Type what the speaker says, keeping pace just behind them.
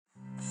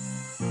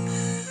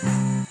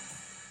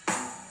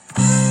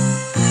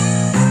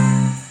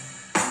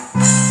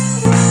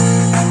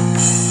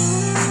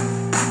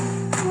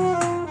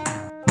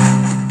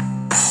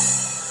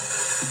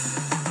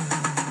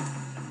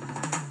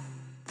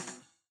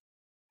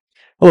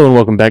Hello and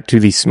welcome back to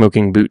the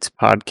Smoking Boots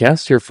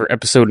podcast. Here for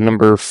episode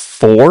number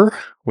 4.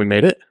 We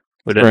made it.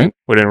 We didn't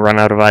run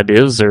out of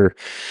ideas or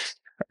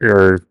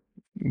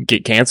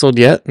get canceled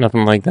yet.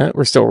 Nothing like that.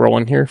 We're still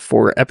rolling here.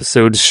 4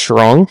 episodes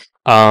strong.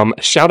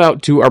 Shout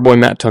out to our boy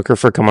Matt Tucker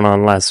for coming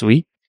on last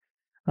week.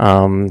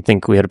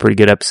 Think we had a pretty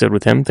good episode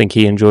with him. Think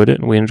he enjoyed it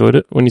and we enjoyed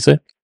it. Wouldn't you say?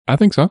 I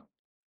think so.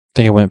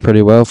 Think it went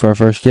pretty well for our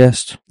first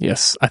guest.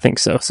 Yes, I think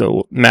so.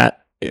 So Matt,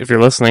 if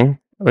you're listening,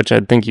 which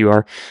I think you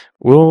are,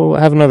 we'll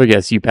have another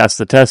guest. You passed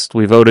the test.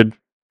 We voted.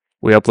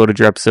 We uploaded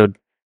your episode.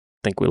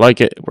 Think we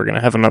like it. We're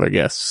gonna have another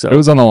guest. So it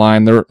was on the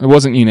line. It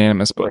wasn't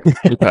unanimous, but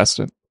we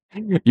passed it.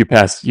 You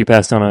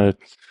passed on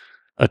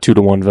a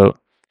 2-1 vote.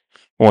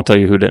 I won't tell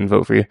you who didn't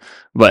vote for you,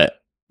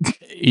 but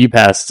you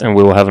passed, and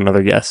we will have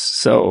another guest.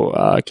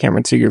 So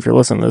Cameron Seeger, if you're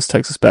listening to this,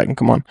 text us back and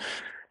come on.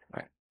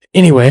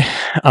 Anyway,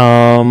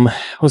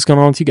 what's going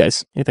on with you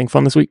guys? Anything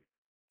fun this week?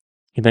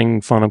 Anything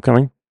fun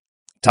upcoming?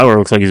 Tyler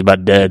looks like he's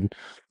about dead.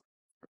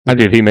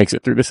 Maybe if he makes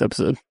it through this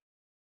episode.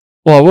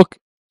 Well,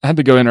 I had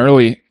to go in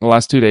early the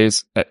last 2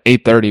 days at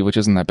 8:30, which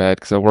isn't that bad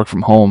because I work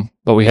from home.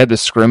 But we had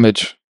this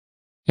scrimmage,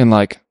 and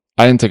I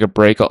didn't take a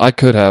break. I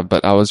could have,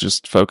 but I was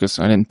just focused.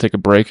 I didn't take a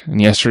break.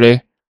 And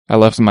yesterday, I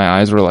left and my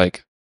eyes were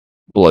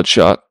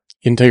bloodshot.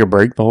 You didn't take a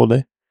break the whole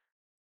day?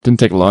 Didn't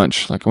take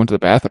lunch. I went to the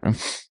bathroom.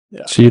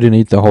 Yeah. So you didn't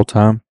eat the whole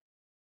time?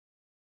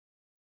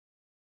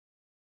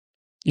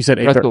 You said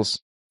 8:30.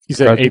 Pretzels. You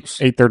said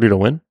 8:30 to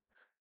win?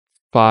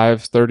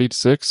 5:30 to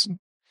 6.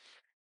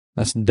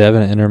 That's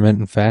definite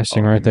intermittent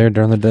fasting right there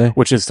during the day.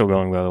 Which is still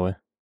going, by the way.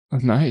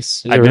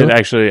 Nice. I did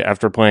actually,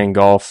 after playing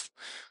golf,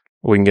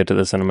 we can get to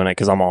this in a minute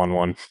because I'm on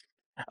one.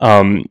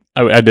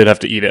 I did have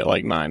to eat at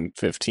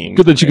 9:15.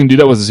 Good that you can do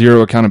that with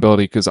zero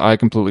accountability because I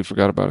completely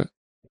forgot about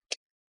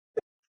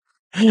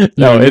it.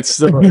 No, it's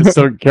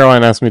so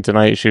Caroline asked me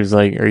tonight, she was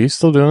like, are you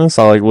still doing this?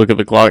 I'll look at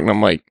the clock and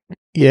I'm like,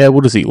 yeah,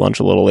 we'll just eat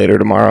lunch a little later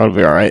tomorrow. It'll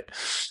be all right.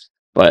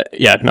 But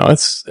yeah, no,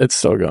 it's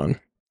still going.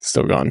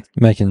 Still gone.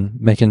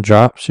 Making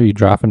drops? Are you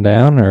dropping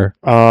down or?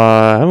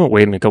 I haven't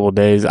waited in a couple of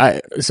days.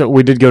 So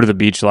we did go to the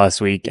beach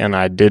last week, and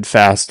I did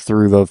fast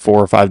through the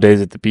 4 or 5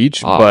 days at the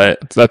beach.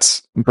 But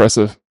that's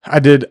impressive. I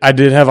did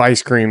have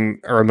ice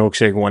cream or a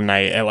milkshake one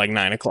night at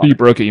 9 o'clock. You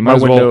broke it. You might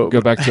as well go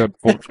back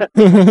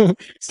to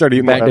start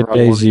eating back at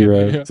day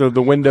 0. Yeah. So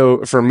the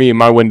window for me,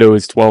 my window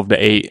is 12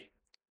 to 8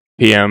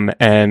 p.m.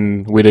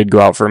 and we did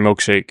go out for a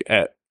milkshake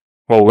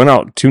we went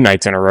out 2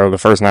 nights in a row. The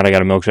first night I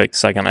got a milkshake. The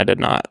second I did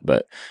not.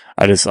 But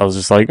I was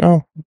just like,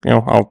 I'll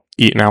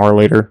eat an hour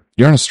later.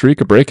 You're on a streak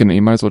of breaking it.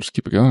 You might as well just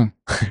keep it going.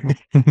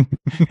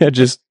 Yeah,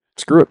 just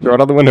screw it. Throw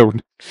it out the window.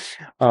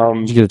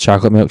 Did you get a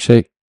chocolate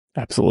milkshake?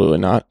 Absolutely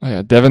not. Oh,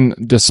 yeah, Devin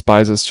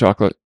despises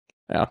chocolate.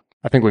 Yeah,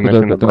 I think we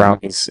mentioned the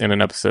brownies in an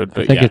episode.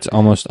 But I think it's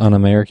almost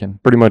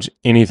un-American. Pretty much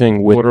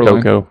anything with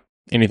cocoa.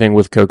 Anything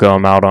with cocoa,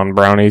 I'm out on.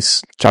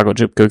 Brownies, chocolate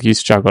chip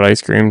cookies, chocolate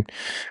ice cream.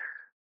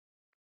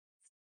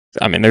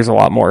 I mean, there's a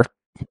lot more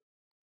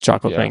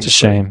chocolate things. It's a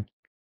shame.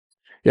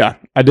 Yeah,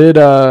 I did.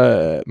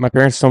 My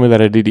parents told me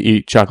that I did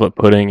eat chocolate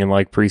pudding in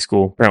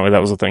preschool. Apparently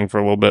that was a thing for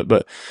a little bit,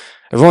 but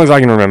as long as I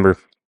can remember,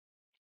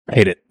 I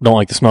hate it. Don't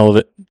like the smell of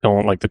it.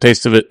 Don't like the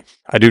taste of it.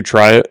 I do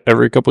try it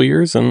every couple of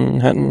years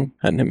and hadn't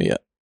hit me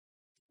yet,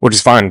 which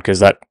is fine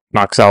because that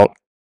knocks out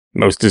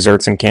most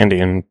desserts and candy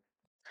and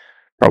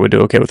probably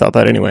do okay without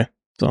that anyway.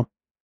 So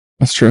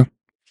that's true.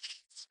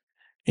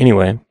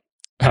 Anyway.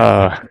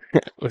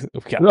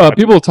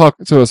 People talk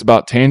to us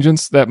about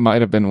tangents. That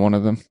might have been one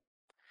of them.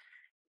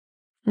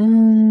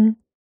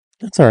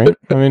 That's all right.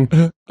 I mean,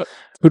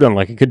 who doesn't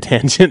like a good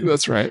tangent?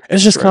 That's right.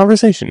 It's just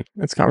conversation.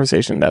 It's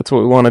conversation. That's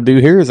what we want to do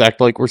here, is act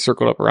like we're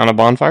circled up around a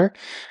bonfire,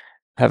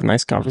 have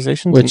nice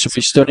conversations. Which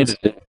we still need to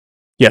do.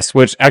 Yes,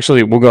 which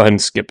actually we'll go ahead and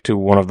skip to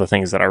one of the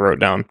things that I wrote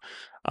down.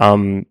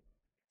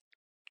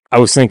 I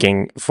was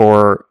thinking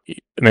for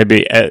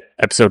maybe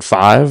episode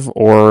 5,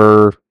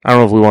 or I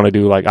don't know if we want to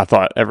do I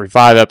thought every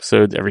 5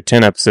 episodes, every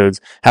 10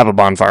 episodes, have a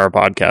bonfire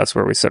podcast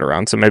where we sit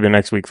around. So maybe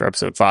next week for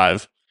episode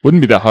 5.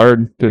 Wouldn't be that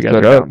hard to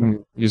set up.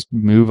 And you just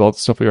move all the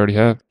stuff we already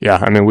have. Yeah,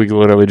 I mean, we could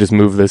literally just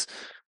move this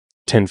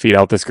 10 feet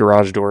out this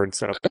garage door and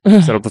set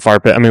up the fire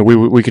pit. I mean,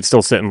 we could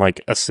still sit in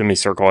a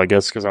semicircle, I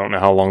guess, because I don't know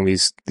how long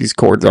these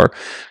cords are.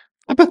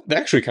 I bet they're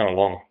actually kind of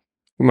long.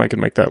 We might could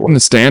make that work. And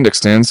the stand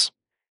extends.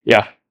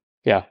 Yeah.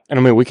 Yeah, and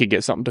I mean, we could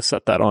get something to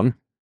set that on.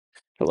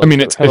 Hello,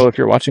 if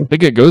you're watching. I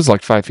think it goes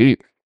 5 feet.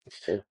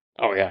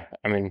 Oh, yeah.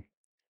 I mean,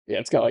 yeah,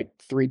 it's got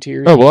 3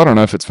 tiers. Oh, well, I don't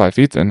know if it's 5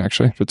 feet then,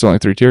 actually, if it's only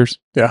 3 tiers.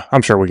 Yeah,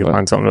 I'm sure we can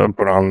find something to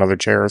put on another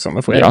chair or something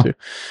if we have to.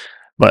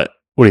 But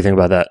what do you think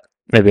about that?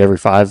 Maybe every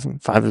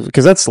 5,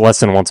 because that's less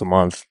than once a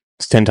month.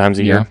 It's 10 times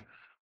a year.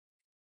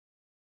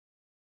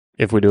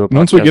 If we do it.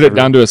 Once we get it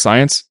down to a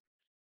science,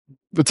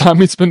 the time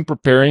we spend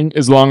preparing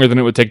is longer than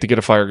it would take to get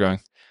a fire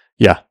going.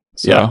 Yeah.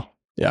 So.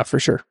 Yeah, for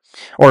sure.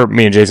 Or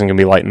me and Jason can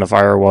be lighting the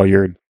fire while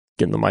you're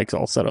getting the mics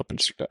all set up,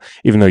 and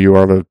even though you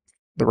are the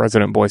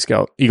resident Boy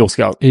Scout, Eagle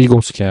Scout.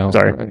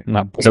 Sorry, right.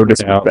 Not Boy no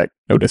disrespect.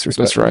 No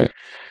disrespect. That's right.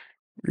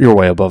 You're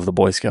way above the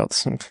Boy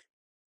Scouts,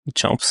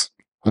 chumps.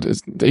 What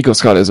is the Eagle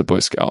Scout is a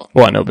Boy Scout?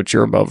 Well, I know, but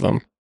you're above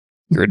them.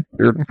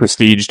 You're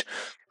prestiged.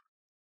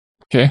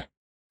 Okay.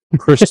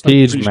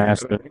 Prestige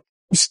master.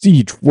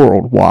 Prestige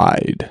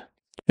worldwide.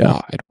 Yeah.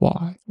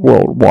 Wide.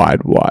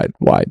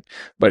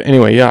 But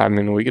anyway, yeah, I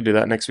mean, we could do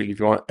that next week if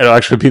you want. It'll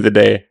actually be the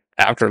day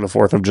after the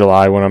 4th of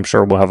July when I'm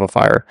sure we'll have a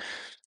fire.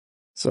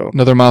 So,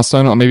 Another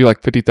milestone. Maybe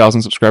like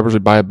 50,000 subscribers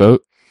would buy a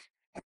boat.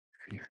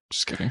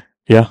 Just kidding.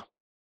 yeah.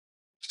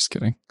 Just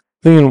kidding.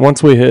 Thinking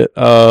once we hit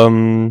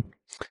 10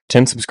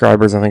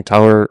 subscribers, I think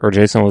Tyler or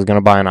Jason was going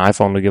to buy an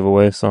iPhone to give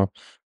away. So,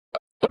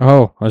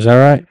 Oh, is that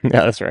right?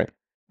 yeah, that's right.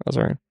 That's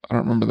right. I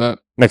don't remember that.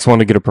 Next one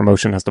to get a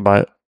promotion has to buy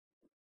it.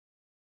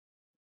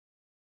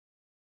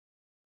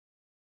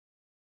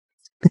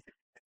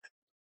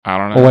 I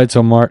don't know. We'll wait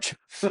till March.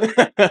 Do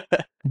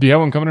you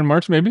have one coming in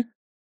March? Maybe.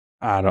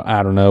 I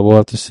don't know. We'll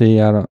have to see.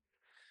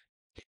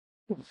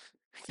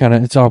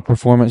 It's all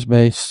performance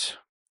based.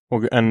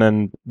 And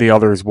then the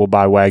others will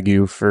buy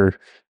Wagyu for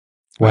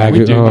Wagyu.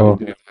 We do Oh.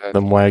 do that.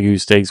 them Wagyu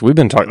steaks. We've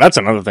been talking. That's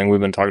another thing we've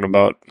been talking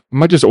about. I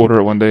might just order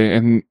it one day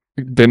and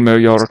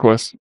Venmo y'all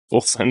request.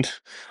 We'll send.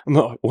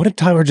 What did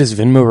Tyler just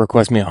Venmo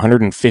request me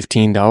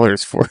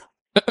 $115 for?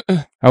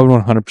 I would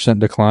 100%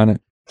 decline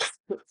it.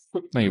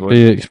 No, you Do would.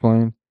 you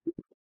explain?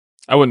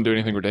 I wouldn't do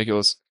anything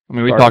ridiculous. I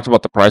mean, we Sorry. talked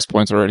about the price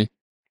points already.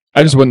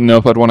 I just wouldn't know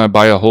if I'd want to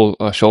buy a whole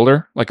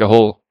shoulder,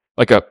 the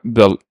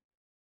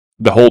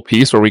whole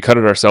piece where we cut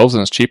it ourselves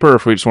and it's cheaper, or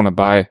if we just want to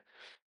buy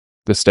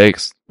the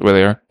steaks the way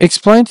they are.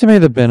 Explain to me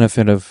the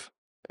benefit of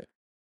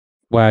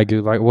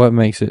Wagyu. Like, what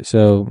makes it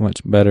so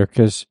much better?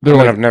 Because They're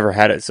I've never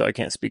had it, so I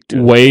can't speak to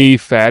it. way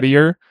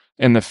fattier,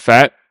 and the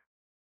fat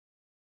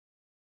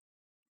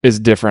is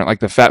different. Like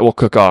the fat will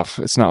cook off.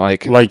 It's not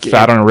like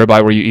fat on a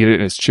ribeye where you eat it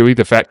and it's chewy.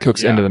 The fat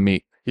cooks into the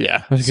meat.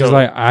 Yeah. because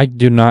I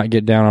do not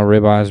get down on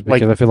ribeyes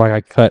because I feel like I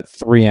cut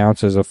 3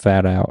 ounces of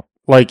fat out.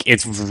 Like,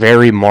 it's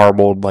very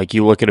marbled. Like,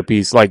 you look at a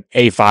piece, like,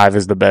 A5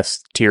 is the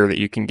best tier that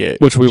you can get.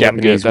 Which we wouldn't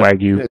Japanese get.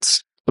 Wagyu.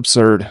 It's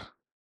absurd.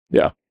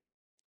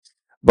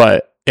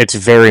 But it's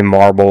very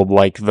marbled.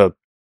 Like,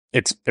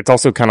 it's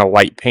also kind of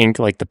light pink.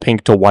 Like, the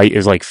pink to white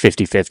is like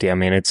 50-50. I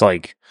mean, it's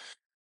like,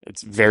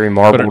 it's very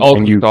marbled. But it all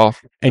and cooks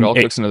off. and It all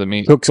it cooks into the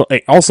meat.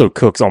 it also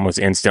cooks almost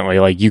instantly.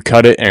 Like, you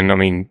cut it and, I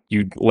mean,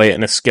 you lay it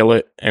in a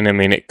skillet and, I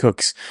mean, it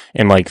cooks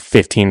in like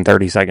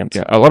 15-30 seconds.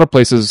 Yeah, a lot of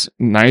places,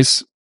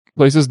 nice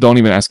places, don't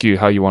even ask you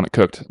how you want it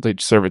cooked. They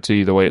just serve it to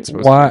you the way it's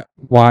supposed to.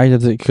 Why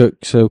does it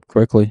cook so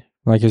quickly?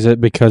 Like, is it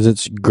because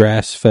it's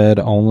grass fed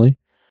only?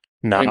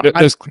 No, I mean,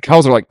 those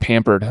cows are like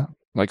pampered,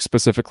 like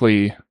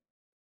specifically.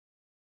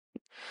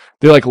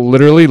 They like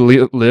literally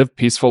live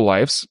peaceful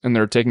lives, and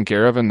they're taken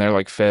care of, and they're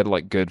like fed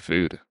like good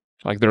food.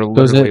 Like they're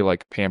literally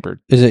like pampered.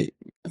 Is it?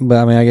 But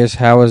I mean, I guess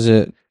how is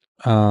it?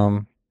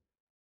 I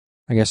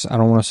guess I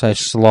don't want to say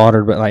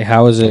slaughtered, but like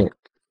how is it?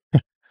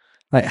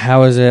 Like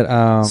how is it?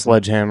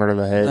 sledgehammer to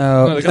the head.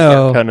 No, they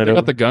no. Cutting it They open.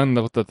 got the gun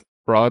with the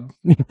rod.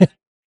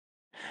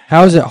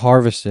 How is it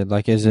harvested?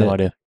 Like, is it No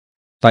idea.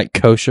 like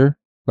kosher?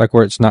 Like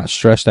where it's not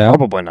stressed out?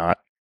 Probably not.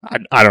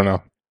 I don't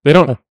know. They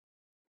don't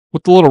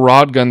with the little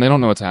rod gun. They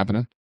don't know what's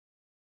happening.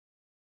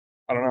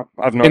 I don't know.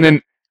 I've no. And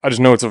then I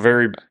just know it's a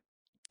very,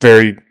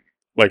 very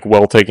like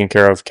well taken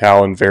care of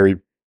cow and very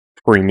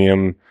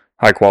premium,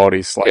 high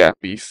quality sliced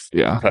beef.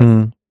 yeah, cut.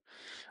 like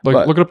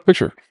But- look at a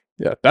picture.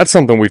 Yeah, that's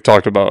something we've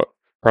talked about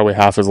probably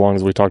half as long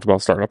as we talked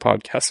about starting a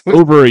podcast.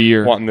 Over a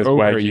year, Wanting this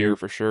over Wagyu. a year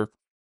for sure.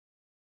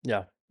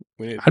 Yeah,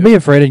 we need I'd be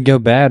afraid it'd go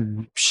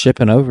bad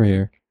shipping over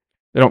here.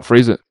 They don't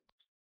freeze it.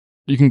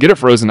 You can get it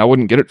frozen. I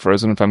wouldn't get it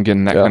frozen if I'm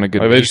getting that kind of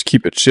good. Like, they meat. just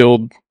keep it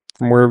chilled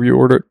from wherever you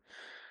order it.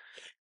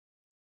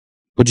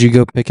 Would you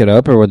go pick it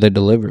up or would they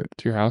deliver it?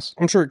 to your house.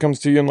 I'm sure it comes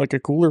to you in like a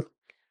cooler.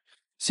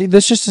 See,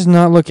 this just does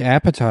not look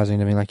appetizing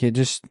to me. Like it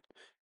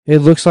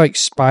looks like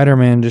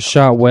Spider-Man just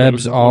shot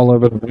webs all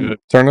over the.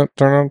 Turn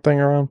that thing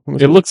around.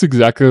 It looks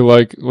exactly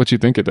like what you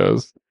think it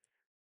does.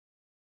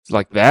 It's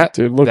like that.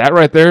 Dude, look, That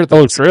right there,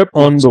 the strip,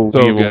 looks so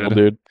unbelievable, good.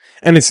 dude.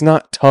 And it's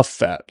not tough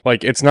fat.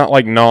 Like, it's not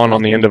like gnawing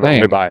on the end of a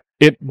Same. ribeye.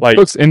 It Like,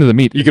 cooks into the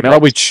meat. You It could melts.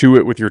 probably chew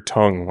it with your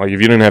tongue. Like, if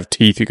you didn't have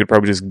teeth, you could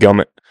probably just gum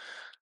it.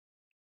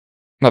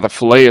 Now the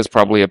fillet is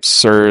probably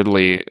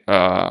absurdly.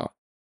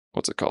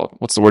 What's it called?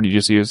 What's the word you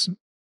just used?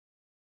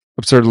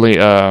 Absurdly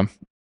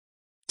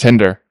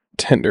tender.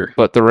 Tender.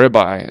 But the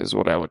ribeye is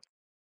what I would.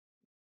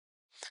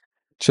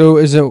 So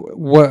is it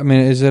what? I mean,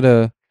 is it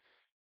a?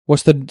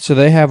 What's the? So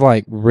they have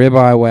like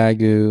ribeye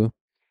Wagyu,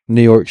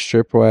 New York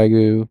strip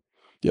Wagyu.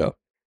 Yeah.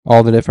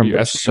 All the different. You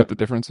ask what the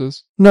difference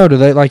is. No, do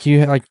they like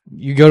you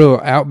go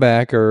to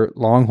Outback or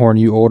Longhorn?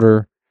 You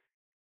order.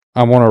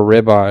 I want a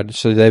ribeye,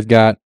 so they've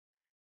got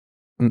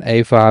an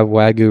A5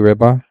 Wagyu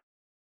ribeye.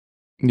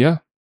 Yeah,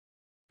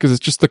 because it's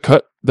just the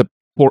cut. The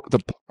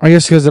I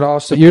guess because it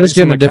also you're just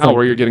getting a different.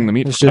 where you're getting the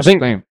meat. It's from. just- I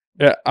think same.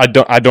 Yeah, I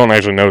don't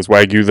actually know. Is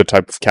Wagyu the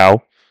type of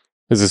cow?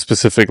 Is it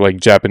specific, like,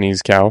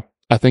 Japanese cow?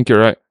 I think you're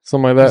right.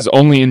 Something like It's that?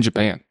 only in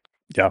Japan.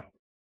 Yeah.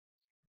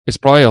 It's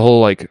probably a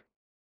whole like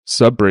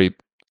subbreed,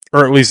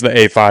 Or at least the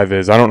A5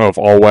 is. I don't know if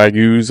all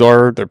Wagyus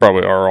are. They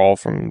probably are all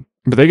from...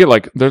 but they get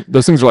like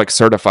those things are like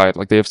certified.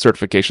 Like they have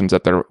certifications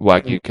that they're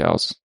Wagyu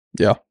cows.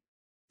 Do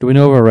we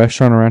know of a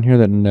restaurant around here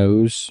that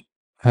knows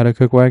how to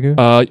cook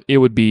Wagyu? It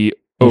would be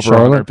In over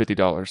Charlotte?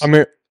 $150. I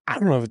mean, I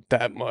don't know if it's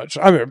that much.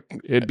 I mean,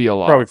 It'd be a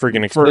lot. probably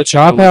freaking For The expensive.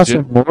 Chop House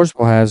legit- in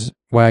Mooresville has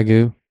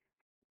Wagyu.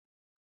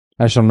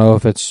 I just don't know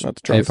if it's Not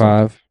to try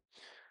A5.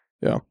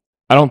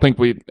 I don't think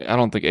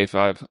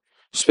A5.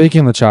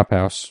 Speaking of the Chop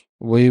House,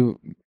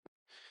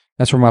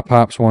 that's where my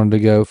pops wanted to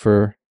go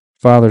for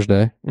Father's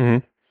Day,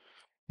 Mhm.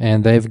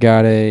 and they've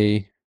got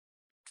a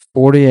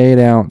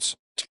 48-ounce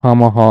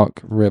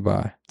tomahawk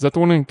ribeye. Is that the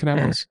one in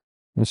Kannapolis?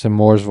 It's in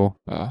Mooresville.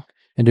 Uh,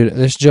 And dude,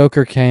 this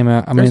Joker came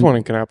out. I There's mean, one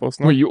in Kannapolis.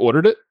 No? wait, you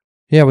ordered it?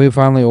 yeah, we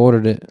finally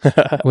ordered it.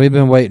 We've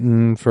been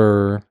waiting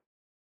for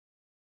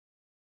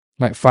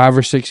like 5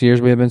 or 6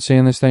 years. We have been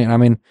seeing this thing. I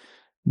mean,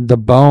 the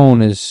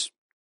bone is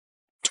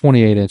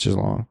 28 inches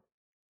long.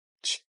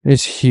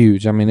 It's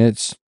huge. I mean,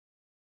 it's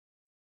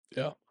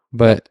Yeah.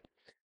 but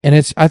and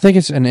I think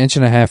it's an inch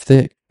and a half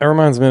thick. That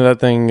reminds me of that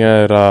thing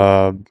at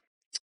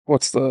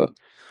what's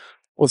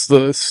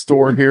the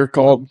store here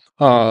called?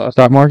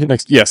 Stock market.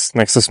 Next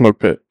to Smoke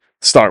Pit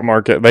Stock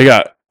Market. They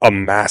got a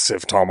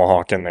massive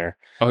tomahawk in there.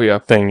 Oh yeah.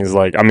 Thing is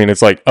like, I mean,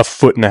 it's like a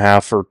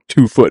 1.5 or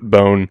 2 foot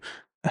bone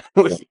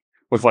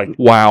with like,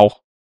 Wow.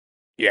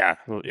 yeah.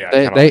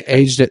 They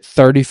aged it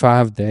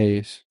 35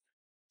 days.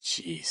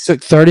 Jeez.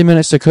 Took 30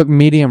 minutes to cook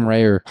medium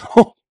rare.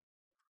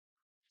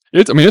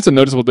 It's a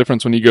noticeable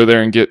difference when you go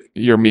there and get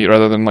your meat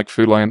rather than like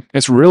Food Lion.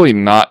 It's really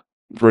not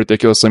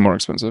ridiculously more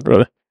expensive.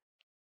 Really?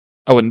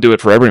 I wouldn't do it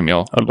for every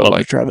meal. I'd but love to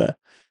like try that.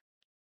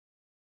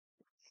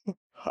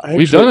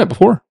 we've done it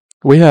before.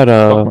 We had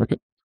Stock market.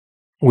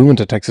 we went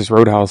to Texas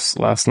Roadhouse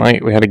last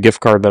night. We had a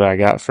gift card that I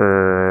got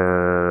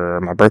for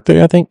my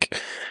birthday, I think,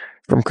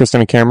 from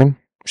Kristen and Cameron.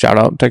 Shout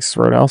out Texas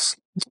Roadhouse.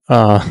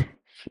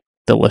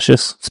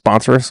 Delicious.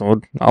 Sponsor us.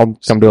 I'll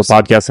come do a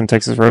podcast in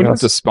Texas You don't have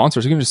Roadhouse to sponsor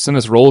us. You can just send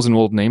us rolls and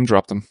we'll name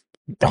drop them.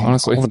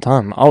 honestly. all the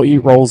time. I'll eat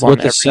rolls on With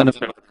the every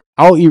cinnamon.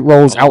 I'll eat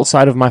rolls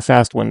outside of my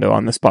fast window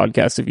on this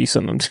podcast if you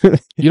send them to me.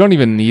 You don't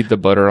even need the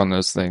butter on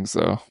those things,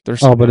 though.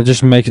 There's Oh, but it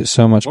just makes it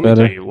so much Let me tell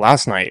better. you,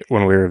 last night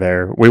when we were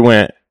there, we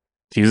went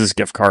to use this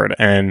gift card,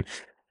 and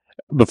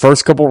the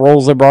first couple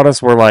rolls they brought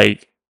us were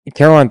like,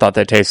 Caroline thought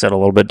they tasted a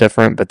little bit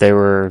different, but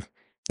they're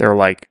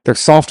like, they're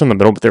soft in the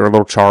middle, but they were a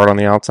little charred on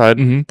the outside.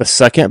 Mhm. The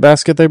second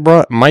basket they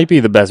brought might be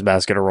the best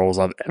basket of rolls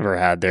I've ever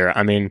had there.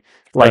 I mean,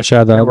 like, Fresh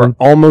out of the they were oven.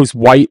 almost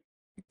white,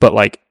 but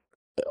like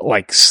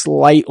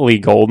slightly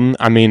golden.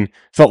 I mean,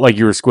 felt like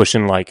you were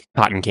squishing like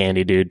cotton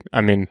candy, dude.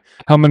 I mean,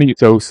 how many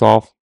so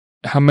soft.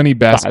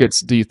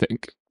 baskets do you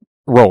think?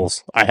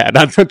 Rolls I had.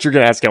 That's what you're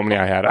gonna ask how many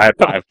I had. I had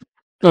 5.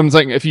 I'm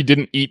saying if you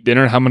didn't eat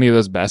dinner, how many of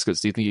those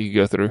baskets do you think you could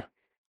go through?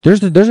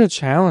 There's a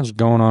challenge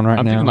going on right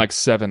I'm now. thinking like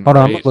 7. Hold or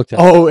on, I'm 8. gonna look at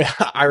Oh,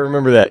 I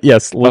remember that.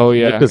 Yes. Oh,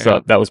 yeah, Look this yeah.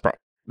 up. That was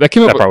That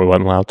came that up probably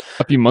wasn't loud.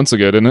 a few months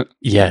ago, didn't it?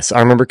 Yes, I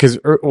remember because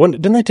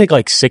didn't they take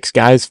like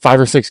 5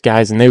 or 6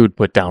 guys, and they would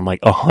put down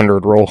like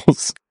 100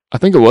 rolls. I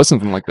think it was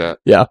something like that.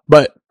 Yeah,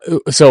 but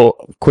so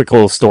quick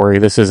little story.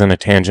 This isn't a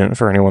tangent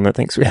for anyone that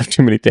thinks we have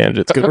too many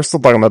tangents because we're still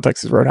talking about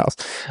Texas Roadhouse.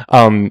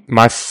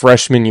 My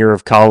freshman year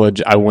of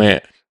college, I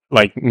went,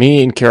 like,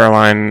 me and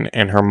Caroline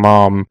and her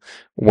mom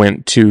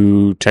went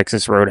to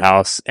Texas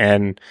Roadhouse,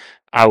 and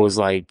I was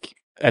like,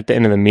 at the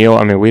end of the meal,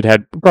 I mean, we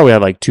probably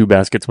had like 2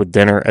 baskets with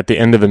dinner. At the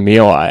end of the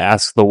meal, I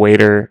asked the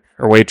waiter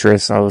or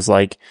waitress, I was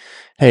like,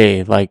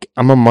 hey, like,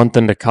 I'm a month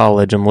into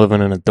college, I'm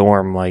living in a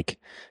dorm, like,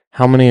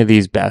 how many of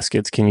these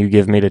baskets can you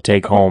give me to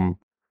take home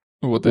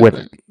What they with,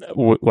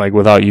 think. like,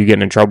 without you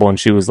getting in trouble? And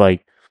she was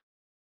like,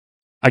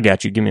 I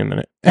got you, give me a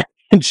minute.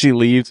 And she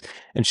leaves,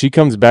 and she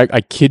comes back,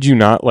 I kid you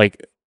not,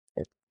 like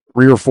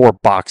 3 or 4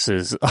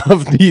 boxes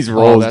of these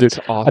rolls, dude. That's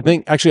awesome.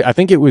 I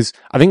think it was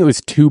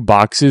 2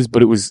 boxes,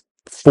 but it was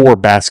 4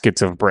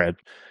 baskets of bread.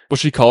 Was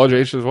she college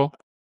age as well?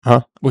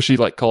 Huh? Was she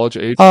like college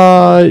age?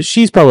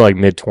 She's probably like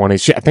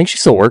mid-20s. I think she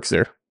still works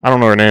there. I don't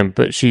know her name,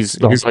 but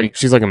she's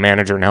like a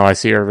manager now. I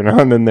see her every now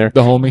and then there.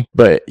 The homie.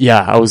 But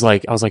yeah, I was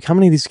like, how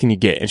many of these can you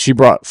get? And she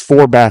brought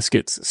 4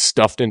 baskets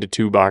stuffed into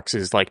 2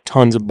 boxes, like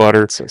tons of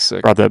butter. So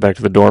sick. Brought that back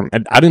to the dorm,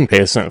 and I didn't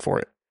pay a cent for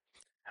it.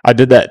 I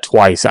did that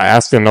twice. I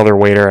asked another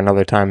waiter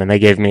another time, and they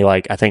gave me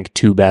like, I think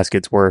 2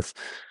 baskets worth.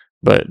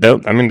 But they'll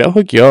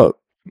hook you up.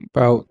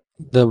 Bro,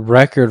 the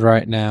record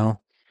right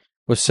now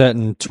was set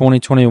in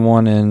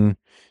 2021 in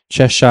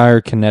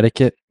Cheshire,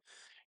 Connecticut,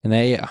 and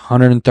they ate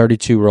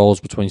 132 rolls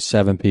between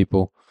 7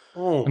 people.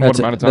 In what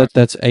amount of time?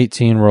 That's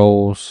 18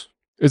 rolls.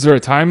 Is there a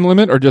time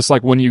limit or just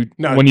like when you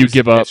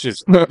give up? It's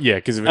just yeah,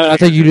 because I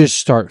think you just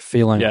start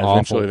feeling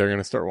eventually awful. they're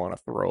gonna start wanting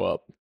to throw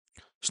up.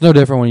 It's no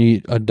different when you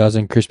eat a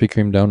dozen Krispy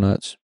Kreme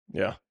donuts,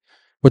 Yeah.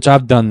 which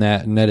I've done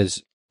that, and that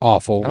is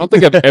awful. I don't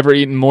think I've ever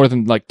eaten more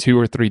than like 2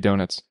 or 3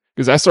 donuts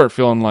because I start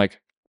feeling like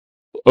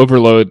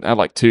overload at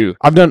like 2.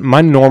 I've done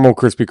my normal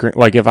Krispy Kreme.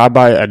 Like if I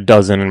buy a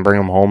dozen and bring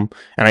them home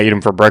and I eat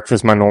them for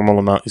breakfast, my normal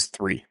amount is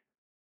 3.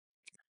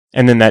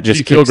 And then that Do just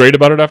you feel great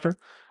about it after?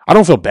 I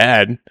don't feel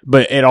bad,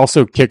 but it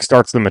also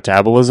kickstarts the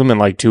metabolism, and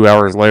like 2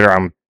 hours later,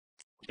 I'm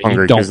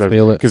hungry You don't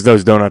feel it. because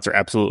those donuts are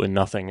absolutely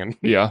nothing. And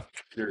Yeah.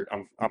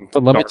 I'm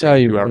But let me starving tell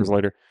you, 2 hours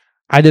later.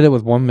 I did it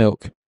with one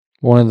milk,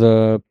 one of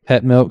the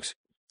pet milks.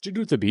 Did you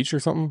do it at the beach or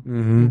something?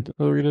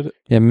 Mm-hmm. Where you did it?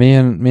 Yeah, me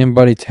and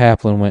Buddy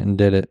Taplin went and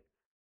did it.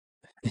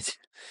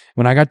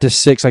 When I got to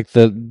 6, like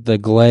the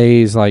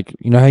glaze, like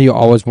you know how you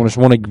always want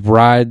to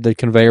ride the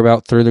conveyor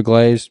belt through the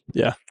glaze.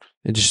 Yeah.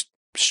 It just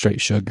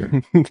straight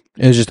sugar. It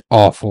was just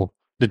awful.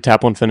 Did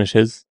Taplin finish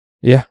his?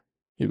 Yeah.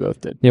 You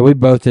both did. Yeah, we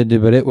both did,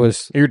 but it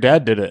was. Your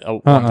dad did it a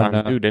long time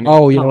no. too, didn't he?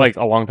 Oh, yeah. Not like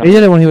a long time. He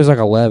did it when he was like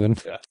 11.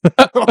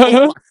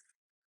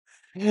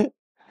 Yeah.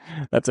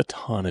 That's a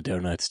ton of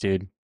donuts,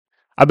 dude.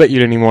 I bet you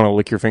didn't even want to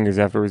lick your fingers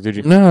afterwards, did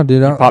you? No,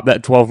 dude. You pop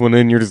that 12 one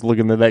in, you're just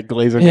looking at that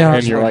glaze on your hand,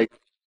 and you're like,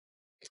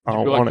 I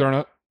don't want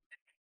it.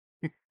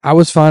 I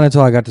was fine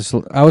until I got to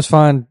sleep. I was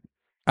fine.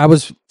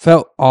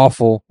 Felt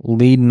awful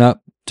leading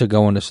up to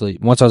going to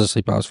sleep. Once I was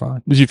asleep, I was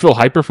fine. Did you feel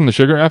hyper from the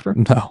sugar after?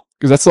 No.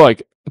 Because that's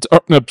like, it's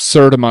an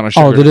absurd amount of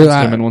sugar. Oh, did it?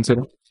 In one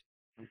sitting.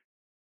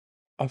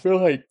 I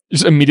feel like You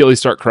just immediately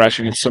start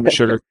crashing into so much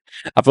sugar.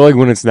 I feel like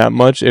when it's that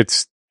much,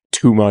 it's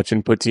too much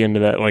and puts you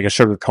into that like a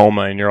sugar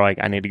coma, and you're like,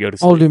 I need to go to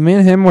sleep. Oh, dude, me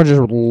and him were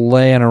just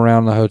laying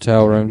around the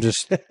hotel room,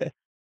 just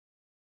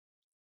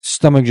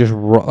stomach just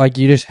like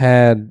you just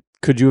had.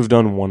 Could you have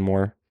done one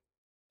more?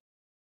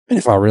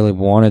 If I really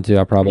wanted to,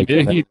 I probably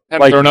could. He hadn't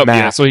Like thrown up max.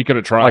 yet, so he could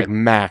have tried. Like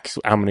max,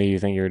 how many do you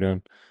think you were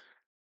doing?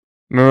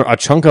 Remember, a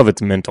chunk of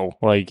it's mental.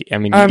 Like, I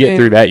mean, you get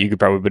through that, you could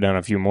probably put down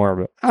a few more,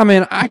 but I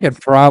mean, I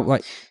could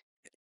probably.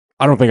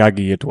 I don't think I could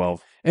get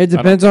 12. It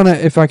depends on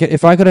it. If I could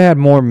have had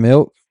more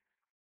milk,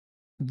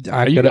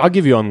 I'll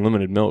give you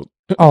unlimited milk.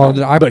 Oh,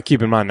 but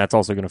keep in mind that's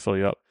also going to fill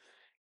you up.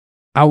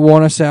 I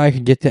want to say I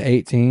could get to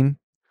 18.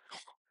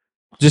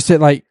 Just to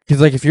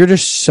because if you're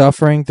just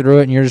suffering through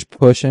it and you're just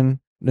pushing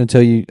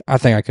until I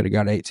think I could have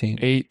got 18.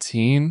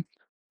 18?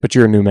 But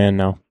you're a new man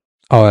now.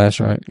 Oh, that's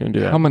right. You can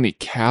do that. How many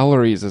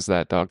calories is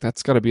that, dog?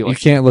 That's got to be like...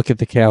 You can't look at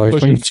the calories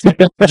when you pushing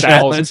do the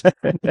challenge.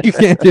 You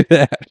can't do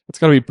that. It's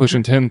got to be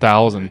pushing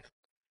 10,000.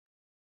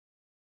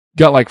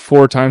 Got like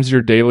 4 times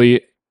your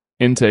daily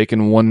intake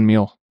in one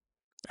meal.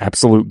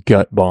 Absolute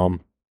gut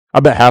bomb. I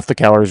bet half the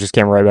calories just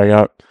came right back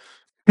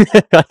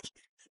out.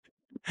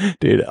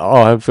 Dude,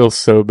 I feel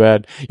so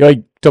bad. You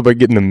like talk about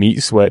getting the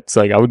meat sweats.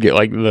 Like I would get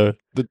like the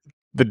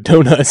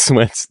donut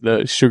sweats,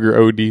 the sugar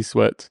OD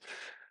sweats.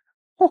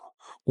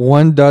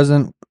 1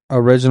 dozen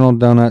original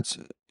donuts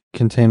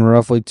contain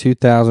roughly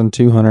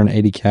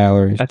 2,280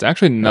 calories. That's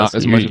actually not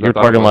as much. You're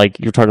talking like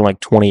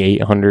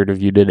 2,800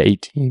 if you did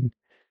 18.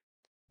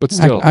 But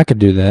still, I could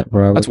do that,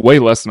 bro. That's way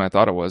less than I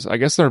thought it was. I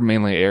guess they're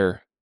mainly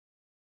air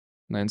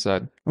on the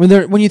inside. I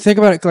mean, when you think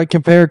about it, like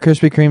compare a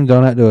Krispy Kreme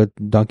donut to a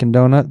Dunkin'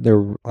 donut,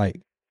 they're like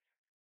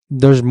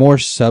there's more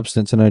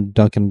substance in a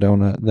Dunkin'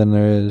 donut than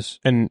there is.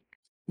 And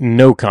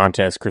no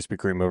contest, Krispy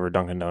Kreme over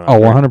Dunkin' Donuts.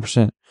 Oh,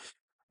 100%.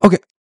 Okay,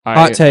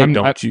 hot take.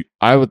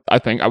 I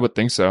would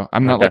think so.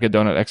 I'm not like a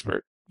donut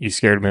expert. You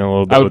scared me a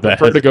little bit. I would with that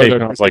prefer to go hesitation.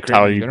 to I was like,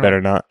 Tyler, you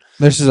better not.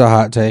 This is a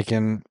hot take,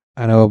 and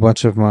I know a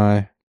bunch of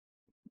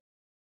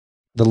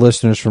the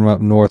listeners from up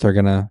north are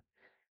gonna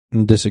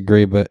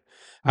disagree, but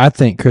I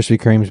think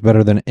Krispy Kreme's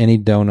better than any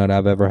donut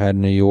I've ever had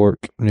in New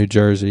York, New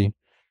Jersey.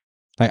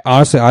 Like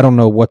honestly, I don't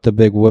know what the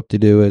big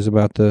whoop-de-doo is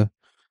about the.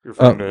 You're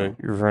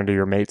referring to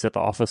your mates at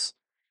the office.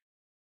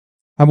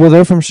 Well,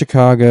 they're from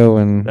Chicago,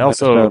 and They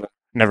also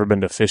never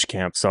been to fish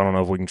camp, so I don't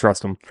know if we can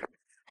trust them.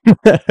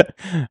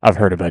 I've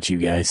heard about you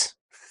guys,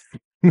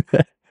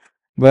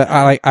 but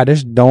I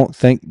just don't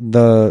think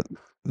the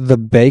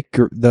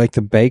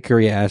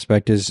bakery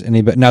aspect is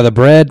any better. Now the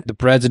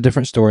bread's a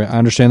different story. I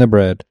understand the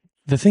bread.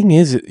 The thing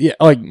is, yeah,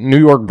 like New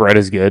York bread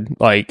is good.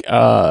 Like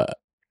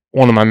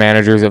one of my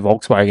managers at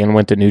Volkswagen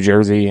went to New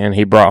Jersey and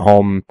he brought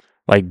home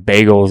like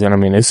bagels, and I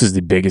mean this is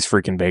the biggest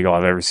freaking bagel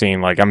I've ever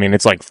seen. Like I mean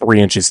it's like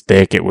 3 inches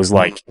thick. It was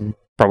like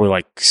probably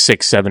like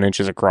 6-7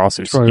 inches across.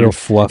 It was real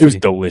fluffy. It was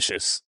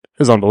delicious. It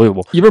was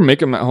unbelievable. You ever make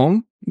them at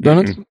home?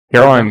 Donuts?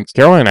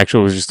 Caroline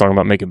actually was just talking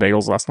about making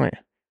bagels last night.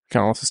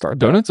 Kind of wants to start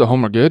donuts at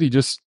home are good. You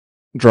just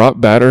drop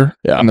batter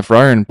in the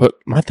fryer and put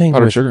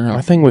powdered sugar.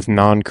 My thing with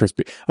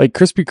non-crispy, like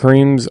Krispy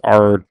Kremes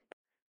are,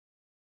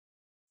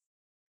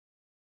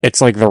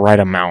 it's like the right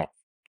amount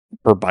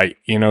per bite.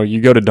 You know,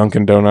 you go to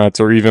Dunkin' Donuts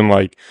or even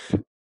like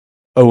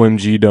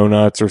OMG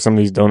Donuts or some of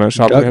these donut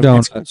shops.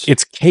 Donuts.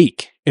 It's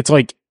cake. It's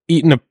like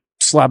eating a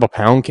slab of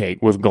pound cake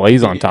with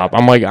glaze on top.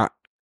 I'm like,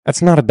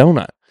 that's not a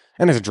donut.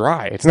 And it's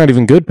dry. It's not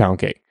even good pound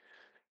cake.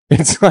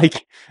 It's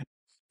like, I'm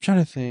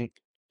trying to think.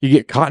 You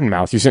get cotton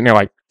mouth. You're sitting there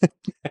like,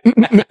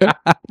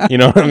 you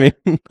know what I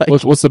mean?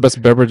 Like, what's the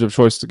best beverage of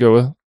choice to go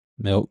with?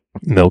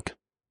 Milk.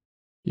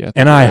 Yeah.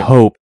 And I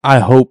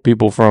hope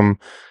people from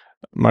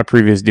my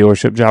previous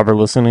dealership job are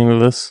listening to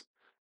this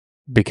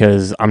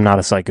because I'm not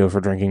a psycho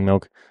for drinking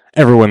milk.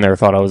 Everyone there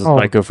thought I was a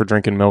psycho for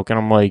drinking milk. And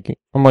I'm like,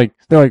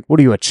 they're like, what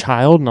are you, a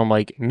child? And I'm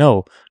like,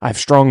 no, I have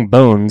strong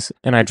bones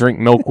and I drink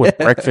milk with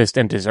breakfast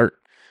and dessert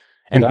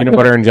and peanut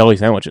butter and jelly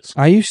sandwiches.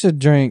 I used to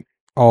drink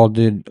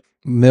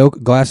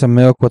glass of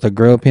milk with a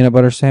grilled peanut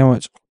butter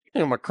sandwich.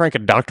 I'm gonna crank a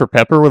Dr.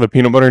 Pepper with a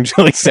peanut butter and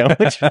jelly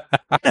sandwich.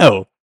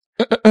 No.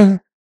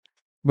 But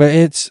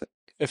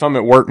if I'm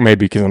at work,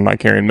 maybe because I'm not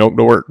carrying milk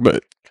to work,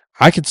 but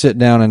I could sit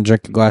down and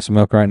drink a glass of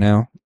milk right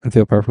now and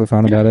feel perfectly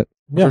fine about it.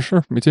 Yeah, for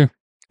sure. Me too.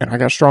 and I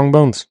got strong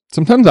bones.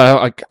 Sometimes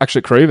I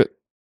actually crave it.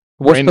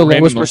 What's the lowest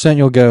randomly. percent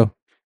you'll go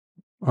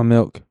on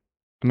milk?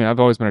 I mean, I've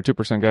always been a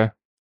 2% guy.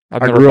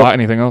 I've I never grew up- bought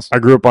anything else. I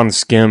grew up on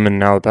skim, and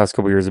now the past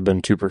couple years have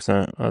been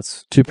 2%.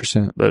 That's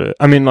 2%. but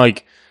I mean,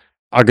 like,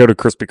 I go to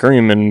Krispy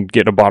Kreme and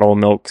get a bottle of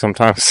milk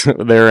sometimes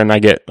there, and I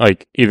get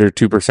like either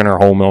 2% or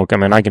whole milk. I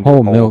mean, I can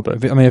Whole do milk.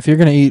 but If you're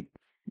gonna eat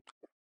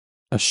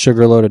a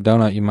sugar loaded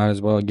donut, you might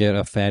as well get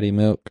a fatty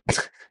milk.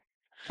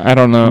 I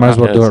don't know. Might as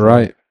well do it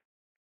right.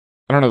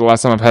 I don't know the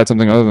last time I've had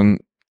something other than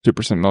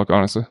 2% milk,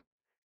 honestly.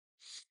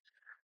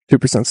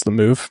 2%'s the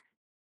move.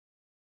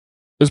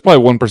 It was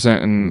probably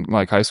 1% in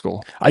like high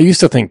school. I used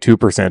to think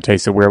 2%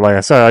 tasted weird. Like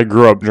I said, I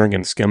grew up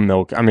drinking skim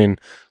milk. I mean,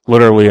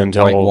 literally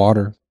until Like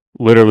water.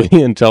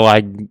 until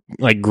I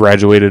like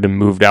graduated and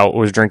moved out,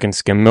 was drinking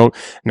skim milk.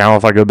 Now,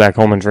 if I go back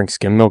home and drink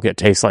skim milk, it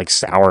tastes like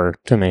sour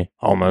to me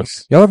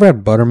almost. Y'all ever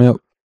had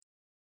buttermilk?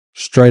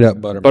 Straight up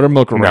buttermilk.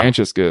 Buttermilk No. ranch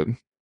is good.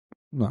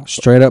 No,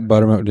 straight up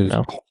buttermilk, dude.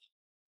 No.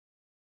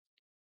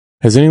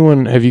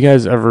 Have you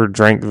guys ever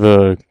drank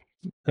like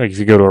if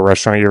you go to a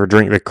restaurant, you ever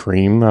drink the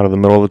cream out of the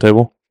middle of the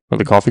table? Or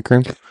the coffee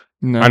cream?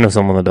 No. I know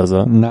someone that does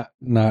that.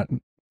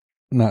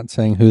 Not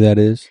saying who that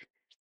is.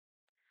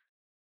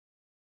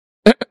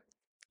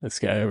 This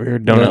guy over here,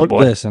 donut boy.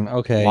 Listen,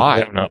 okay.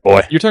 Why? Donut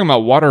boy. You're talking about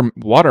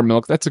water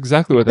milk. That's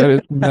exactly what that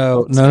is.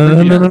 No.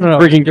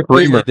 Freaking Completely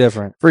creamer.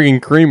 different. Freaking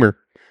creamer.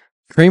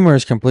 Creamer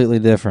is completely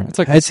different. It's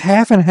like- it's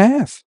half and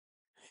half.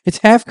 It's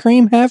half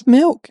cream, half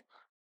milk.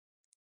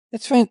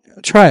 It's fine.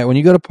 Try it when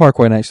you go to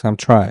Parkway next time.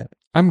 Try it.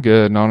 I'm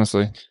good,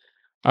 honestly.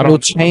 It'll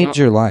change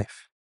your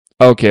life.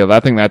 Okay, I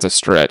think that's a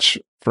stretch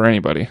for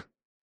anybody.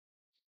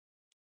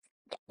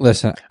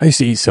 Listen, I used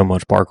to eat so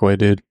much Parkway,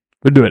 dude.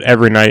 We'd do it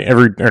every night,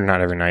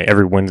 not every night,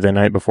 every Wednesday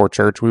night before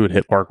church. We would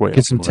hit Parkway.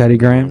 Get some Teddy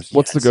Grahams.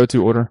 What's the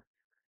go-to order?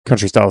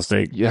 Country style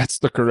steak? Yeah, that's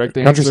the correct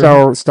answer.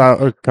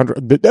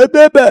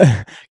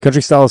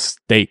 Country style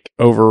steak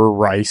over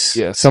rice.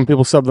 Yes. Some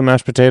people sub the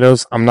mashed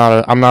potatoes. I'm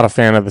not a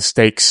fan of the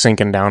steak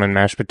sinking down in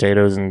mashed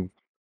potatoes, and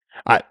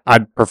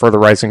I'd prefer the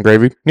rice and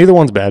gravy. Neither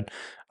one's bad.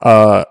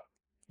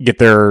 Get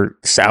their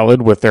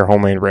salad with their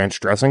homemade ranch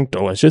dressing,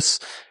 delicious,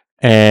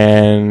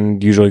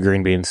 and usually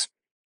green beans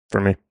for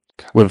me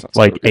with That's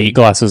like so good. 8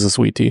 glasses of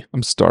sweet tea.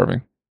 I'm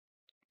starving.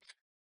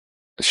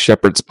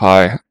 Shepherd's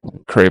pie,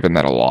 craving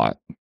that a lot.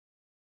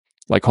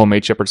 Like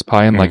homemade shepherd's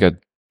pie and like a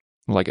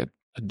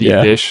deep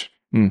Yeah. dish.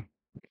 Yeah,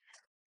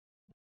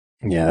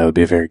 that would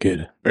be very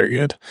good. Very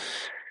good.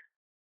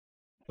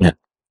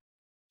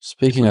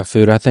 speaking of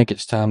food, I think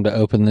it's time to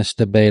open this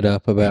debate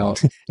up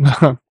about.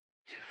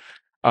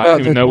 I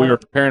didn't even know we were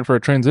preparing for a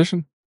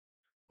transition.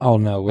 Oh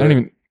no, I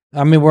didn't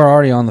I mean, we're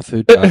already on the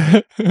food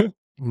topic. even.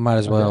 Might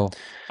as well.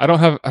 I don't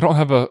have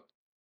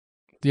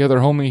the other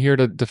homie here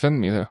to defend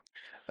me though.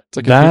 It's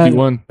like a That-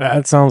 2v1.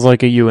 That sounds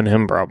like a you and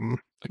him problem.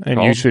 And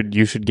Call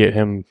you should get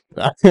him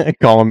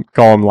call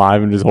him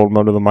live and just hold him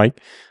under the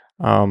mic.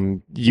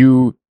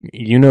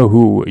 You know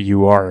who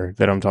you are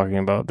that I'm talking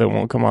about that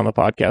won't come on the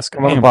podcast.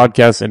 Come on the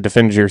podcast and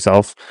defend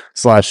yourself /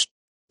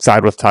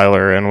 side with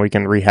Tyler, and we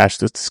can rehash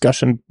this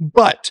discussion.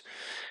 But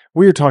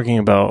we're talking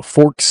about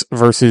forks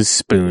versus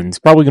spoons.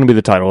 Probably going to be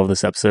the title of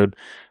this episode.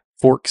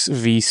 Forks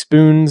v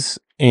spoons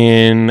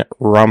in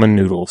ramen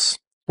noodles.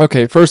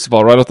 Okay, first of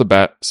all, right off the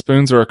bat,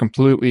 spoons are a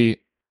completely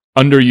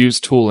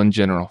underused tool in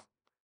general.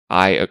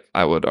 I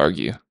would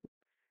argue.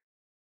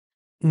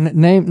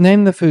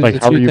 Name the foods Like,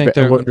 that how are you you? think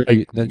they're What do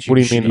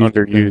you should mean use.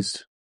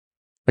 underused?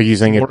 Are you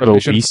saying it's More the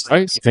efficient least? for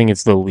rice. You think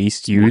it's the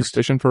least More used?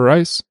 efficient for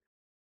rice.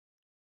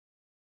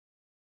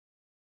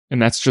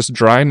 And that's just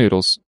dry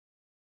noodles.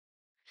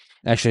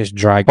 Actually, it's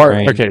dry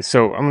grain. Okay,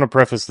 so I'm going to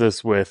preface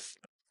this with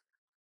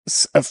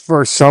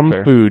for some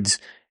Fair. foods,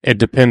 it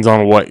depends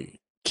on what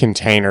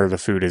container the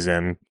food is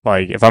in.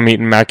 Like if I'm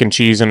eating mac and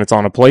cheese and it's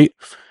on a plate,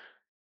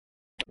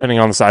 depending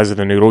on the size of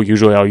the noodle,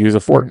 usually I'll use a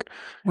fork.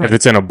 Right. If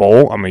it's in a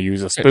bowl, I'm going to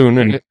use a spoon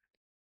and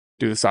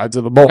do the sides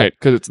of the bowl. Right,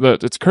 because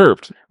it's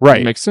curved. It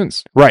Right. makes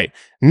sense. Right.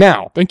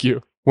 Now, Thank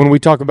you. when we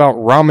talk about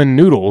ramen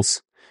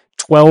noodles,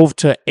 12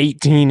 to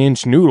 18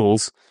 inch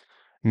noodles,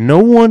 no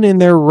one in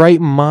their right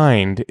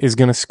mind is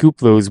going to scoop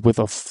those with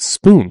a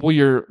spoon. Well,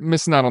 you're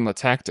missing out on the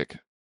tactic.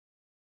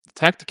 The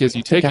tactic is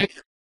you take it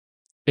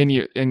and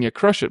you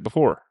crush it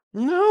before.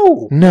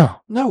 No,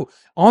 No.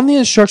 On the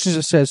instructions,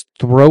 it says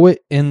throw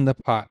it in the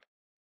pot.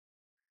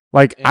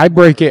 Like I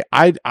break it,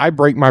 I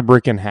break my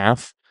brick in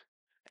half,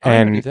 I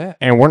already and did that.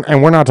 and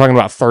we're not talking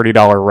about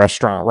 $30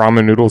 restaurant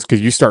ramen noodles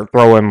because you start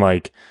throwing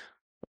like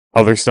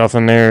other stuff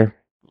in there,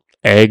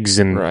 eggs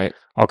and Right.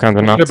 all kinds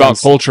of What nonsense. about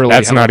culturally?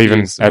 That's how not it's even.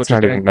 used, is That's what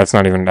not you're even.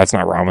 saying? That's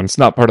not ramen. It's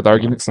not part of the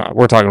argument. It's not.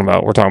 We're talking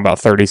about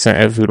 30-cent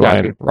at Food Gotcha.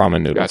 Lion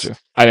ramen noodles. Gotcha.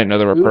 I didn't know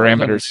there were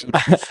parameters.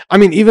 I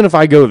mean, even if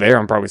I go there,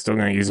 I'm probably still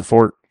going to use a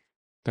fork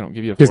They don't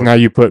give you a because fork. now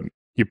you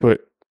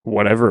put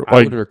whatever. I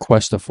would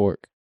request a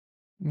fork.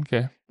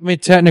 Okay. I mean,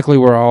 technically,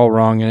 we're all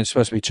wrong, and it's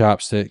supposed to be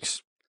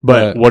chopsticks.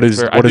 But what is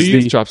Fair. I what do is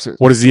use the chopsticks.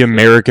 what is the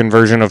American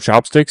version of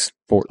chopsticks?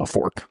 A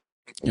fork.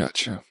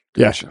 Gotcha.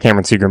 Yeah, Gotcha.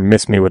 Cameron Seeger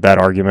missed me with that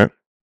argument.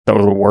 That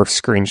was the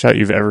worst screenshot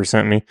you've ever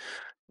sent me.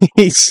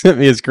 he sent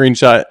me a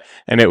screenshot,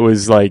 and it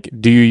was like,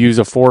 "Do you use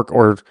a fork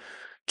or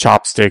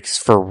chopsticks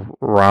for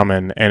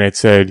ramen?" And it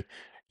said,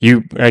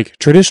 "You like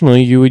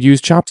traditionally you would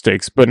use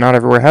chopsticks, but not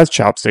everywhere has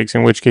chopsticks.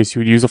 In which case you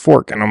would use a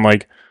fork." And I'm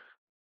like,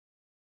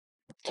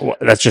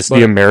 "That's just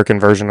the American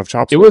version of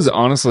chopsticks." It was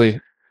honestly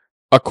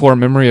a core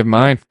memory of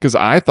mine because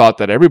I thought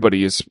that everybody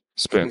used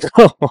spoons,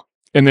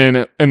 and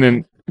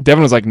then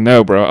Devin was like,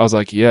 "No, bro." I was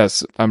like,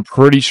 "Yes, I'm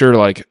pretty sure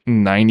like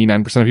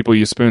 99% of people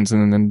use spoons."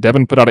 And then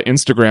Devin put out an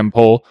Instagram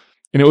poll,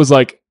 and it was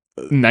like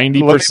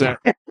 90%.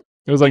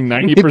 It was like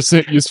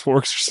 90% used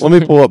forks. Or Let something.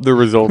 me pull up the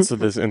results of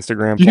this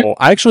Instagram poll.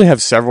 I actually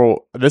have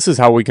several. This is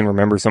how we can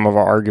remember some of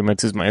our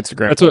arguments. Is my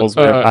Instagram That's polls.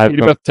 what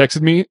Beth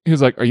texted me. He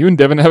was like, "Are you and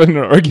Devin having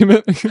an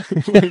argument?" He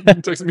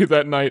texted me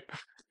that night.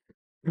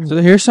 So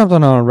here's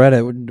something on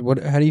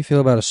Reddit. How do you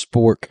feel about a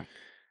spork?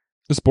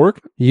 The spork?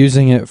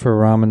 Using it for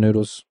ramen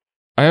noodles.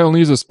 I only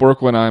use a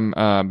spork when I'm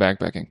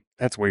backpacking.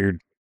 That's weird.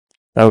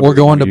 Or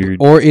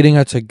or eating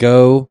a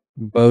to-go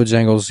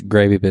Bojangles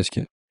gravy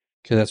biscuit.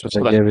 Because that's what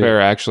they give you. Fair,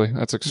 actually.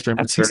 That's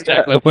extremely fair.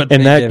 Exactly what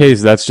in that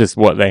case, that's just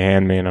what they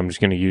hand me, and I'm just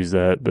going to use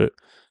that. But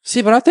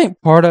see, but I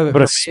think part of it.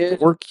 But a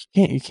spork,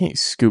 you can't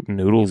scoop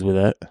noodles with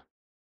that.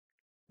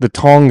 The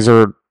tongs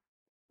are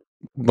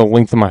the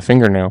length of my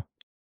fingernail.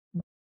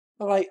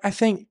 Like, I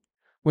think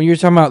when you're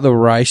talking about the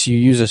rice, you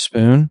use a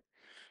spoon.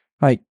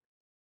 Like,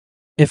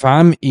 if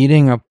I'm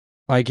eating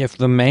if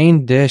the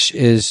main dish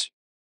is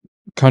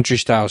country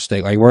style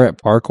steak, like we're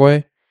at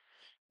Parkway,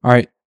 all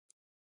right,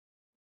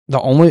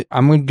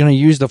 I'm going to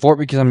use the fork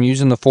because I'm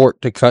using the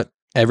fork to cut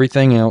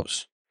everything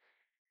else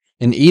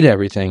and eat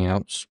everything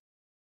else.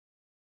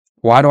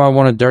 Why do I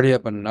want to dirty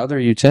up another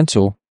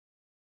utensil?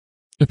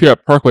 If you're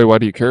at Parkway, why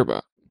do you care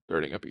about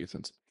dirtying up a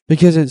utensil?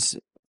 Because it's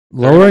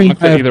lowering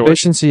my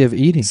efficiency of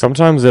eating.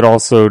 Sometimes it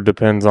also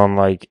depends on,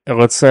 like,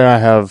 let's say I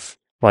have,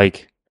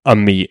 like, a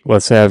meat.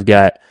 Let's say I've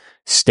got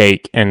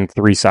steak and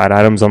 3 side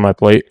items on my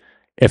plate.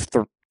 If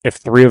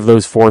 3 of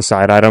those 4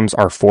 side items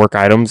are fork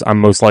items, I'm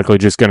most likely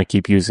just going to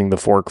keep using the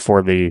fork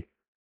for the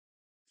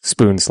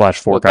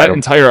spoon/fork item. That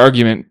entire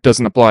argument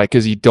doesn't apply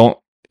because you don't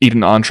eat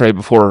an entree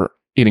before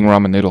eating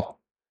ramen noodle.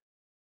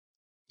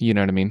 You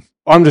know what I mean?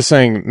 I'm just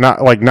saying, not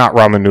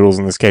ramen noodles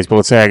in this case, but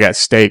let's say I got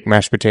steak,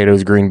 mashed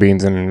potatoes, green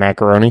beans, and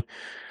macaroni.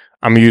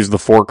 I'm going to use the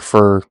fork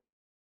for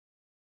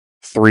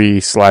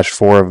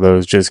 3/4 of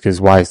those just because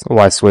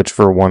why switch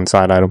for one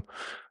side item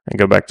and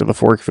go back to the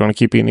fork if you want to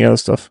keep eating the other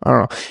stuff? I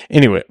don't know.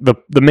 Anyway,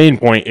 the main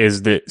point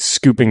is that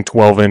scooping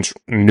 12-inch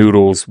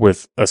noodles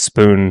with a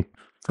spoon,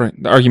 right?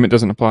 The argument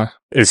doesn't apply.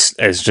 Is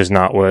just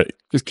not what.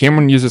 Because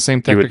Cameron used the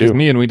same technique as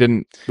me, and we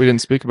didn't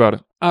speak about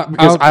it.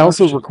 Because I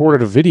also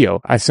recorded a video.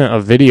 I sent a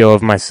video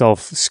of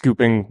myself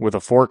scooping with a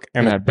fork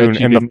and a spoon,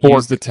 and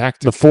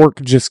the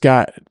fork just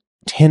got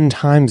 10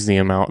 times the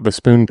amount the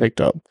spoon picked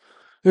up.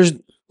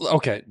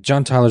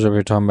 John Tyler's over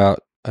here talking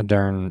about a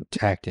darn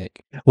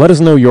tactic. Let us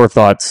know your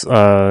thoughts.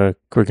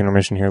 Quick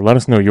intermission here. Let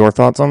us know your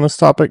thoughts on this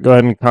topic. Go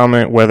ahead and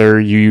comment whether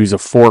you use a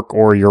fork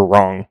or you're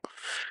wrong.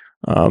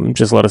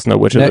 Just let us know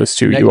which of those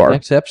two you are.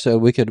 Next episode,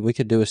 we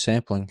could do a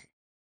sampling.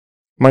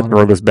 Might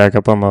throw this back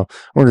up on we're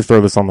going to throw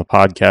this on the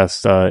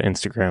podcast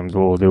Instagrams.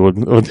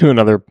 We'll do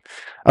another.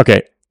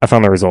 Okay, I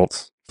found the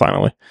results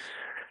finally.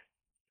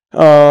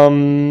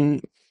 So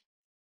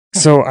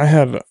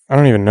I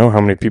don't even know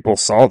how many people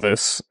saw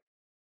this.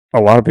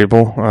 A lot of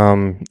people.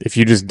 If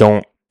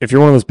you're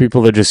one of those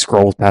people that just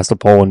scrolls past a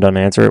poll and doesn't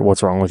answer it,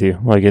 what's wrong with you?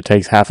 Like, it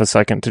takes half a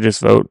second to just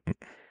vote.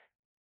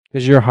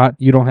 Because you're hot,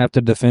 you don't have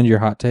to defend your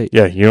hot take.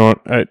 Yeah, you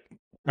don't.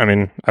 I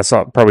mean, I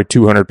saw probably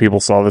 200 people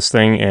saw this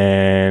thing,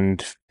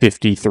 and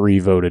 53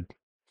 voted.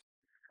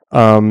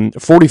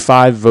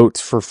 45 votes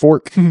for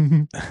fork,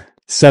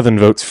 7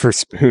 votes for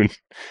spoon.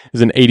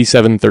 Is an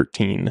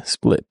 87-13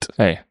 split.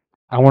 Hey,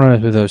 I want to know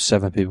who those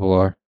 7 people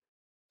are.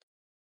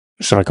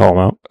 Should I call them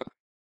out?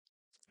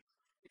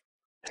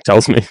 It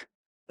tells me.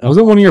 Was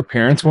it one of your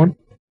parents' one?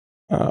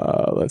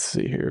 Let's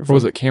see here. Or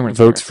was it Cameron's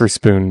votes parents? for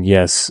spoon?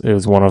 Yes, it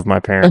was one of my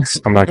parents.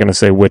 I'm not going to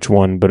say which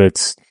one, but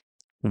it's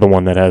the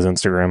one that has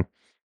Instagram.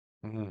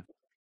 Mm-hmm.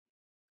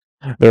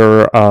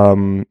 There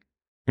are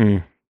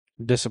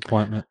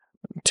disappointment.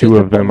 2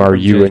 of them are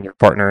you and your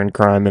partner in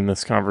crime in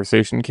this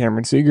conversation,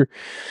 Cameron Seeger.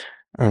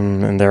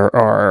 And there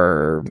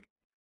are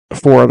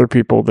 4 other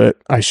people that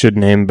I should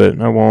name,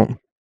 but I won't.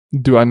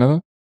 Do I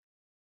know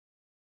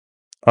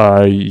that?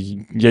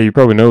 Yeah, you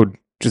probably know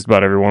just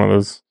about every one of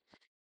those.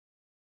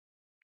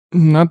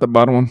 Not the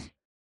bottom one.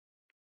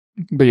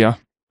 But yeah.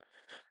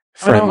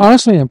 I'm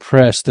honestly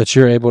impressed that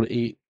you're able to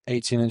eat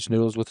 18-inch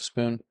noodles with a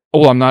spoon. Oh,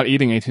 well, I'm not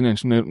eating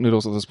 18-inch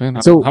noodles with a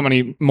spoon. So, how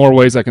many more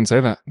ways I can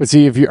say that? But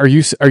see, are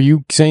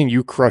you saying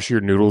you crush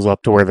your noodles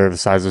up to where they're the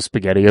size of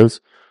SpaghettiOs?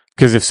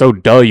 Because if so,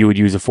 you would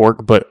use a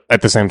fork. But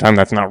at the same time,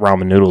 that's not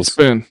ramen noodles.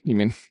 Spoon, you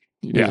mean?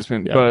 You use a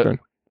spoon. Yeah, but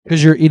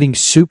because you're eating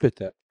soup at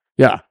that.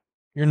 Yeah,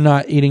 you're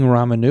not eating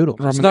ramen noodles.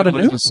 It's not a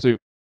noodle. Soup.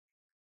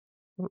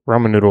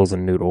 Ramen noodle is a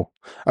noodle.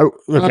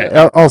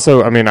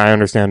 Also, I mean, I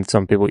understand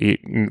some people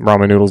eat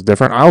ramen noodles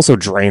different. I also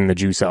drain the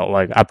juice out.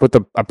 Like I put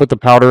the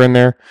powder in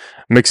there,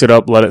 mix it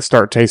up, let it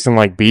start tasting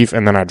like beef,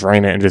 and then I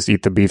drain it and just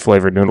eat the beef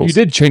flavored noodles. You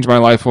did change my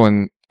life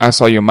when I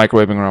saw you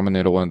microwaving ramen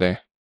noodle one day.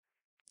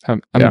 I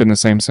haven't been the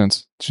same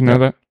since. Did you know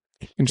that?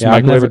 Yeah,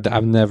 I've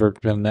never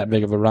been that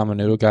big of a ramen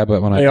noodle guy,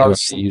 but when They I are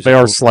they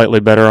are slightly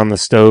better on the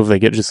stove. They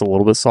get just a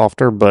little bit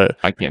softer, but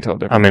I can't tell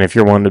the I difference. mean, if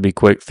you're wanting to be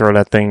quick, throw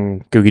that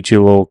thing. Go get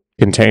you a little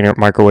container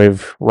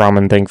microwave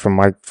ramen thing from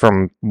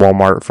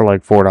Walmart for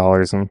like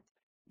 $4, and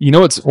You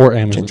know what's or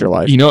Amazon. change your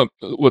life. You know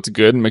what's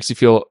good and makes you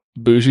feel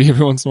bougie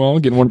every once in a while?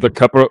 Getting one of the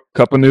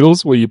cup of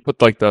noodles where you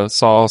put like the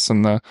sauce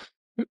and the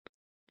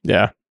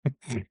Yeah,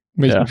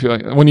 makes Yeah. me feel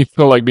like when you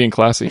feel like being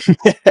classy.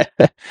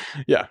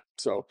 yeah.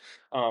 So,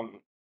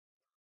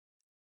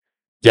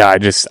 yeah,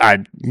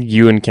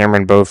 you and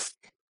Cameron both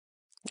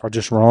Are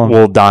just wrong.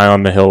 will die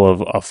on the hill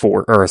of a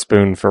fork or a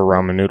spoon for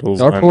ramen noodles.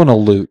 Start pulling a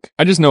Luke.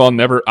 I just know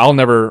I'll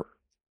never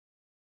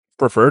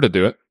prefer to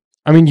do it.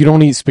 I mean, you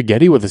don't eat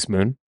spaghetti with a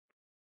spoon.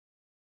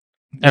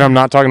 And I'm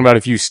not talking about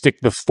if you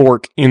stick the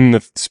fork in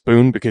the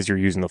spoon because you're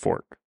using the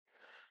fork.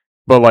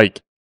 But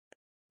like,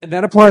 And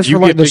that applies for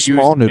like the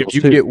small noodles if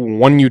you too. get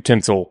one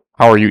utensil,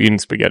 how are you eating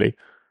spaghetti?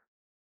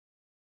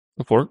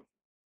 The fork.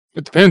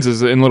 It depends.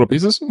 Is it in little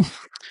pieces?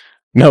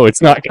 No,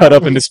 it's not cut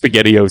up into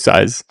SpaghettiO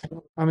size.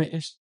 I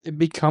mean, it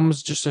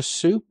becomes just a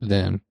soup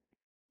then.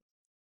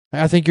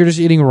 I think you're just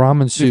eating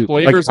ramen The soup.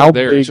 flavors how are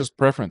there. big- It's just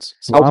preference.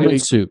 how Ramen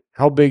big- soup.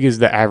 How big is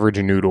the average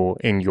noodle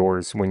in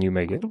yours when you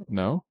make it?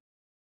 No.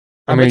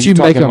 I bet you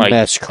you're make a talking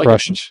mess, Like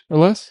crush an it. inch or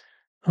less.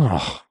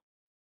 Oh.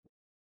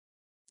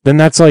 Then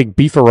that's like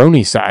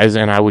beefaroni size,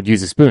 and I would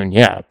use a spoon.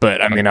 Yeah,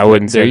 but I mean, I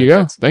wouldn't say There you go.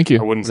 that's- Thank I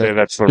you. wouldn't say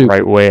that's the Soup.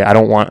 right way. I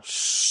don't want,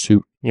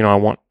 Soup.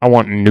 I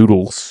want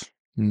noodles.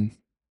 Mm.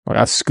 Like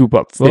I scoop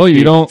up 50, Well,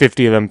 you don't-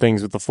 50 of them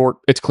things with the fork,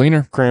 It's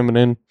cleaner. cram it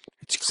in.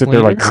 It's Sit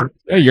there like,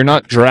 Yeah, you're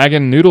not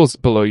dragging noodles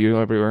below you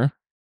everywhere.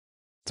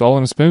 It's all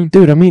in a spoon.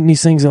 dude, I'm eating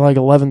these things at like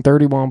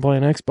 11:30 while I'm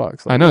playing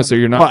Xbox. I know. So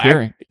you're not Well,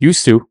 carrying.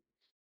 Used to.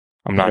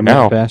 I'm not I'm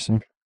now.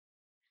 fasting.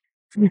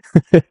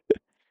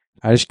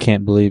 I just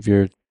can't believe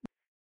you're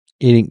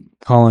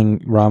calling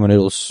ramen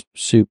noodles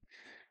soup.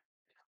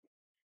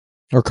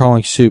 Or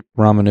calling soup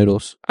ramen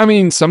noodles. I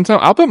mean, sometimes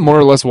I'll put more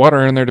or less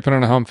water in there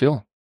depending on how I'm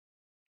feeling.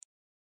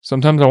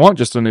 Sometimes I want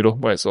just a noodle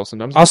by itself.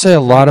 Sometimes I'll say a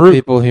lot of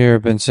people here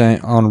have been saying,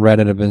 on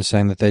Reddit have been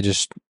saying that they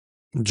just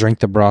drink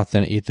the broth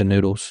and eat the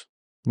noodles.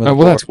 with a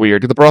well, that's fork.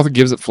 weird. The broth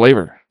gives it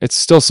flavor. It's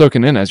still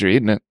soaking in as you're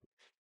eating it.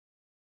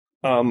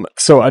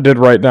 So I did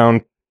write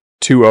down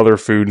 2 other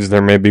foods.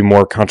 There may be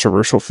more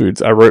controversial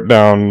foods. I wrote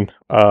down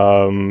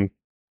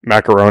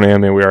macaroni. I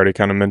mean, we already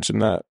kind of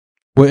mentioned that.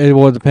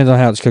 Well, it depends on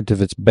how it's cooked.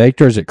 If it's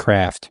baked or is it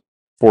Kraft?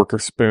 Fork or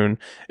spoon.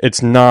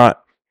 It's not.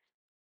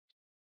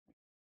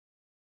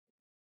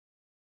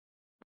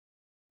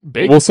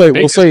 Baked, We'll say- baked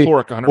we'll is say-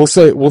 pork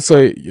 100%. We'll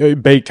say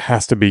baked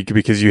has to be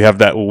because you have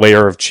that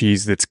layer of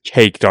cheese that's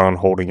caked on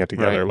holding it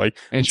together. Right. Like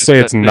And say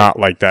that it's thick. not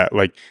like that.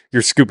 Like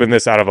you're scooping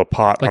this out of a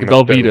pot, Like on a the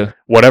stove. Velveeta.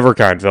 Whatever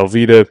kind,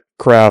 Velveeta,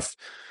 Kraft.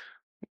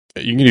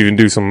 You can even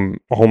do some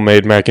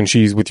homemade mac and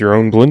cheese with your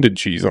own blended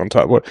cheese on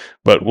top.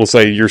 But we'll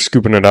say you're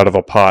scooping it out of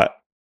a pot,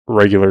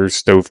 regular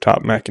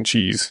stovetop mac and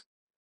cheese.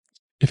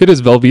 If it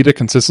is Velveeta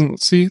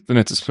consistency, then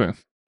it's a spoon.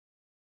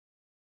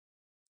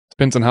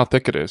 Depends on how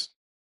thick it is.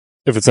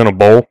 If it's in a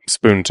bowl,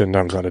 spoon 10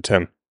 times out of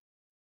 10.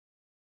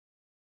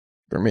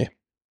 For me.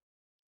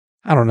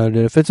 I don't know,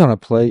 dude. If it's on a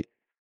plate,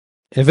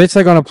 if it's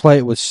like on a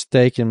plate with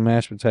steak and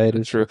mashed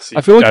potatoes, True. See,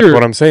 I feel like that's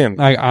what I'm saying.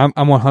 I'm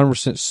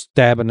 100%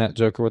 stabbing that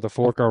joker with a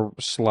fork or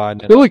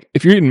sliding I it. feel like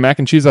if you're eating mac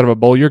and cheese out of a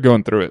bowl, you're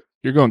going through it.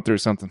 You're going through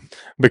something.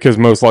 Because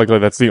most likely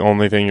that's the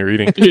only thing you're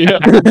eating. Yeah.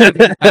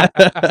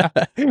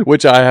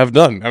 Which I have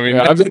done. I mean,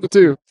 Yeah, I've done it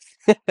too.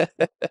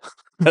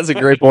 that's a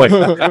great point.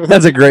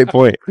 That's a great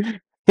point.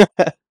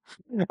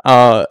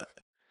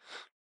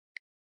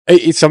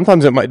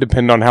 Sometimes it might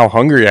depend on how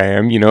hungry I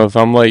am.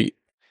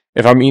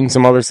 If I'm eating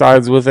some other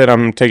sides with it,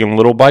 I'm taking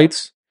little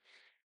bites.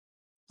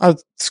 I'll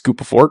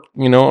scoop a fork,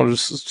 I'll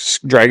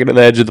just drag it to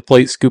the edge of the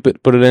plate, scoop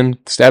it, put it in,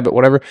 stab it,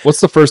 whatever.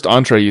 What's the first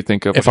entree you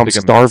think of? If when I'm you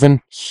think of-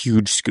 starving,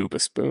 huge scoop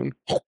of spoon.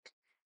 What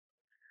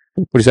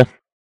do you say?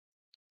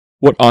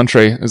 What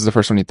entree is the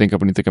first one you think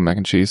of when you think of mac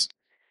and cheese?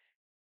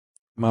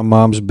 My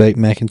mom's baked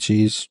mac and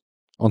cheese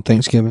on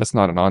Thanksgiving. That's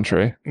not an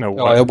entree. No,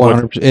 Oh, yeah,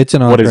 100%. It's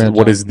an entree.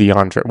 what is the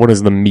entree? What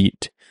is the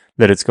meat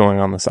that it's going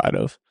on the side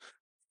of?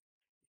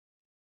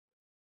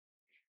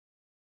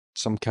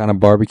 some kind of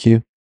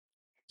barbecue?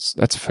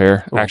 That's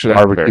fair. Actually,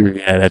 that's Barbecue. fair.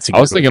 Yeah, that's a good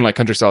I was one. thinking like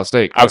country style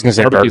steak. I was going to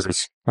say Barbecue's-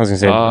 burgers. I was going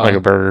to say Ah. like a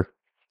burger.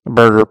 A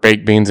burger,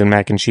 baked beans, and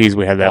mac and cheese.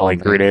 We had that Oh,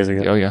 like 3 man. days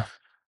ago. Oh yeah.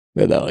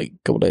 We had that like a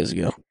couple days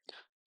ago.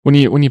 When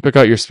you pick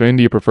out your spoon,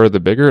 do you prefer the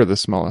bigger or the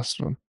smallest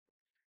one,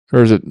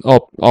 or is it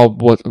all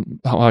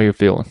how you're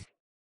feeling?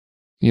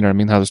 You know what I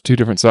mean? How there's 2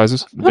 different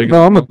sizes. The big-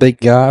 No, I'm a big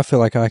guy. I feel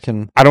like I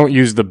can. I don't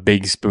use the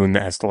big spoon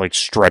that has to like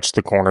stretch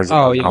the corners.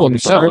 Oh, of the yeah. mouth.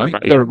 Well, no,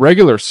 Right. the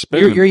regular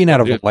spoon. You're eating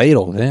out of Yeah. a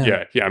ladle then.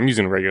 Yeah, I'm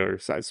using a regular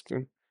size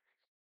spoon.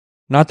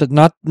 Not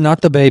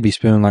the baby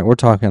spoon. Like we're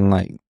talking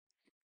like,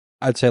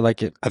 I'd say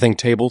like it. I think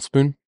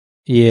tablespoon.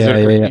 Yeah,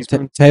 it a yeah.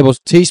 teaspoon?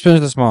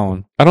 Teaspoon's the small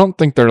one. I don't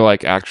think they're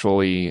like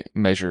actually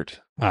measured.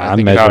 I I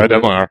think No, measured they it.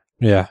 definitely are.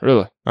 Yeah,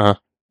 Really?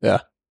 Yeah.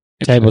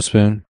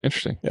 tablespoon.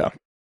 Interesting.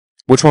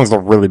 Which one's the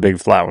really big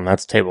flat one?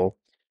 That's table,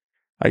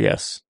 I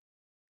guess.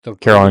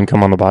 Caroline,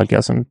 come on the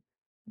podcast and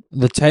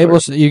The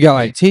tablespoon. You got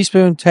like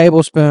teaspoon,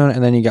 tablespoon,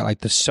 and then you got like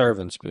the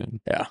serving spoon.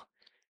 Yeah.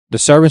 The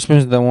serving spoon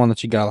is the one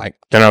that you got like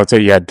then I would say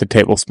the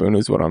tablespoon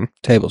is what I'm.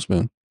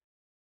 tablespoon.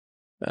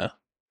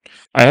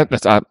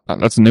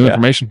 That's new Yeah.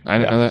 information. I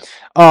didn't know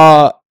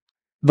that.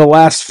 The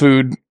last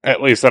food,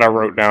 at least that I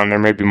wrote down, there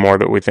may be more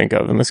that we think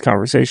of in this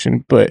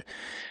conversation, but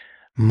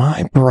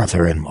my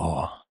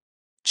brother-in-law,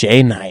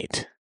 Jay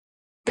Knight,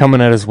 coming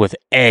at us with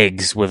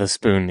eggs with a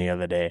spoon the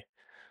other day.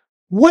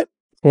 What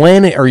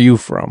planet are you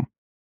from?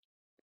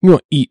 You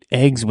don't eat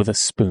eggs with a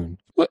spoon.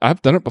 What?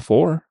 I've done it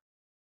before.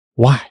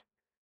 Why?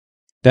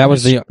 That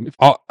was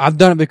I've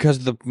done it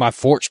because my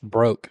forks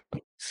broke.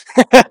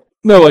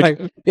 No, like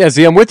Yeah,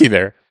 see, I'm with you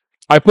there.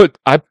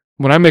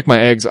 when I make my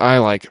eggs, I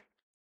like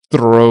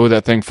throw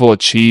that thing full of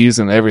cheese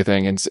and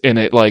everything, and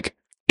it like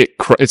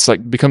it's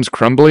like becomes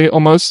crumbly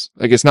almost.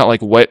 Like it's not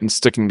like wet and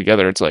sticking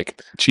together. It's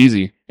like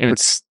cheesy, and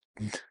it's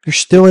You're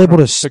still able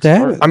to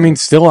stab it. I mean,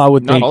 still, I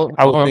would Not think all-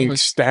 I would all think of it.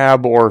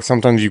 stab, or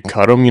sometimes you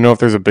cut them. You know, if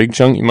there's a big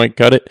chunk, you might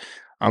cut it.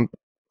 I'm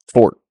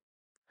for it.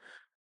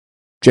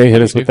 Jay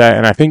hit us with that,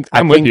 and I think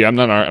I'm with you. I'm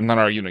not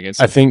arguing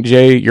against I it. think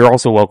Jay, you're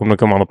also welcome to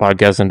come on the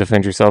podcast and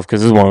defend yourself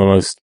because this is one of the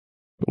most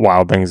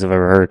wild things I've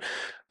ever heard.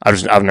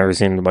 I've never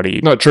seen anybody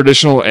eat No,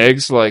 traditional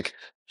eggs like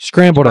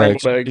Scrambled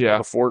eggs. Yeah. with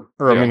a fork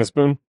or Yeah. a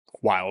spoon.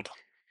 Wild.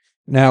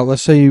 Now,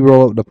 let's say you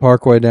roll up the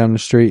Parkway down the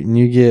street and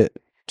you get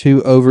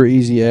 2 over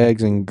easy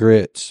eggs and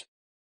grits.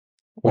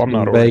 Well, with I'm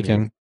not some ordering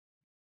bacon.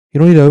 You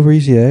don't eat over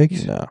easy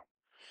eggs? No,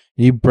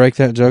 You break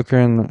that joker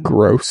in.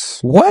 gross.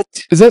 What?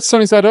 is that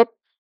sunny side up?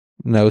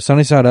 No,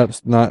 sunny side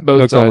up's not.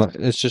 Both hooked on sides.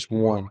 the- It's just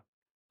one.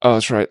 Oh,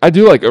 that's right. I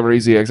do like over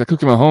easy eggs. I cook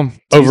them at home.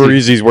 It's Over easy.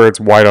 easy is where it's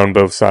white on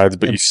both sides,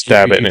 but you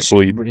stab it and it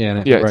bleeds. Yeah, and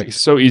it Yeah, breaks.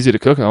 it's so easy to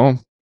cook at home.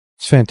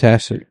 It's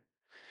fantastic.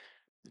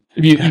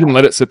 If you can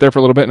let it sit there for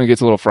a little bit and it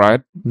gets a little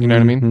fried. You know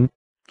what I mean? Mhm.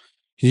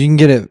 'Cause you can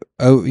get it.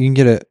 Oh, you can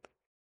get it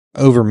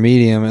over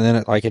medium, and then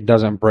it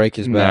doesn't break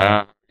as bad.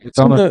 Nah. It's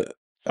on the.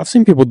 I've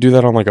seen people do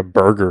that on like a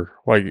burger,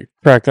 like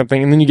crack that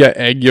thing, and then you got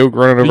egg yolk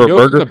running The over a yolk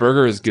in burger. the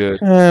burger is good.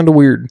 Kind of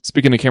weird.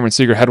 Speaking of Cameron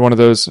Seeger, had one of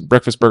those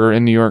breakfast burger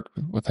in New York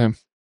with him.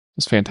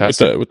 It's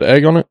fantastic. With the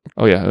egg on it.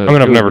 Oh yeah. I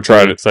mean, I've never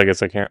tried it, so I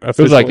guess I can't. It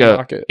was like officially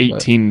knock it, but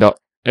 $18.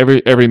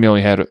 Every meal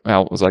he had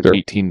out was like Sure.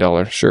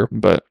 $18. Sure.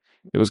 But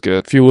it was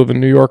good. If you live in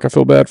New York, I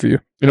feel bad for you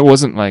And it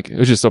wasn't like it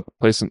was just a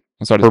place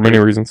inside for many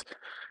reasons.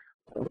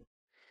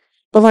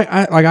 But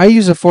I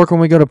use a fork when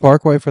we go to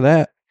Parkway for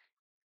that.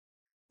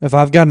 If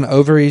I've got an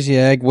over easy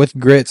egg with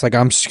grits, like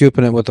I'm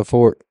scooping it with a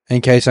fork in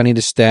case I need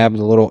to stab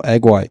the little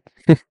egg white.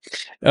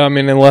 I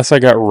mean, unless I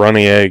got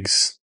runny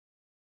eggs,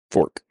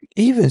 fork.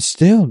 Even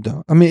still,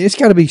 though, I mean, it's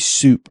got to be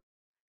soup.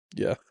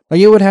 Yeah. Like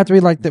it would have to be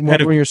like that And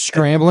if- when you're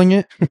scrambling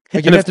it. Like and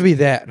it'd if- have to be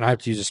that, and I have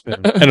to use a spoon.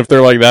 And if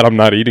they're like that, I'm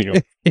not eating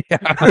them.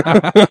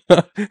 Yeah.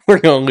 We're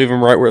gonna leave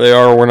them right where they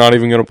are, or we're not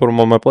even gonna put them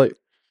on my plate.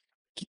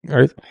 All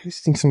right. I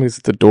just think somebody's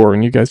at the door,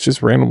 and you guys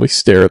just randomly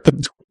stare at the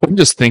door. I'm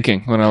just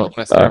thinking when I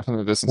start from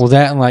the distance. Well,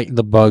 that and like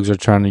the bugs are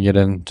trying to get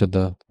into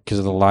because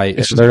of the light.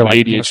 It's just They're like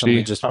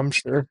ADHD. Just I'm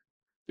sure.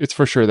 It's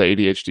for sure the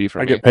ADHD for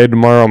I me. get paid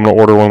tomorrow. I'm gonna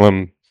order one of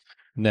them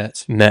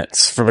nets.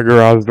 nets for the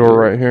garage door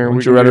right here.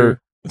 Would you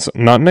rather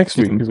Not next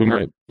week because we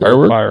might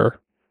Firework? fire.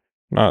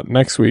 Not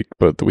next week,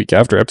 but the week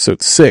after,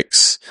 episode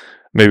 6.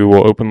 Maybe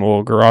we'll open the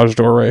little garage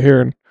door right here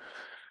and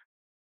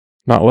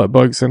not let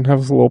bugs in. Have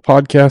a little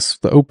podcast,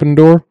 the open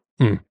door.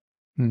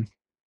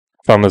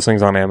 Found those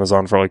things on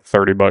Amazon for like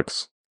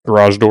 $30.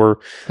 Garage door.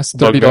 That's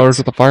Bug $30 nets.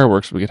 worth of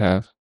fireworks we could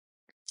have.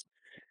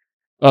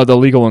 The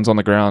legal ones on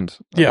the ground.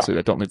 Yeah. Obviously,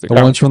 that don't leave the The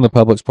ground. ones from the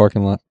Publix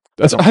parking lot.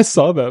 I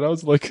saw that. I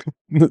was like,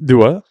 Do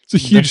what? it's a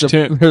huge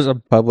tent. There's a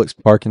Publix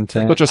parking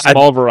tent. Such a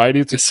small variety.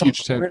 It's a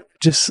huge tent.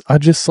 I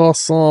just saw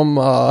some.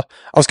 I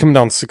was coming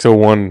down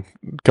 601,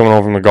 coming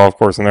home from the golf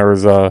course, and there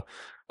was a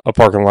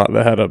parking lot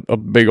that had a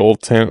big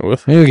old tent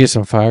with. Maybe we'll get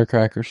some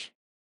firecrackers.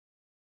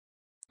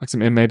 Like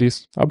some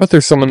M80s. I bet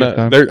there's some in Good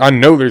time. that. I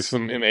know there's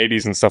some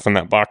M80s and stuff in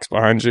that box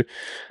behind you.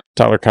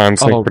 Tyler Kimes,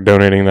 thank you for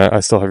donating that.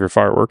 I still have your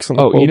fireworks. On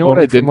the Oh, you know what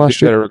I from did last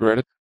that I year?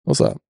 regretted? What's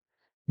that?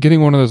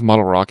 Getting one of those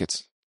model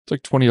rockets. It's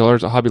like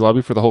 $20 at Hobby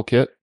Lobby for the whole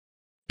kit.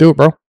 Do it,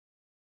 bro.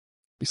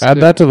 Be Add sick.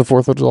 that to the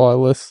 4th of July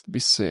list. Be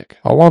sick.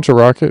 I'll launch a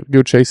rocket.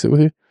 Go chase it with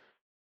you.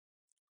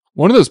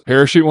 One of those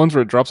parachute ones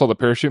where it drops all the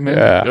parachute, man.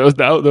 Yeah. Those,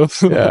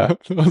 Yeah.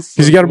 Because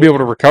Because you got to be able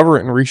to recover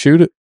it and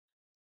reshoot it.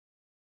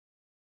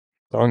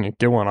 Telling you,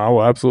 get one. I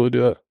will absolutely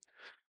do that.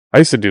 I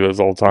used to do those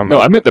all the time. No,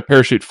 I meant the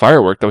parachute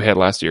firework that we had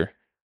last year.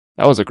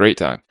 That was a great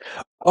time.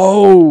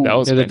 Oh, That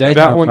was Yeah, the fantastic.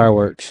 daytime that one-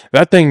 fireworks.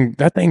 that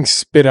thing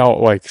spit out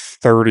like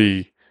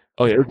 30.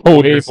 Oh yeah, Oh,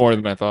 way there's- more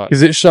than I thought.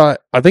 Because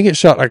I think it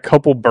shot a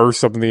couple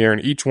bursts up in the air,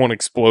 and each one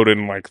exploded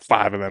in like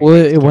 5 of them. Well,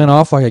 it went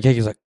off like a cake.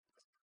 It's like,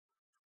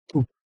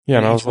 Yeah,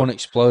 and I was each one like,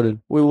 exploded.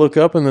 we look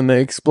up and then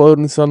they explode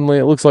and suddenly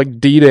it looks like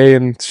D-Day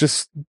and it's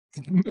just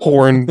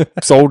pouring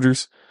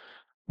soldiers.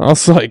 I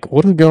was like,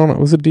 what is going on?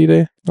 Was it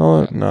D-Day?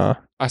 Oh, nah.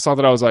 I saw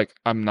that. I was like,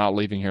 I'm not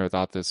leaving here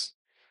without this.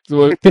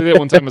 So I did it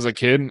one time as a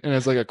kid, and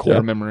it's like a core Yeah.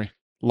 memory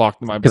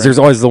locked in my brain. Because there's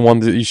always the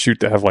ones that you shoot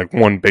that have like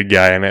one big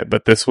guy in it,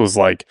 but this was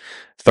like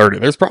 30.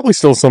 There's probably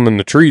still some in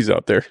the trees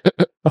out there.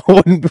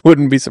 I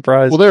wouldn't be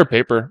surprised. Well, they're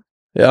paper.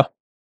 Yeah.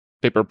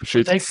 Paper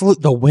shoots. They flew.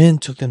 The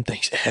wind took them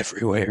things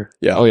everywhere.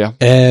 Yeah. Oh yeah.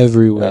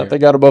 Everywhere. Yeah, they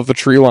got above the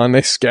tree line.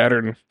 They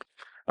scattered.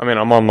 I mean,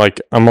 I'm on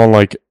like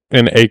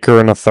an acre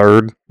and a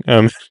third.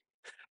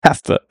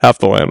 Half the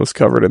land was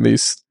covered in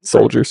these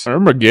soldiers. I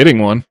remember getting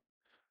one.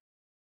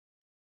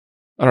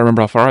 I don't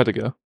remember how far I had to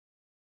go.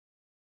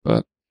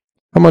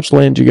 How much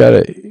land you got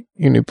at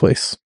your new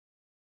place?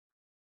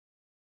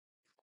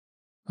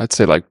 I'd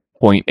say like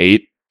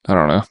 0.8. I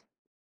don't know.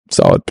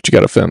 Solid, but you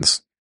got a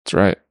fence. That's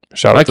right.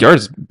 Shout out to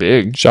Backyard's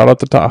big. shout out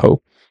to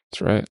Tahoe.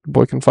 That's right. The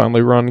boy can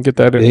finally run and get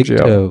that Big energy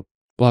out. toe.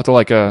 We'll have to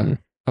like Mm.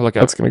 have like a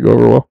That's gonna go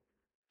over well.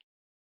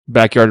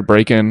 backyard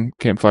break-in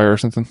campfire or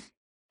something.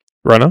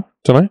 Right now?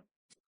 Tonight?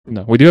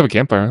 No, we do have a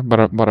campfire. Bought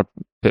a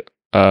pit,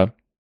 a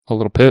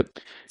little pit.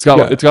 It's got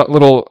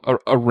Yeah.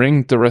 a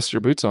ring to rest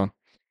your boots on.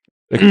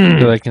 So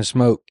they can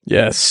smoke.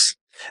 Yes.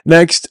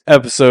 Next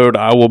episode,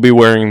 I will be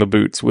wearing the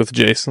boots with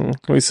Jason.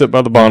 When we sit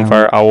by the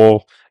bonfire, I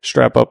will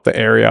strap up the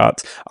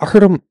Ariats. I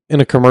heard him in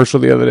a commercial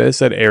the other day. It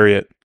said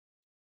Ariat.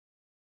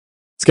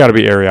 It's got to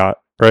be Ariat,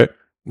 right?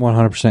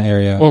 100%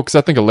 area. Well, because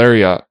I think a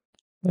lariat.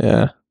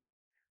 Yeah.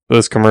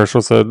 This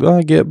commercial said,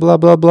 I get blah,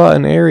 blah, blah,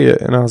 an Ariat.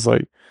 And I was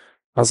like,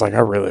 I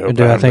really hope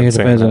Dude, I think it haven't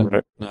been saying depends that on-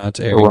 right. No, it's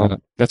Well, area.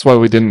 That's why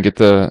we didn't get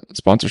the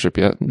sponsorship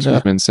yet. It's Yeah.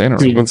 been insane He's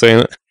already. been saying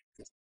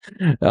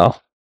it. Yeah.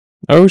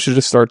 Oh, we should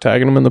just start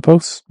tagging them in the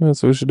posts.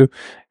 That's what we should do.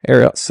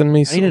 Ariat, send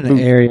me I some needed an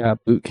boot. area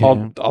boot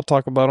camp. I'll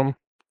talk about them.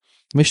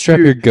 Let me strap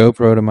your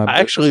GoPro to my boot. I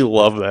actually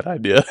love that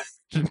idea.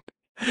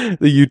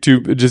 The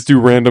YouTube just do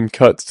random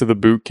cuts to the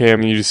boot cam,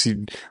 and you just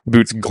see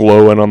boots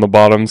glowing on the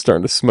bottom,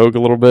 starting to smoke a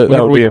little bit. That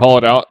Whenever would we be call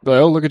it out, like,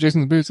 oh, look at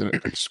Jason's boots. And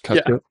it just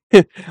cuts Yeah. to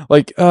it.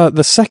 like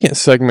the second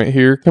segment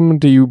here, coming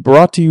to you,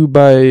 brought to you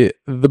by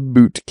the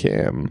boot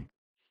cam.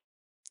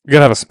 You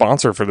gotta have a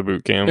sponsor for the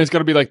boot cam. It's got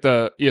to be like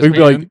the ESPN. We'd be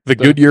like the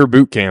Goodyear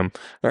boot cam.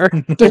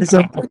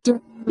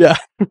 Yeah,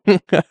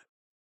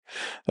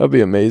 that'd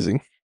be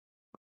amazing.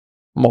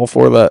 I'm all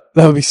for that.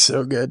 That would be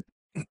so good.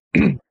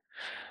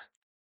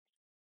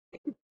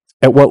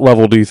 At what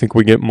level do you think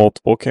we get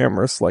multiple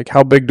cameras? Like,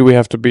 how big do we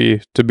have to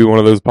be one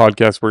of those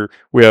podcasts where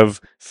we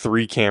have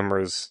 3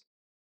 cameras?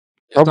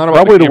 It's not about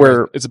Probably the to cameras,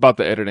 where, it's about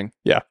the editing.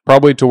 yeah,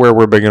 probably to where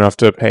we're big enough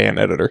to pay an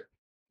editor.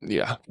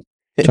 Yeah.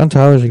 John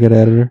Tyler's a good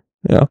editor.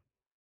 I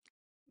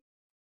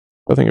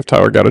think if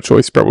Tyler got a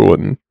choice, he probably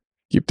wouldn't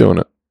keep doing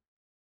it.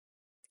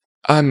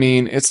 I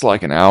mean, it's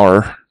like an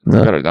hour.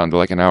 Yeah. Got it down to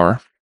like an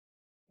hour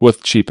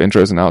with cheap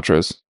intros and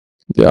outros.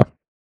 Yeah.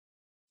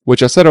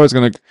 Which I said I was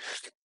going to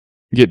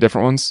get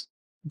different ones.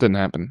 Didn't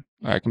happen.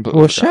 I completely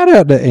Well, forgot. shout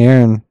out to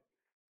Aaron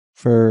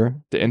for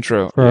The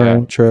intro. our Yeah.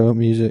 intro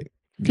music.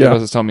 Gil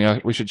was telling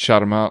me we should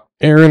shout him out.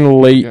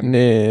 Aaron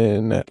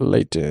Layton.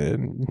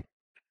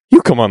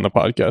 You come on the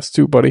podcast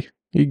too, buddy.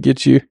 He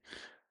get you.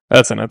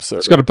 That's an episode.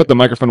 Just got to put the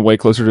microphone way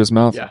closer to his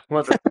mouth. Yeah.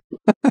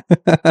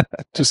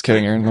 Just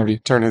kidding, Aaron. Love you.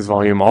 Turn his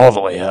volume all the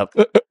way up.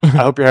 I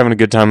hope you're having a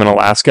good time in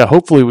Alaska.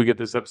 Hopefully we get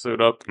this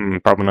episode up.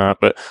 Probably not,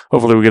 but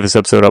hopefully we get this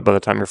episode up by the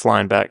time you're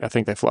flying back. I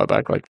think they fly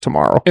back like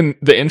tomorrow. And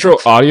the intro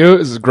audio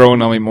is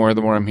growing on me more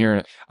the more I'm hearing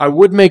it. I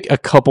would make a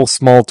couple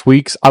small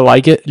tweaks. I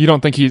like it. You don't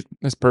think he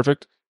is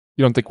perfect?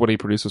 You don't think what he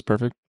produced was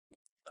perfect?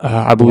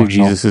 I believe Wow.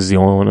 Jesus is the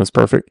only one that's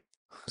perfect.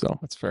 So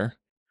That's fair.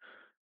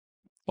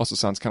 Also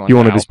sounds kind of like you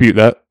want to an out. dispute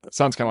that?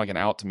 Sounds kind of like an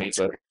out to me,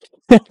 but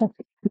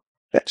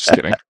just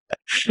kidding.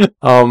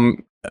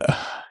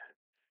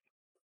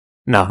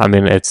 No, I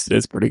mean it's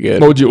pretty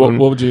good. What would you? What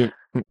would you?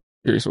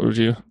 Curious. What would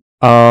you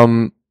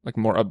like?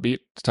 More upbeat,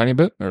 a tiny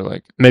bit, or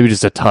like? Maybe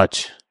just a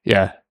touch.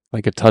 Yeah,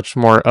 like a touch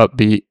more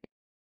upbeat.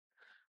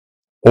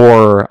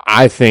 Or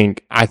I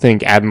think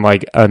adding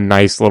like a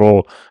nice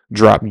little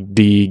drop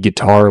D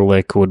guitar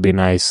lick would be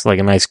nice, like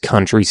a nice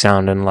country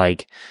sounding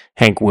like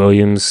Hank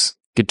Williams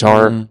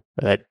guitar, Mhm.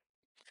 that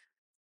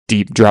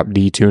deep drop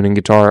D tuning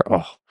guitar.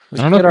 Oh,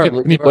 I don't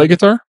know. Can he play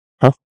guitar?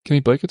 Huh? Can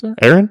he play guitar?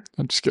 Aaron?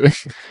 I'm just kidding.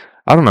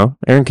 I don't know.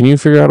 Aaron, can you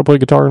figure out how to play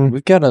guitar?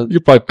 We've got to.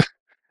 You probably.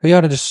 We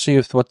ought to just see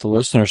what the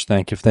listeners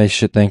think. If they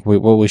should think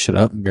what we should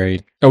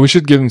upgrade. Oh, we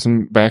should give him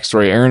some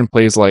backstory. Aaron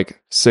plays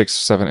like 6,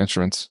 7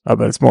 instruments. I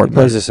bet it's more He than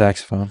plays that. the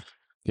saxophone.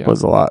 Yeah. It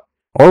was a lot.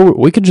 Or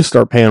we could just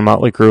start paying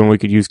Motley Crue and we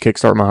could use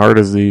Kickstart My Heart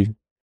as the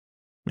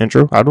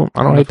intro. I don't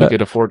know hate if we that.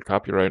 could afford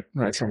copyright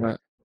rights from that.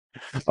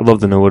 I'd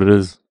love to know what it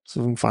is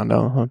so we can find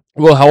out. Huh?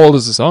 Well, how old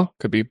is the song?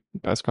 Could be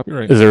past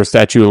copyright. Is there a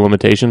statute of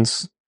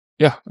limitations?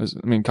 Yeah, I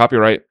mean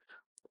copyright.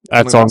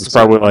 That Only song's once a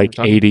probably second, like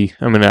we're talking. 80.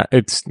 I mean,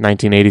 it's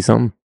 1980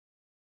 something.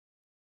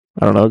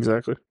 I don't know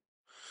exactly.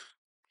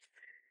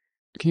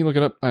 Can you look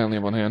it up? I only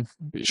have one hand.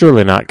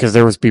 Surely not, because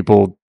there was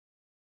people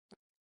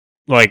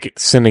like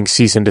sending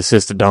cease and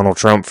desist to Donald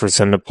Trump for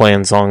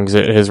playing songs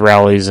at his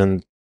rallies,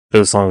 and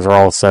those songs are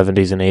all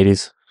 70s and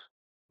 80s.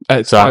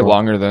 It's So I probably don't-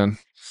 longer than.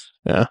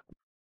 Yeah.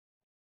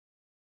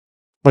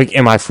 Like,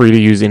 am I free to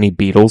use any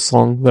Beatles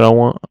song that I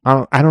want?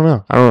 I don't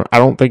know. I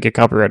don't think a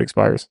copyright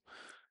expires.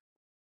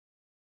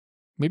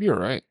 Maybe you're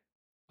right.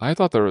 I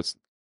thought there was.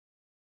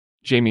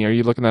 Jamie, are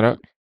you looking that up?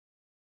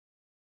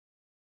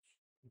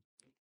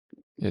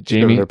 Yeah,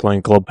 Jamie. They're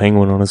playing Club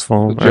Penguin on his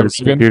phone Joe or his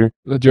Rogan? computer.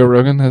 The Joe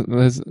Rogan,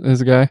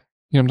 his guy.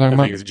 You know what I'm I talking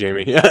about? think it's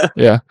Jamie. Yeah.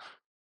 Yeah.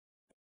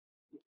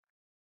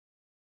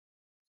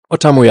 What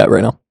time are we at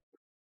right now?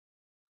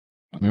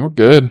 I mean, we're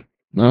good,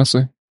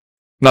 honestly.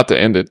 Not to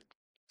end it.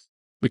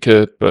 We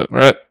could, but we're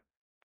at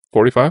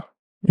 45.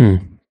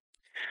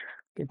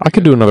 I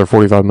could do another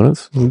 45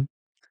 minutes.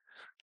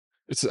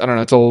 It's I don't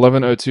know. It's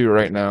 11:02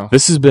 right now.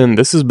 This has been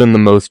the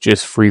most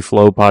just free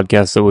flow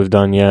podcast that we've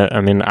done yet.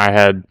 I mean, I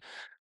had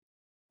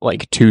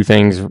like two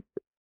things.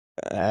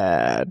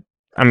 I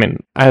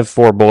have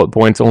 4 bullet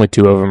points. Only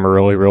 2 of them are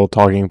really real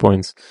talking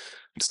points.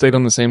 Stayed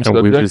on the same And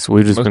subject. we've just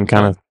most been of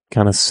the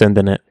kind of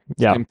sending it.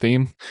 Yeah, Same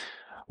theme.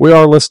 we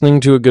are listening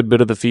to a good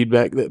bit of the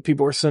feedback that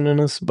people are sending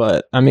us,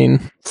 but I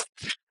mean,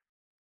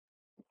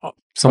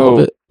 some of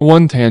it.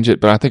 One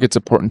tangent, but I think it's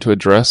important to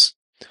address.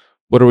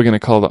 What are we going to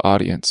call the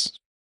audience?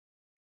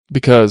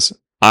 Because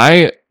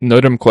I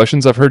know them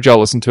questions. I've heard y'all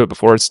listen to it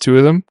before. It's 2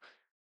 of them.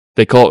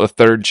 They call it the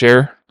third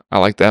chair. I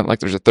like that. Like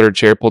there's a third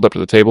chair pulled up to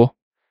the table,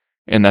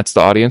 and that's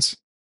the audience.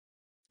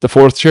 The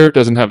 4th chair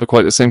doesn't have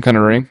quite the same kind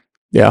of ring.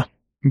 Yeah,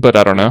 But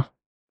I don't know.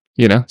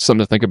 You know,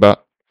 something to think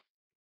about.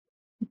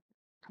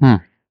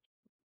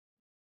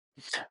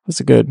 that's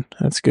a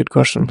good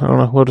question. I don't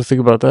know what to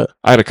think about that.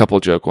 I had a couple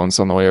of joke ones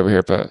on the way over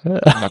here, but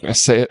I'm not going to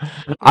say it.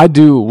 I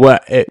do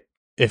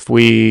if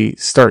we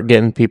start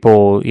getting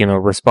people,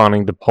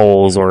 responding to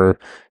polls or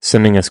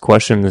sending us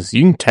questions.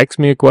 You can text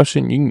me a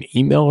question, you can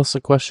email us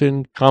a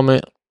question,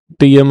 comment,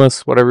 DM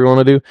us, whatever you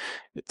want to do.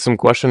 Some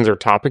questions or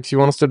topics you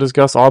want us to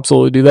discuss, I'll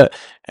absolutely do that.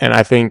 And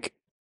I think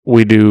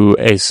we do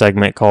a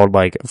segment called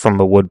like From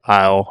the Wood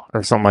Pile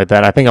or something like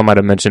that. I think I might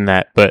have mentioned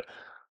that, but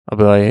I'll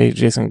be like, hey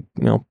Jason,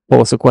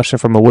 pull us a question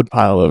from the wood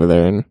pile over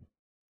there and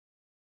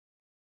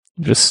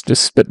just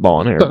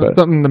spitballing here. But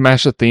Something to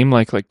match the theme,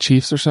 like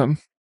Chiefs or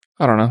something.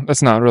 I don't know.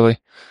 That's not really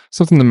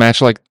something to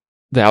match like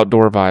the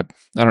outdoor vibe.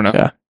 I don't know.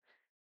 Yeah.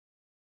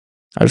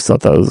 I just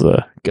thought that was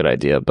a good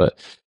idea, but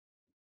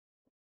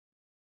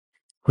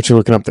what you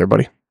looking up there,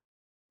 buddy?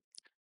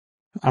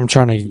 I'm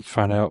trying to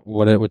find out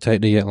what it would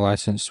take to get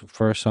licensed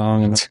for a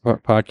song and a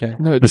podcast.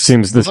 No, This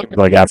seems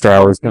like after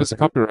hours. It was a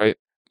copyright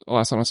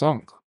last on a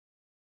song.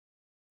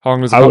 How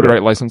long was the I would-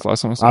 copyright license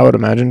last on a song? I would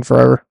imagine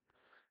forever.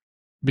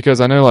 Because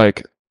I know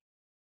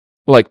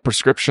like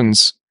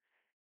prescriptions,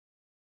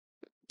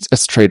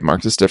 it's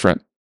trademarked. It's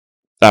different.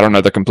 I don't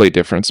know the complete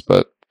difference,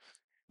 but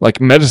like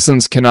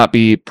medicines cannot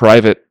be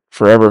private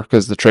forever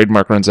because the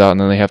trademark runs out and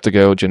then they have to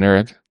go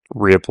generic.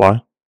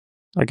 Reapply,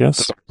 I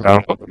guess.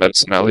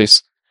 Medicine at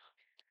least.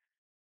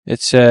 It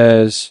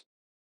says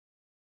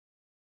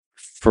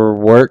for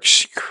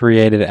works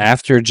created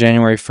after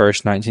January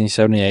 1st,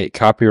 1978,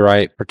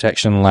 copyright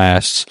protection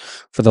lasts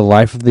for the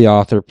life of the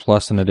author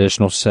plus an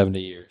additional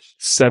 70 years.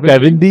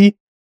 70?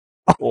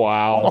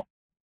 Wow.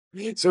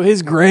 So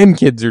his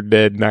grandkids are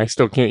dead and I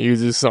still can't use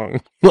his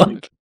song.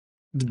 Dude,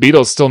 The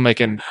Beatles still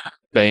making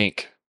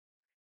bank.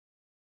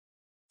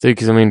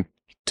 because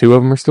 2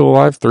 of them are still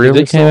alive? 3 of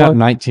They them still came out alive? in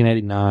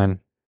 1989.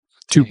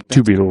 Two Dang, that's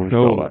Beatles are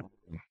still so alive.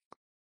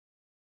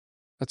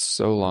 That's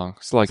so long.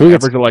 It's like So we got-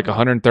 average of like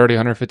 130,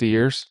 150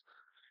 years.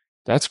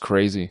 That's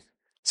crazy.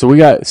 So we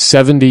got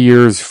 70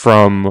 years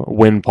from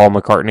when Paul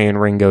McCartney and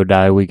Ringo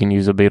die. We can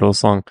use a Beatles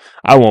song.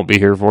 I won't be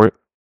here for it.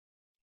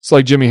 It's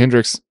like Jimi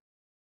Hendrix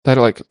died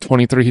at like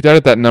 23. He died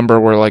at that number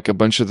where like a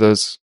bunch of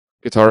those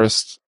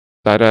guitarists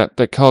died at.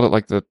 They called it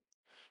like the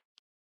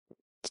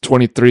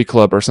 23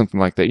 Club or something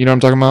like that. You know what I'm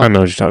talking I about? know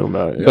what you're talking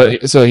about. Yeah.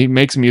 But so he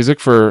makes music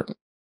for,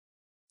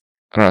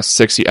 I don't know,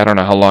 60. I don't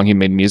know how long he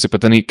made music, but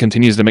then he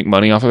continues to make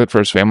money off of it for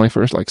his family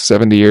for like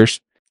 70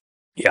 years.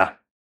 Yeah.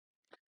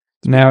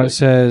 Now it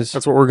says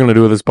That's what we're going to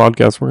do with this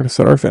podcast. We're going to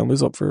set our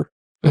families up for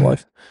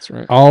life. That's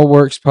right. all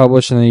works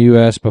published in the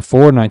U.S.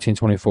 before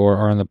 1924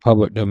 are in the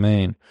public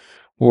domain.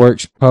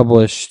 Works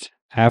published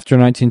after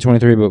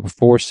 1923 but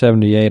before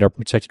 78 are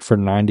protected for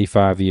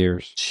 95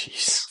 years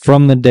Jeez.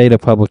 from the date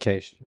of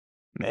publication.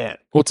 Man.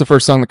 What's the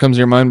first song that comes to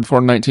your mind before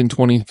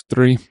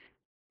 1923?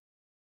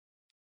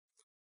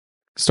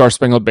 Star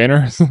Spangled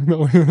Banner?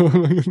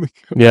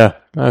 Yeah,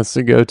 that's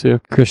the go-to.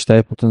 Chris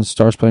Stapleton's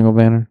Star Spangled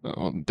Banner.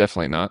 Oh,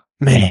 definitely not.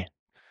 Man.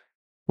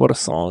 What a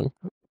song.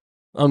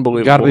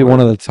 Unbelievable. Got to be one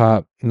of the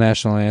top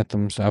national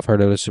anthems I've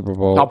heard at a Super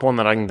Bowl. top one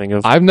that I can think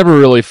of. I've never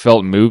really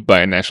felt moved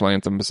by a national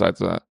anthem besides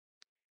that.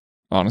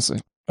 Honestly.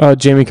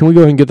 Jamie, can we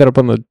go ahead and get that up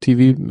on the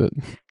TV? But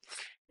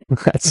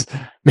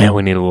man,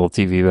 we need a little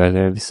TV back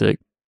there. That'd be sick.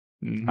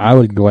 I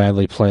would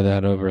gladly play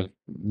that over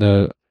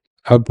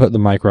I would put the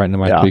mic right into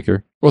my Yeah.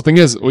 speaker. Well, the thing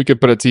is, we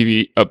could put a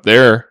TV up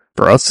there,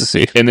 For us to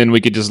see. and then we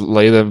could just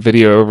lay the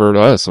video over to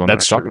us when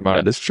That's we're true. talking about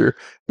That it. is true.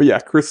 But yeah,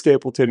 Chris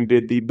Stapleton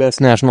did the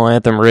best national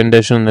anthem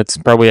rendition that's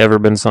probably ever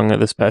been sung at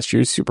this past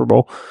year's Super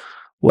Bowl.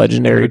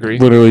 legendary. agree.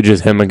 Literally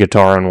just him, a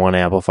guitar, and one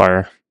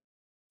amplifier.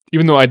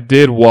 Even though I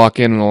did walk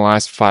in the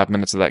last 5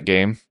 minutes of that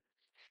game,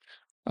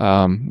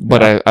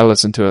 but Yeah. I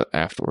listened to it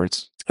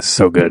afterwards. It's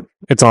so good.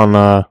 It's on.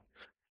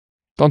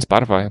 It's on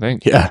Spotify, I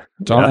think. Yeah,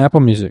 It's on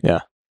Apple Music. Yeah.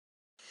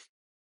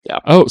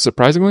 Oh,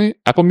 surprisingly,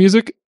 Apple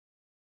Music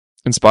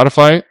and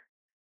Spotify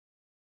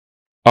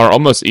are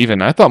almost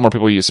even. I thought more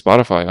people use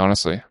Spotify,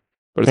 honestly,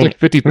 but it's like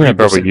 53%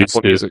 probably used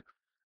Apple to. Music.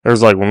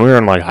 There's like when we were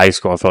in like high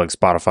school, I felt like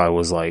Spotify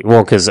was like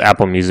because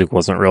Apple Music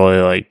wasn't really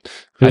like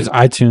It was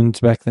iTunes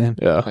back then.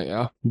 yeah. Oh,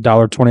 yeah.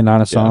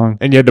 $1.29 a song.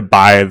 And you had to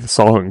buy the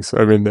songs.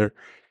 I mean,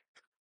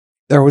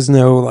 there was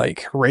no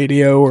like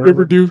radio or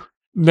Ever do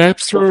Napster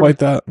stuff like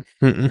that.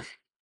 Mm-mm.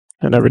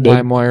 I never did.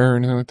 LimeWire or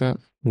anything like that?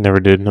 Never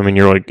did. I mean,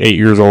 you're like 8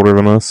 years older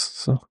than us,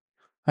 so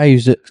I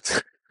used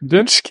it.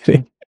 just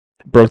kidding.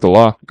 Broke the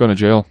law. Going to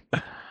jail.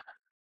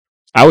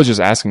 I was just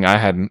asking. I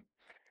hadn't.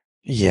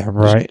 Yeah,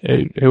 right.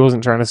 It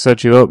wasn't trying to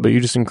set you up, but you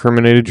just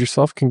incriminated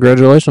yourself.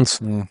 Congratulations.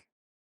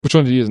 Which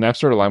one did you use,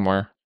 Napster or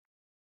LimeWire?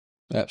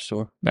 App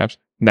Store.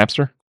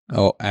 Napster?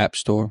 Oh, App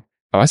Store.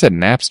 Oh, I said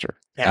Napster.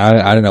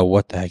 I don't know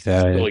what the heck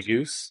that is.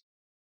 use.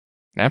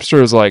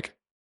 Napster is like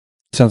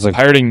Sounds like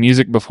pirating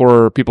music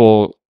before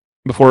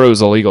it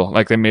was illegal.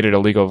 Like they made it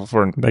illegal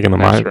before Back in the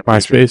Napster.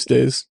 MySpace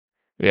days.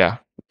 Yeah.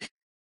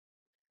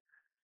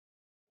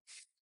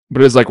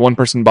 But it's like one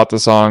person bought the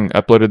song,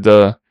 uploaded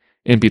the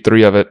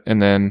MP3 of it,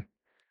 and then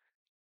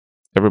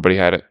everybody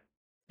had it.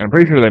 And I'm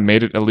pretty sure they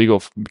made it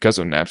illegal because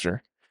of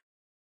Napster.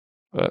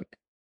 But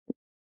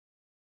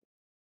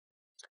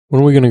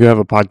When are we going to go have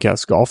a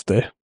podcast golf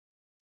day?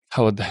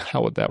 how would that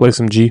Play work?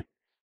 some G.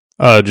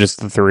 Just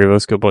the three of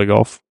us go play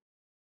golf.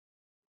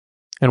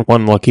 And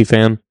one lucky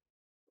fan.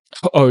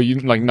 Oh, you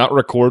like not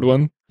record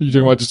one? You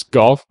talking about just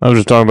golf? I was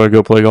just talking about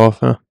go play golf.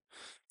 Huh?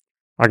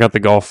 I got the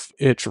golf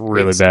itch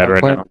really bad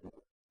right now.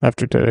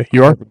 After today.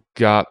 You are?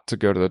 Got to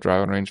go to the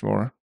driving range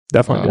more.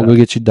 Definitely. we'll go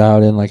get you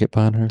dialed in like at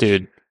Pinehurst.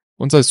 Dude.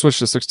 Once I switched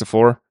to 6 to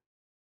 4.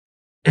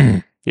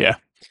 Yeah.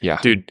 Yeah.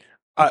 Dude,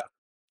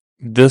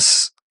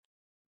 this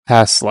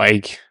past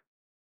like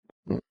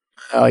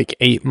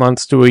 8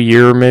 months to a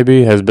year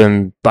maybe has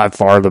been by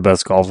far the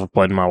best golf I've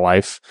played in my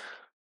life.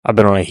 I've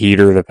been on a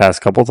heater the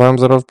past couple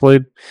times that I've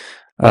played.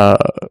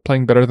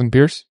 Playing better than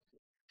Pierce?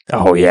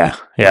 Oh yeah.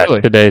 Yeah.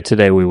 Really?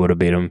 Today we would have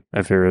beat him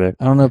if he were there.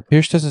 I don't know.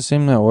 Pierce doesn't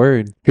seem that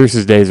worried.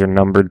 Pierce's days are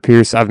numbered.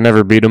 Pierce, I've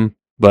never beat him,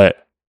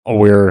 but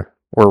we're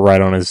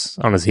right on his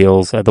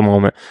heels at the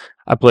moment.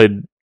 I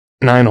played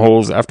 9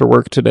 holes after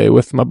work today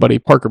with my buddy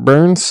Parker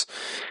Burns,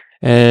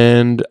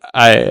 and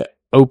I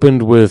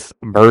opened with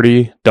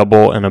birdie,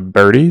 double, and a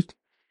birdie.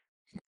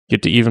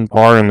 Get to even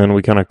par, and then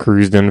we kind of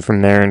cruised in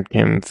from there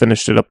and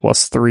finished it up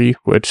 +3,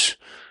 which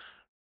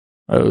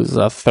was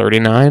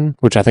 39,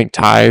 which I think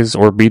ties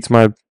or beats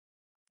my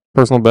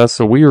personal best.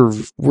 So we're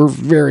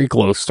very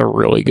close to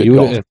really good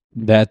golf.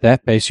 At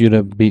that pace, you'd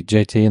have beat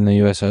JT in the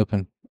U.S.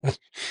 Open.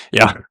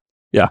 Yeah.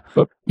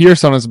 But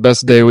Pierce on his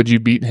best day, would you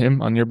beat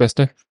him on your best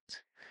day?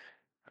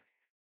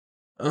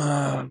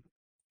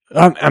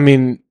 I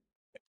mean,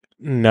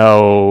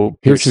 no.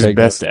 Pierce's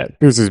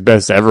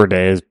best ever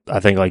day is I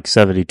think like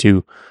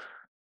 72,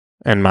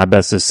 and my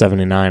best is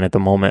 79 at the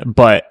moment.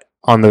 But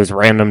on those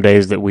random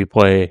days that we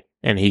play,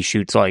 and he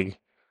shoots like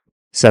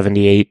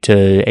 78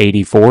 to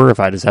 84, if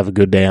I just have a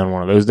good day on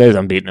one of those days,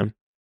 I'm beating him.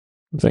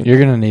 You're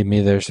gonna need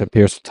me there, so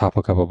Pierce will top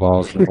a couple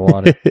balls in the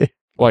water.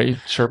 Why, you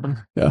chirping?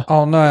 Yeah.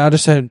 Oh no! I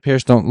just said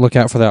Pierce, don't look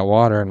out for that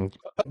water, and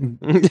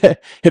Hit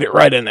it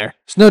right in there.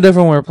 it's no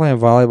different when we're playing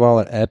volleyball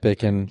at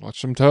Epic and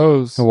Watch them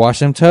toes. wash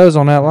them toes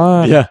on that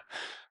line. Yeah.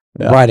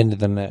 Right into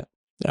the net.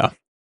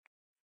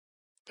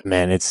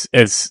 Man, it's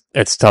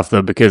tough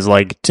though, because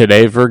like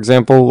today, for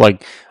example,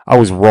 like I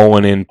was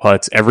rolling in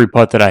putts. Every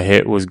putt that I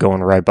hit was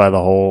going right by the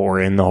hole or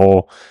in the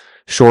hole.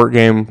 Short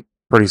game,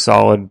 pretty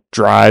solid.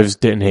 Drives,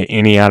 didn't hit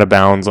any out of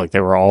bounds. Like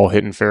they were all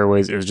hitting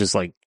fairways. It was just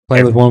like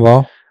Play with one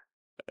ball.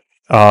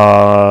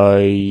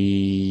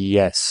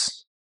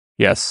 Yes.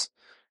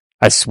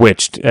 I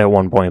switched at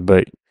one point,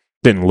 but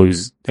didn't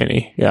lose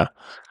any. Yeah.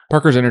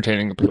 Parker's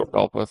entertaining to play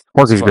golf with.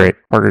 Parker's It's fun. great.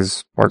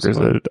 Parker's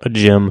a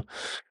gem.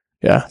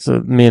 Yeah. So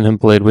me and him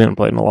played. We haven't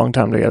played in a long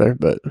time together,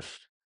 but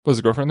Was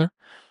the girlfriend there?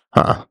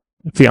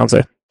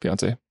 Fiance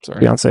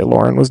Fiance.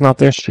 Lauren was not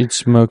there. She'd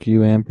smoke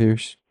you and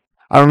Pierce.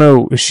 I don't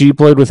know. She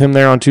played with him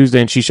there on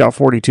Tuesday, and she shot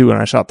 42, and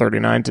I shot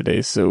 39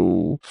 today.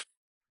 So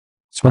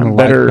It's when I'm the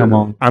light better. come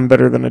on. I'm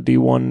better than a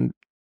D1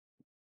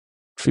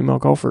 female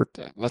golfer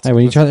Hey,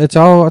 when you try, it's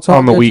all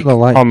on the good week. till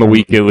light On the comes.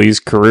 week, at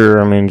least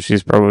career. I mean,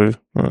 she's probably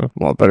a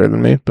lot better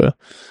than me, but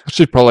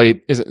She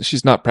probably isn't.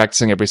 She's not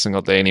practicing every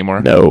single day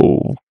anymore.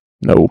 no.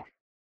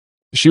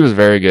 She was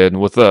very good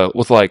with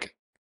like.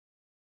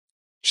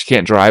 She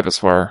can't drive as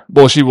far.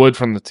 Well, she would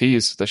from the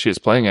tees that she was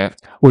playing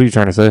at. What are you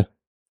trying to say?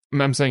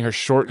 I'm saying her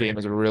short game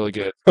is really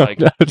good. Like,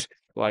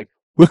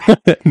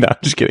 No,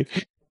 just kidding.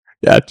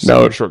 Yeah,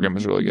 no, her short game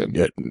is really good.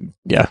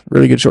 yeah,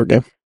 really good short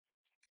game.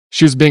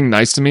 She was being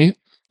nice to me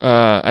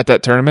at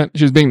that tournament.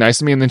 She was being nice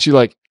to me, and then she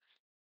like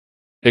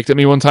picked at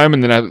me one time,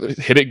 and then I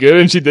hit it good,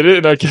 and she did it,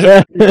 and I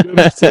kept.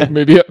 It's like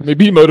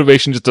maybe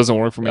motivation just doesn't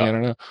work for me. Yeah. I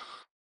don't know.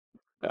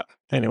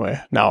 Anyway,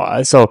 no,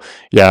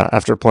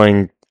 after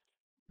playing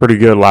pretty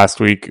good last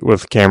week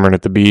with Cameron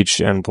at the beach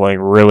and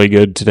playing really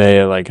good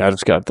today, like I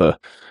just got the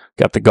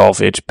golf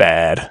itch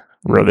bad,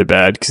 really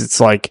bad, because it's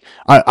like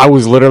I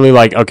was literally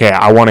like, okay,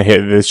 I want to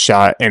hit this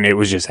shot, and it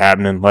was just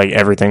happening. Like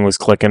everything was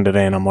clicking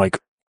today, and I'm like,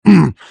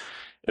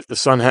 if the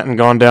sun hadn't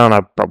gone down,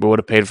 I probably would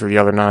have paid for the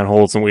other 9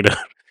 holes, and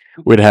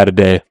we'd had a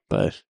day.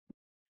 But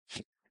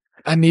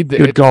I need the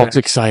good itch golf's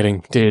back.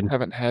 exciting, dude. I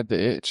haven't had the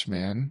itch,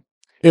 man.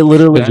 It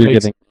literally That You're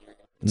makes getting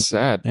it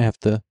sad. you have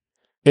to.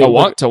 it I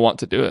want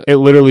to do it. It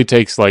literally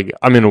takes like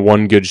I'm in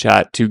one good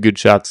shot, 2 good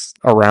shots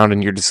around,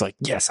 and you're just like,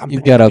 yes, I'm.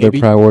 You've there, got other baby.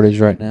 priorities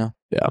right now.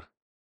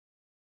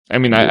 I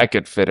mean, I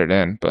could fit it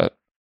in, but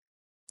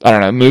I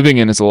don't know. Moving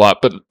in is a lot,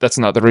 but that's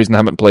not the reason I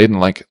haven't played in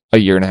like a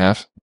year and a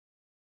half.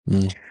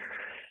 Mm.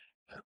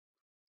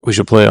 We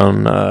should play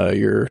on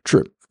your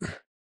trip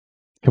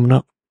coming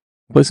up.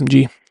 Play some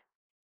G.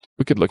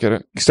 We could look at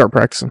it. Start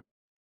practicing,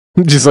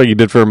 just like you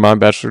did for my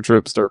bachelor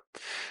trip. Start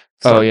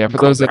Oh yeah, for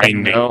those that don't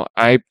grinding. know,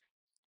 I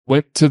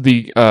went to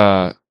the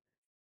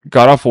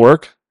got off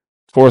work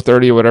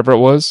 4:30 or whatever it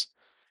was.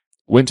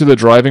 Went to the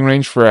driving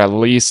range for at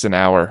least an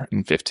hour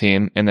and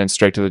 15, and then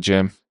straight to the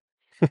gym.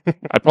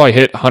 I'd probably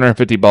hit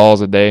 150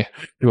 balls a day,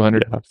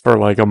 200 Yeah, for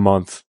like a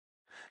month.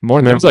 more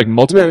than it was like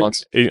multiple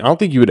months. I don't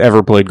think you had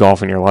ever played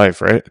golf in your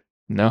life, right?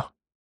 No,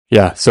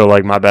 Yeah. So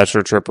like my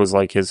bachelor trip was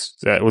like his.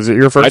 Was it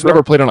your I'd first?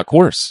 never played on a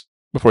course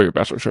before your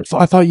bachelor trip.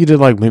 I thought you did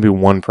like maybe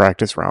one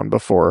practice round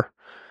before.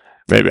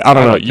 Maybe I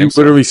don't know. don't You think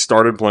so. literally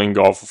started playing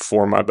golf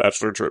before my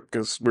bachelor trip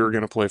because we were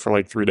gonna play for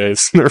like 3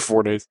 days or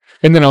 4 days.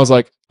 And then I was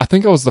like, I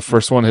think I was the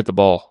first one to hit the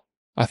ball.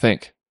 I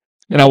think.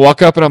 And I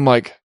walk up and I'm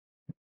like,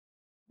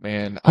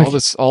 man,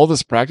 all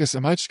this practice,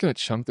 am I just gonna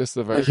chunk this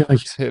the very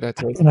first hit I How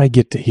take? can I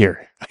get to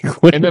here?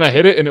 And then I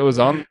hit it and it was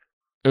on.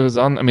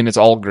 I mean, it's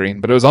all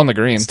green, but it was on the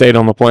green. Stayed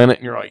on the planet,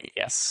 and you're like,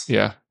 yes,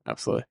 Yeah.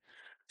 absolutely.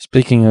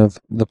 Speaking of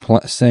the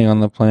staying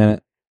on the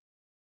planet,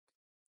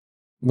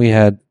 we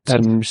had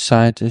some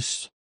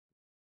scientists.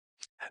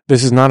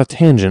 This is not a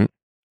tangent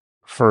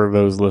for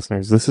those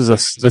listeners. This is a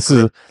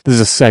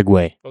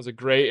segue. That was a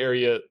gray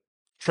area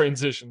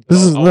transition.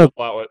 This is not-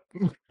 allow it.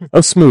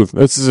 Oh, smooth.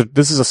 This is a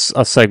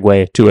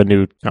segue to a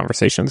new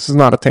conversation. This is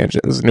not a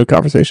tangent. This is a new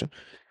conversation.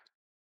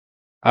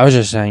 I was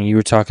just saying, you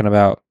were talking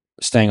about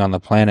staying on the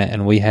planet,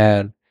 and we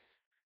had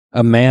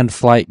a manned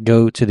flight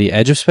go to the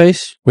edge of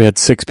space. We had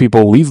 6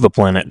 people leave the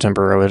planet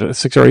temporarily.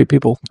 6 or 8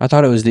 people. I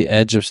thought it was the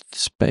edge of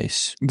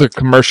space. The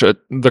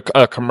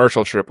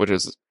commercial trip, which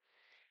is,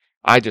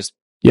 I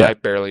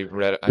barely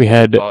read it. We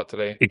had- saw it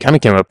today. It kind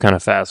of came up kind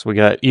of fast. We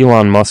got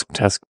Elon Musk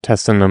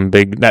testing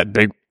that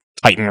big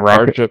Titan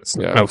rocket. Starships,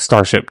 yeah. No,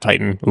 Starship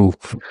Titan. Ooh.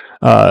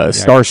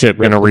 Starship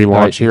going to Titan.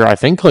 relaunch here. I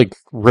think like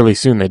really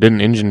soon. They did an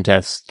engine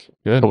test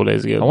a Good. couple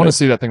days ago. I want to but-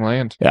 see that thing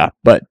land. Yeah,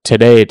 but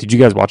today, did you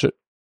guys watch it?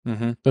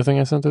 Mm-hmm. The thing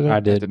I sent today? I I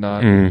did. did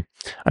not.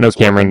 I know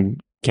Cameron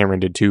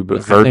did too, but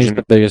I think it's Virgin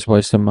the biggest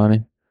waste of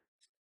money.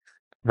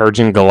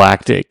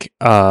 Galactic,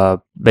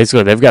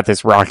 basically they've got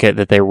this rocket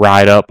that they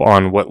ride up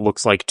on what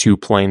looks like 2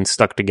 planes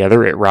stuck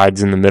together. It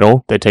rides in the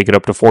middle. They take it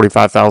up to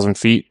 45,000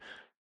 feet,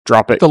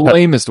 drop it, The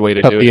lamest way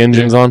to cut do the it.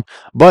 engines on.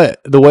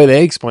 But the way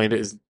they explained it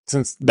is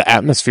since the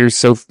atmosphere is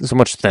so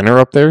much thinner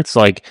up there, it's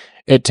like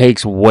it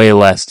takes way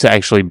less to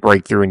actually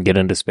break through and get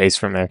into space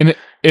from there. And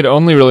it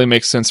only really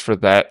makes sense for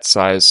that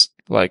size,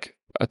 like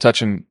a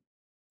touch and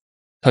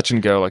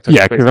go. Like touch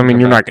Yeah, and because base I mean,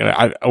 you're back. not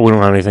gonna. We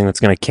don't have anything that's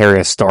gonna carry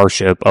a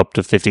starship up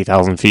to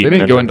 50,000 feet. They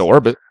didn't go into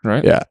orbit,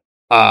 right? Yeah.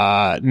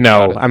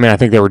 No. Got it. I mean, I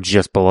think they were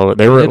just below it.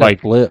 They were Did at a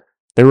like flip.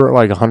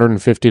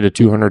 150 to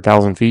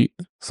 200,000 feet.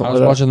 I something was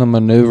like that. watching the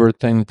maneuver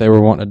thing that they were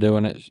wanting to do,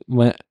 and it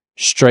went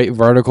straight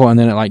vertical, and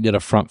then it like did a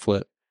front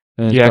flip,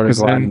 and it Yeah, started 'cause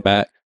gliding then-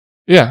 back.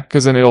 Yeah,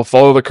 because then it'll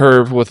follow the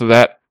curve with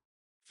that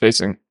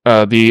facing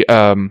the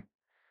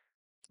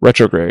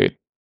retrograde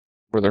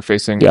where they're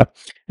facing. Yeah.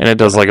 And it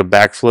does like a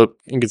backflip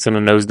and gets in a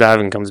nosedive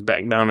and comes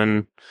back down.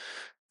 And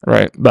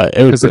Right. but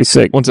it was 'Cause pretty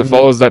sick. Once it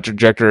follows that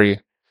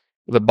trajectory,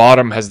 the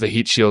bottom has the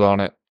heat shield on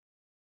it.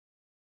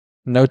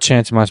 No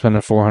chance am I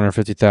spending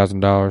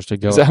 $450,000 to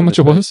go. Is that how up much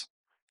to it this. was?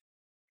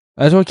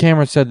 That's what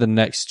Cameron said the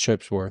next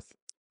trip's worth.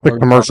 The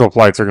commercial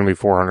flights are going to be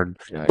 400,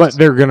 but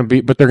they're going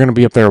to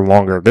be up there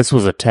longer. This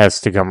was a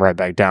test to come right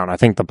back down. I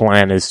think the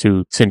plan is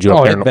to send you up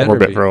Oh, there it in better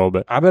orbit be. for a little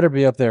bit. I better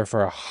be up there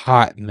for a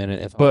hot minute.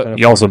 If I'm But spending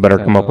You also better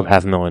come up with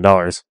 $450,000.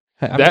 $500,000.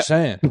 Hey, I'm That- just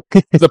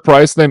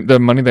saying. The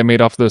money they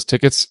made off those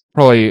tickets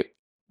probably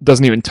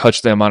doesn't even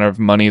touch the amount of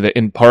money that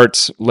in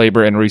parts,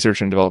 labor, and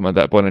research and development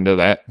that went into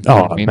that. You know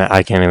Oh, what I mean? man,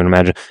 I can't even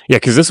imagine. Yeah,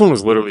 because this one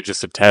was literally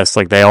just a test.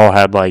 Like they all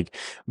had like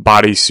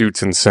body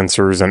suits and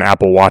sensors and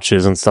Apple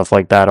Watches and stuff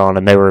like that on,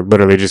 and they were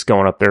literally just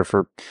going up there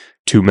for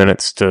 2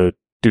 minutes to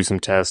do some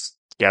tests,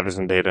 gather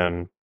some data,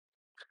 and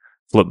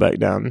flip back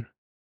down.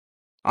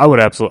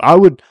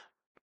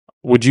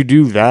 Would you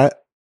do that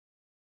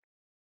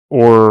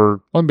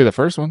or Wouldn't be the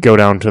first one. go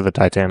down to the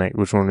Titanic?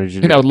 Which one would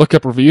you do? And I would look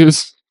up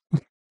reviews.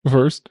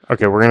 first.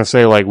 Okay, we're gonna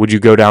say like, would you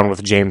go down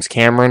with James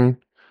Cameron,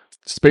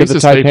 Space the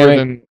is safer Titanic?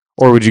 than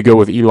or would you go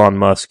with Elon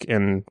Musk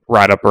and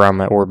ride up around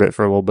that orbit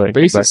for a little bit?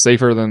 space is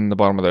safer than the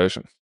bottom of the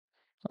ocean.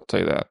 I'll tell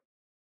you that.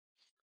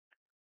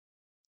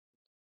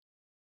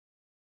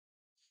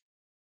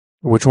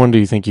 Which one do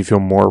you think you feel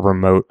more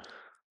remote?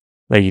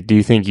 Like, do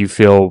you think you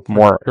feel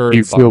more? Sure, Do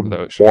you the bottom feel of the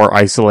ocean. more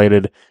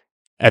isolated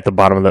at the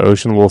bottom of the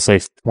ocean? We'll say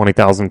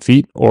 20,000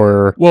 feet,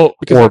 or Well,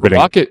 because the orbiting.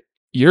 rocket,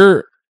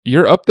 you're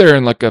up there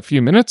in like a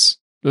few minutes.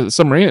 The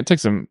submarine, it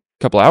takes them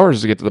a couple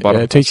hours to get to the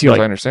bottom. it takes you as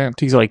like I understand. it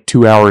takes you like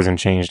 2 hours and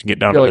change to get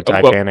down Yeah, to like, the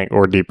oh, well- Titanic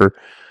or deeper.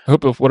 I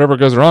hope if whatever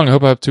goes wrong, I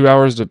hope I have 2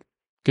 hours to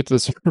get to the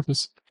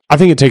surface. I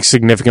think it takes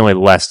significantly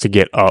less to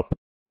get up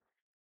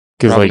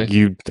because like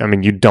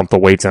Probably. you dump the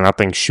weights and that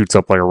thing shoots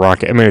up like a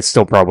rocket. I mean, it's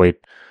still probably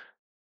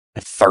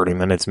 30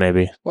 minutes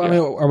maybe. Well, I mean,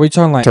 are we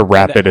talking like To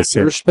rapid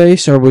ascent.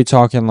 space, or are we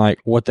talking like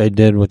what they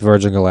did with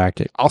Virgin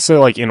Galactic? I'll say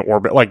like in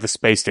orbit, like the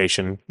space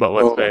station, but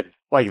let's say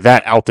like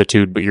that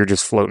altitude, but you're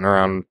just floating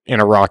around in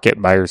a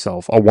rocket by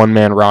yourself, a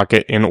one-man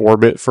rocket in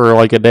orbit for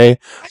like a day.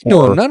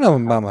 No, Or- none of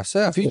them by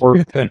myself. You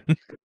or- tripping?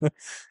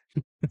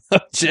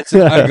 Just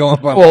not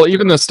going by Well,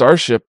 even the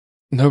Starship,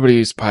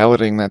 nobody's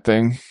piloting that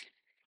thing.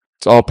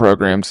 It's all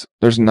programmed.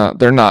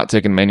 They're not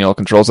taking manual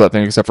controls of that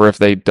thing except for if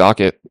they dock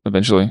it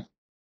eventually.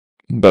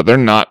 But they're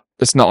not.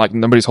 It's not like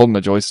nobody's holding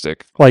the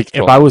joystick. Like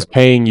if I was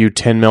paying you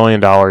 $10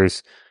 million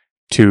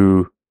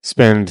to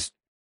spend,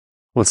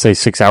 let's say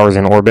 6 hours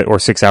in orbit or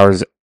 6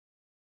 hours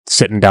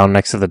sitting down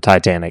next to the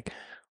Titanic,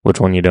 which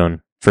one you doing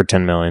for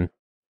 10 million?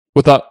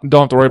 Don't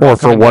have to worry Or about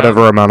for coming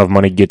whatever down. amount of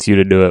money gets you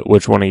to do it,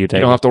 which one are you You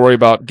taking? don't have to worry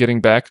about getting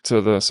back to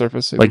the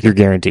surface. Like you're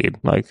guaranteed.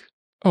 Like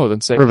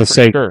then say for the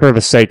sake sure. for the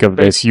sake of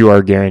this, you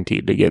are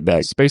guaranteed to get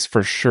back. Space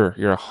for sure.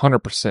 You're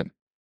 100%.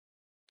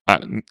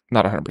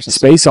 Not 100%.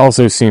 Space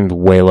also seemed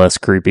way less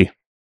creepy.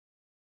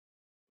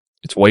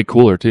 It's way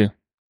cooler too.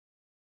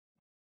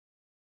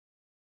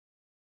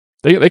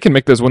 They can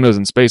make those windows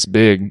in space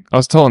big. I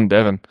was telling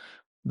Devin,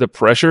 the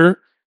pressure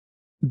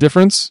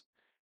difference.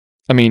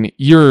 I mean,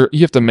 you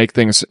have to make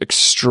things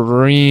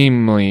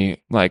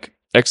extremely like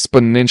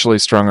exponentially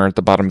stronger at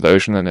the bottom of the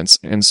ocean than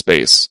in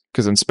space.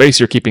 Because in space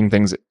you're keeping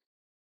things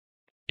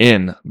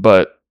in,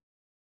 but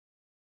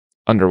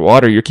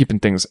underwater you're keeping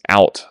things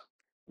out.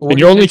 And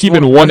you're only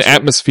keeping one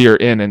atmosphere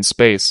in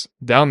space.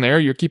 Down there,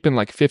 you're keeping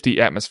like 50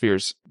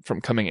 atmospheres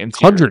from coming into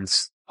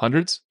Hundreds.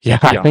 Hundreds? Yeah,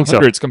 I think so.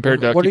 Hundreds compared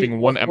to keeping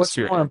one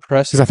atmosphere. What's more Because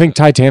impressive? I think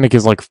Titanic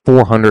is like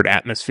 400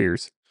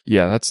 atmospheres.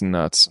 Yeah, that's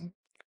nuts.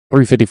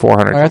 350,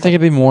 400. I think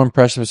it'd be more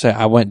impressive to say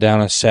I went down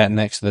and sat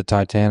next to the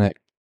Titanic.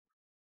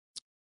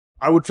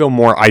 I would feel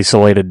more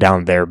isolated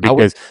down there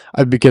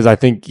because I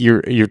think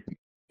you're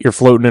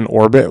floating in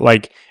orbit,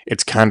 like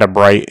it's kind of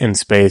bright in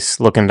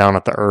space, looking down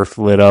at the Earth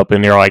lit up,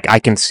 and you're like, I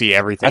can see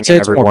everything. I'd say and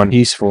it's more everyone.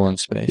 peaceful in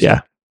space.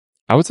 Yeah,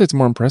 I would say it's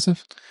more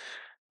impressive.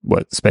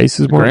 what space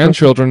is more?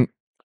 Grandchildren,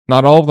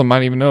 not all of them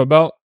might even know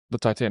about the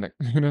Titanic.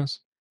 Who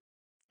knows?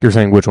 You're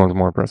saying which one's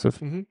more impressive?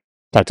 Mhm.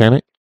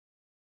 Titanic,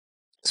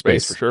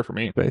 Space for sure for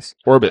me. space.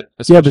 Orbit.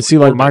 Yeah, but see,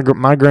 like orbit.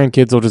 my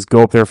grandkids will just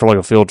go up there for like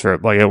a field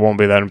trip. Like it won't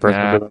be that Nah,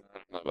 impressive.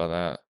 not about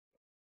that.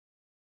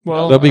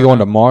 Well, They'll be going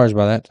to Mars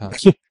by that time.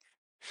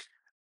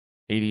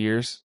 80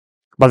 years.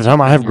 By the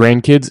time I have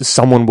grandkids,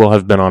 someone will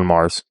have been on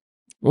Mars.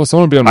 Well,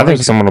 someone will be on I Mars.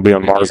 think someone will be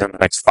on Mars in the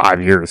next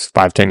 5 years,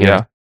 5-10 years.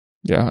 Yeah.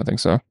 Yeah, I think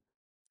so.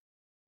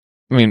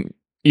 I mean,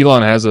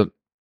 Elon has a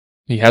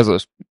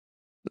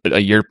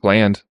year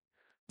planned.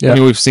 Yeah. I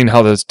mean, we've seen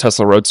how the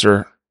Tesla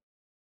Roadster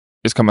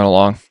is coming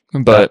along,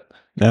 but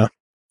Yeah.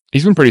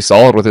 he's been pretty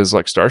solid with his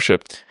like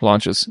Starship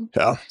launches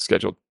Yeah.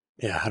 scheduled.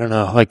 Yeah, I don't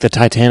know. Like the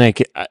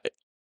Titanic,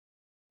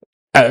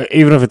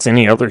 even if it's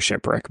any other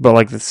shipwreck, but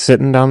like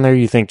sitting down there,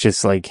 you think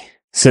just like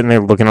sitting there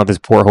looking out this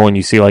porthole and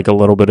you see like a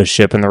little bit of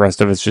ship and the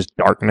rest of it's just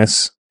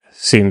darkness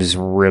seems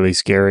really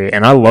scary.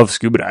 And I love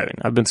scuba diving.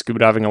 I've been scuba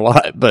diving a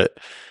lot, but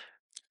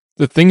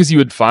The things you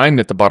would find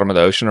at the bottom of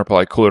the ocean are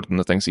probably cooler than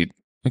the things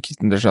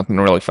there's nothing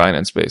to really find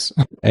in space.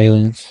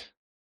 Aliens.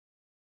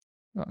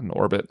 In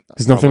orbit.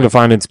 there's nothing to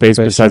find in space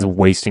besides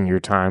wasting your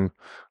time.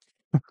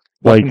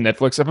 Like Like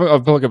Netflix. I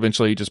feel like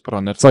eventually you just put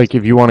on Netflix. it's like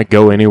if you want to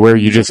go anywhere,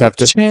 you just have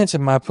to. Chance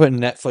of my putting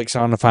Netflix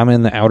on if I'm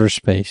in the outer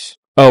space.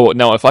 Oh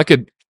no! If I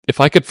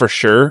could for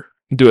sure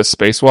do a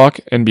spacewalk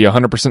and be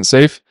 100%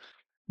 safe,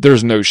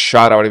 there's no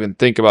shot I would even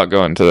think about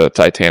going to the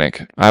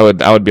Titanic. I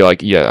would be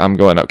like, yeah, I'm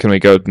going up. Can we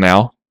go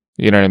now?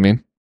 You know what I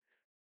mean?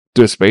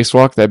 Do a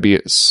spacewalk. That'd be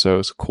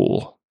so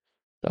cool.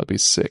 That'd be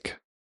sick.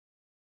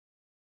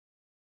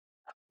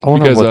 I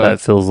wonder because, what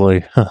that feels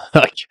like.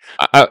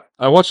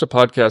 I watched a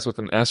podcast with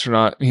an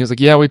astronaut. And he was like,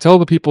 yeah, we tell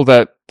the people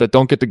that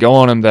don't get to go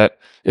on them that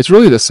it's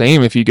really the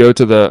same if you go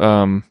to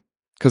the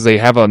because they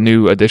have a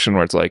new edition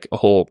where it's like a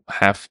whole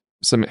half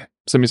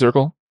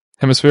semicircle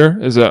hemisphere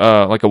is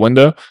like a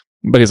window.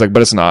 But he's like,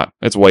 but it's not.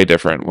 It's way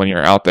different when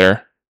you're out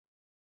there.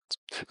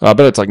 I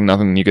bet it's like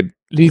nothing you could.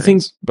 Do you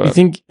think? But Do you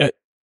think?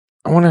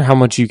 I wonder how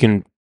much you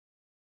can.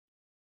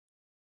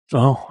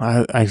 Oh,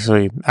 I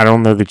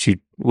don't know that you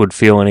would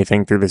feel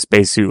anything through the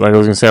spacesuit. Like I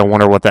was gonna say, I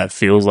wonder what that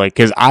feels like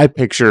because I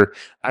picture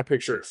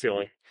it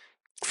feeling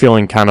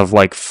feeling kind of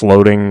like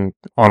floating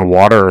on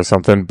water or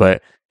something,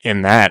 but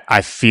in that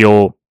I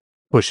feel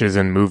pushes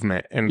and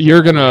movement, and You're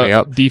way gonna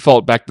up.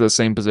 default back to the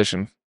same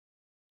position,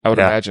 I would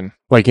Yeah. imagine.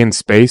 Like in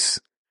space,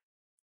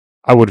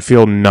 I would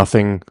feel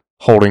nothing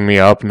holding me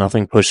up,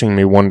 nothing pushing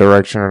me one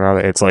direction or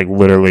another. It's like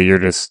literally you're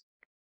just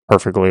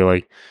perfectly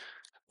like,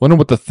 Wonder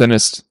what the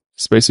thinnest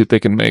spacesuit they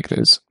can make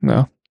is.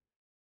 No,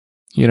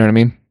 you know what I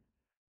mean.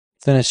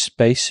 Finished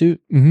spacesuit.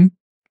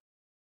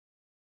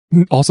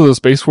 Mm-hmm. Also, the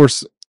Space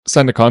Force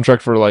signed a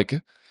contract for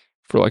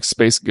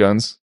space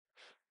guns.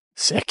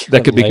 sick.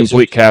 That could be lasers?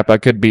 complete cap. I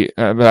could be.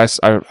 But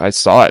I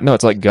saw it. No,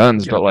 it's like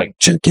guns, but like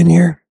Check in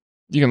here.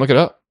 you can look it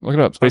up. Look it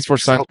up. Space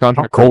Force signed a How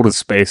contract. cold is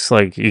space?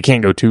 Like you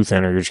can't go too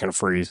thin or you're just gonna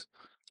freeze.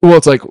 Well,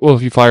 it's like,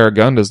 if you fire a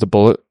gun, does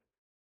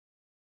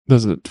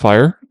it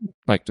fire?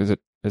 Like,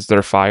 is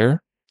there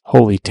fire?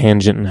 Holy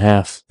tangent in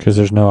half. Because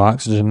there's no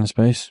oxygen in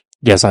space.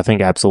 Yes, I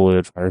think absolutely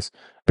it fires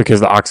because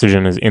the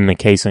oxygen is in the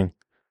casing.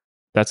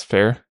 That's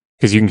fair.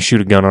 Because you can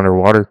shoot a gun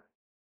underwater.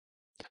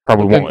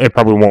 But then- It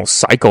probably won't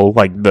cycle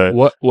like the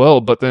What?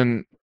 Well, but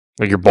then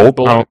like your bolt.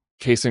 bullet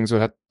casings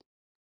would have.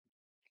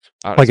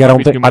 I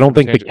don't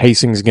think the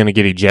casing's going to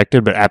get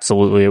ejected, but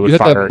absolutely it would You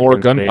have to fire have more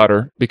in space.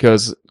 gunpowder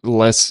because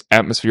less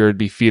atmosphere would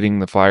be feeding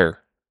the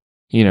fire.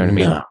 You know what I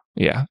mean? No.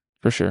 Yeah,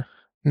 for sure.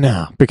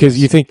 No, because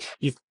you think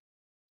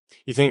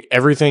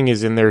everything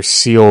is in there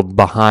sealed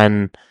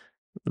behind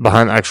the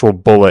actual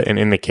bullet and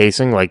in the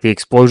casing. Like the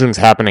explosion's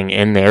happening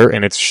in there,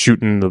 and it's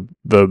shooting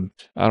the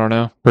I don't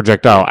know.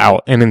 projectile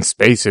out. And in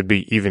space, it'd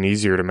be even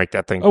easier to make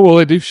that thing. Oh well,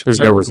 they do. There's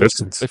no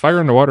resistance. They fire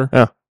underwater.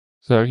 Yeah.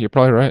 So you're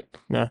probably right.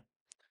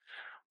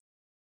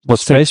 Well,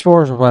 Space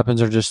Force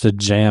weapons are just to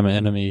jam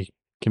enemy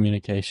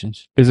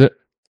communications. Is it?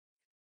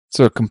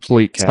 So a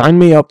complete cap. Sign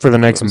me up for the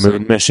next What was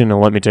moon mission and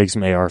let me take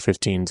some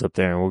AR-15s up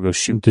there, and we'll go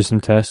Do some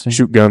testing.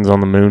 shoot guns on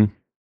the moon.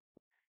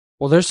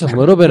 Well, there's a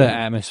little bit of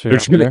atmosphere. They're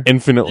up just gonna there.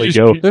 infinitely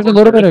go. There's a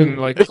little bit of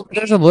like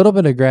there's a little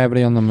bit of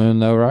gravity on the moon,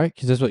 though, right?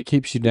 Because that's what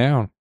keeps you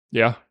down.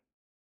 yeah.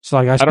 So,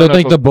 like, I don't still know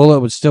think if the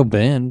bullet would still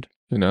bend.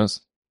 Who knows?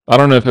 I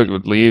don't know if it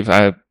would leave.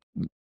 I'm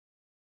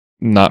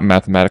not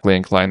mathematically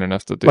inclined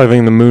enough to do. I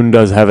think the moon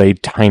does have a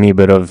tiny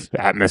bit of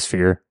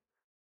atmosphere.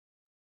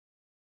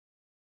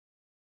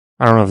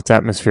 I don't know if it's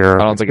atmosphere.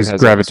 Or I don't think it it's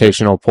has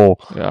gravitational pull.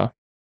 Yeah.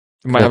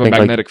 It might I have a think,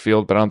 like- magnetic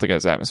field, but I don't think it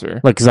has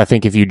atmosphere. Like, because I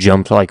think if you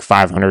jumped like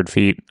 500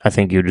 feet, I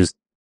think you'd just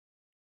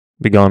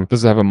be gone.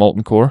 Does it have a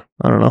molten core?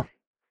 I don't know.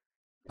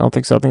 I don't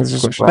think so. I think it's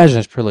just Imagine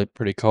it's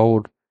pretty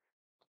cold.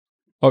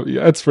 Oh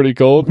yeah, it's pretty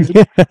cold.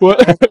 Yeah.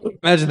 What?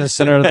 Imagine the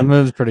center of the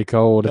moon's pretty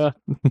cold. Yeah.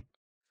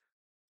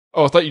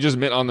 Oh, I thought you just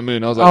meant on the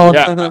moon. I was like, Oh,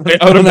 yeah. no.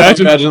 I would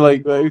imagine.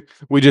 like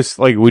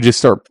we just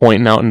start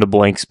pointing out into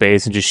blank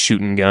space and just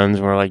shooting guns.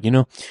 And we're like,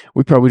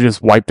 we probably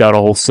just wiped out a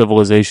whole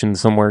civilization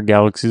somewhere,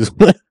 galaxies.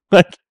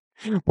 Like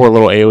poor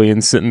little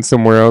aliens sitting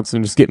somewhere else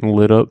and just getting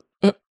lit up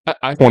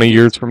I 20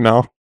 years from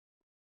now.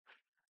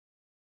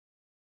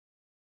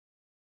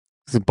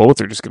 The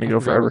bullets are just going to go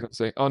forgot what I was forever. gonna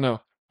say. Oh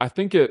no, I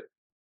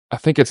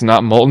think it's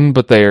not molten,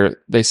 but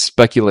they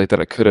speculate that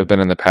it could have been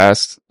in the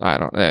past. I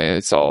don't know.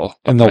 It's all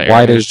And up the in air.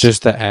 white is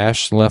just the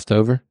ash left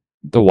over.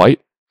 the white.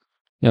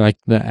 Yeah, like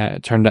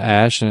turned to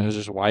ash and it was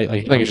just white.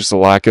 Like I think it's just a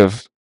lack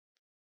of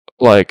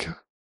like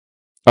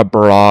a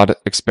broad,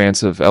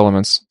 expansive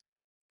elements,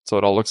 so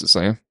it all looks the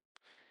same.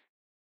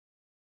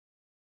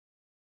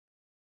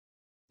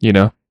 You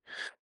know,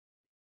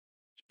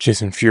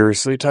 Jason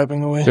furiously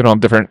typing away. they don't have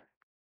different.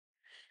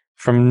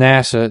 from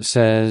NASA. It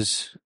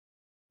says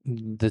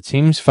the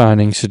team's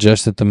findings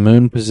suggest that the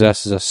moon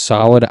possesses a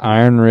solid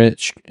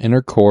iron-rich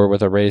inner core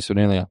with a radius of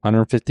nearly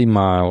 150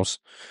 miles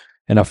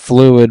and a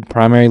fluid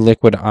primary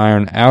liquid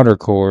iron outer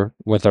core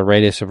with a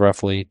radius of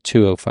roughly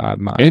 205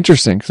 miles.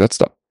 Interesting, because that's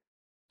the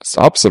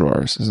opposite of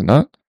ours, is it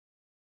not?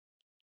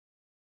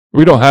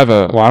 We don't have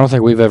a Well, I don't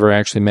think we've ever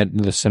actually met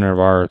the center of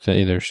our Earth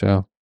either.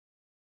 So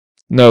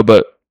no,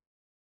 but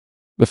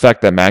the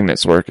fact that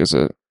magnets work is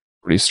a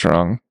pretty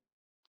strong,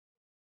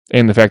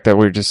 and the fact that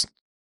we're just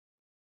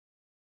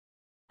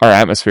our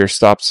atmosphere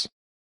stops.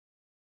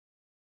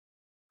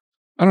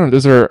 I don't know.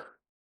 Does our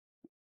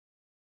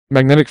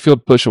magnetic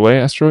field push away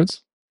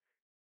asteroids?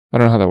 I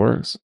don't know how that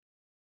works.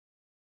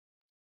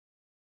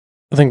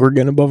 I think we're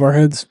getting above our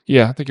heads.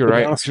 Yeah, I think you're To be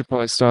right. We honest, should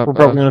probably stop. We're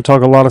probably going to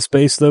talk a lot of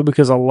space, though,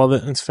 because I love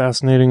it. It's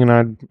fascinating, and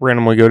I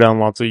randomly go down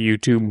lots of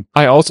YouTube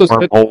I also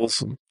said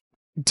wormholes.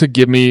 to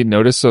give me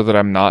notice so that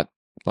I'm not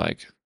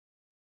like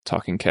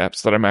talking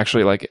caps, that I'm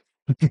actually like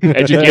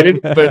educated.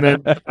 But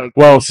then,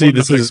 Well, see,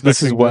 this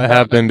is what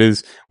happened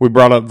is we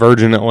brought up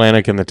Virgin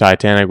Atlantic and the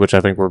Titanic, which I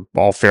think we're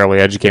all fairly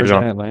educated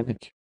on.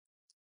 Atlantic.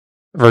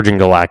 Virgin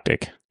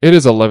Galactic it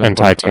is 11 and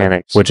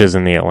Titanic, which is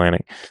in the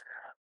Atlantic.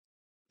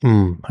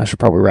 I should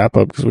probably wrap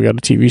up because we got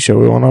a TV show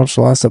we want to watch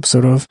the last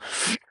episode of.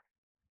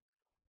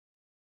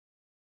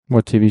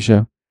 What TV show?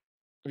 Have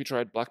you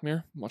tried Black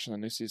Mirror? I'm watching the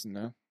new season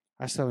now.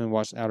 I still haven't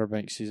watched Outer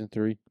Banks season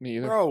 3. Me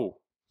either. Bro,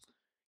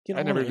 get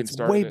I on never it. even It's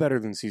started way it. better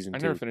than season I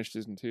 2. never finished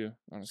season 2,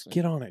 honestly.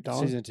 Get on it,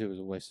 dog. Season 2 was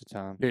a waste of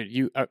time. Dude,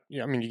 you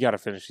got to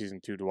finish season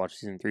 2 to watch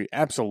season 3.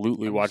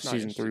 Absolutely I'm watch just not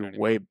season interested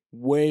 3. anymore.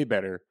 Way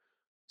better.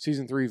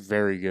 Season 3,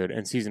 very good.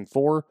 And season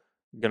 4,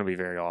 going to be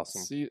very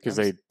awesome. Because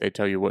they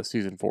tell you what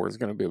season 4 is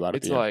going to be about.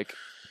 It's like,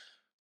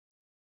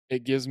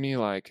 it gives me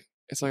like,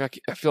 it's like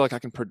I feel like I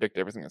can predict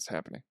everything that's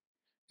happening.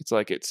 It's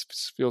like it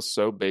feels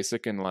so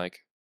basic and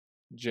like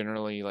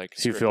generally like.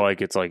 So you feel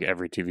like it's like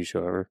every TV show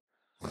ever?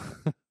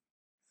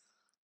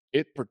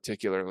 It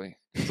particularly.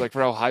 It's like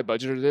for how high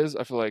budget it is,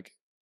 I feel like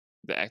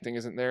the acting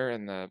isn't there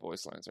and the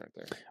voice lines aren't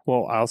there.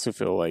 Well, I also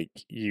feel like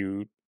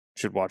you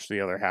should watch the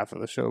other half of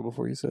the show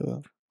before you say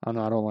that. Oh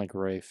no, I don't like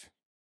Rafe.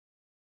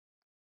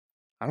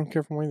 I don't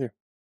care for him either.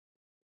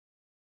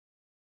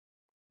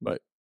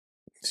 But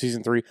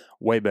season 3,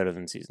 way better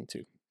than season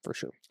 2, for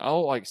sure.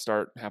 I'll like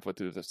start halfway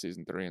through the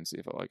season 3 and see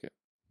if I like it.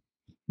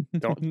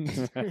 Don't do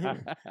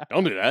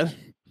that.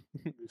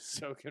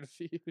 So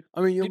confused.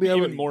 I mean, you'll He'd be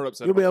able even more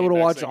upset. You'll be if I able came to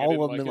back watch saying I all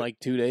didn't of them like in it. like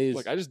 2 days.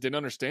 Like I just didn't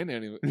understand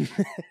any of it.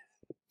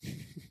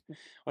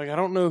 Like I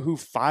don't know who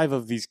 5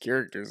 of these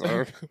characters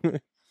are,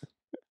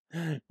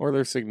 or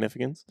their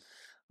significance.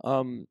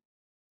 Yeah,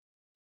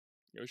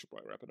 we should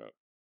probably wrap it up.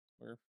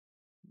 We're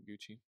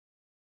Gucci.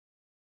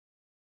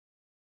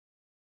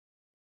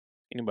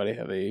 Anybody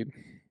have a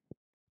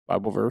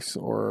Bible verse,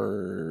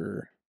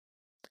 or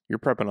you're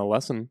prepping a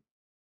lesson?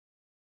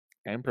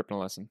 I am prepping a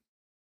lesson.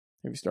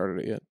 Have you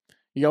started it yet?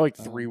 You got like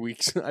 3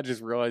 weeks. I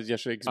just realized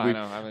yesterday because I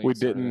know. I haven't we even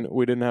started didn't it.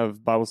 we didn't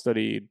have Bible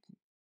study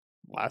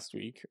last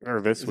week or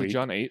this Is week. it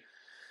John 8?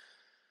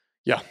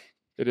 Yeah.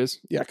 It is?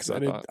 Yeah, because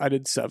I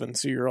did 7,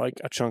 so you're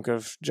like a chunk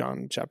of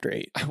John chapter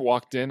 8. I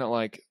walked in at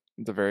like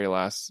the very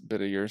last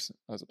bit of yours.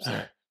 I was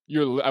upset.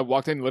 I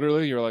walked in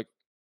literally. You were like,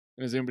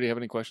 "Does anybody have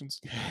any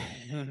questions?"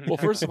 Well,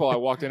 first of all, I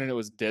walked in and it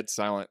was dead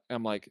silent.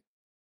 I'm like,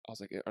 I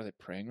was like, "Are they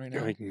praying right now?"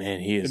 You're like,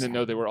 man, he and is then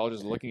no, they were all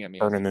just looking at me.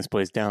 burning this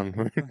place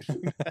down.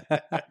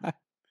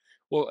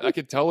 Well, I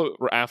could tell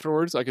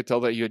afterwards. I could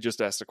tell that you had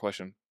just asked a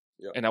question,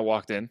 and I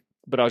walked in,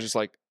 but I was just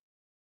like,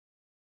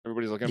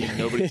 everybody's looking at me.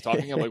 Nobody's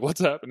talking. I'm like,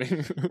 what's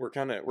happening? we're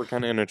kind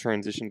of in a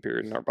transition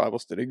period in our Bible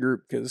study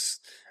group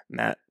because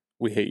Matt,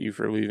 we hate you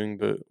for leaving,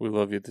 but we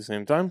love you at the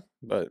same time.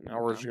 But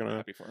now we're just gonna.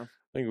 Happy for him.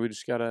 I think we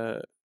just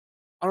gotta.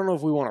 I don't know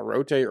if we want to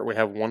rotate or we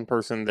have one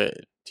person that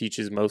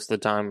teaches most of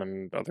the time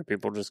and other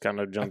people just kind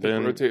of jump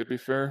in. Rotate would be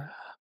fair.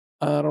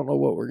 I don't know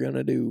what we're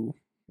gonna do.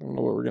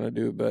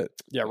 But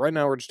yeah, right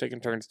now we're just taking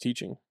turns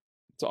teaching.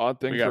 It's an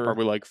odd thing. We got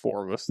probably like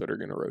 4 of us that are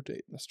gonna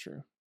rotate. That's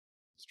true.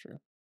 That's true.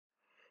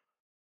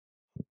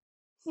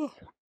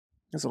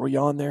 There's a little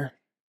yawn there,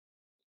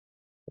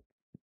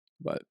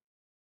 but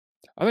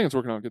I think it's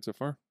working out good so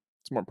far.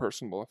 It's more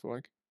personable. I feel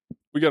like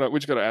we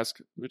just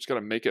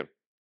gotta make it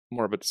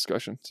more of a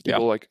discussion so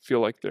people like feel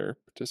like they're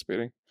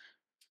participating.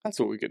 That's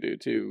what we could do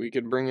too. We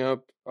can bring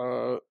up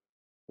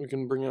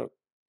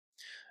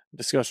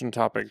discussion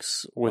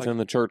topics within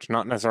the church,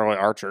 not necessarily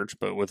our church,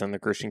 but within the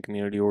Christian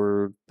community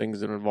or things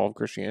that involve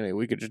Christianity.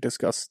 We could just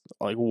discuss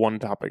like one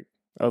topic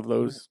of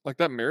those. Like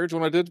that marriage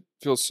one I did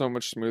feels so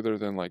much smoother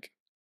than like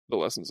the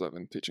lessons I've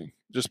been teaching,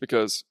 just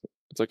because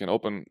it's like an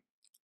open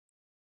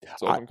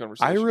conversation.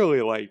 I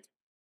really like.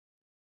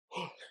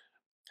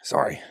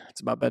 Sorry, it's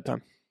about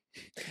bedtime.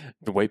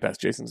 The way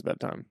past Jason's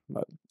bedtime,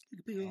 but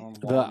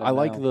I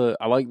like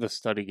the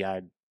study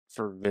guide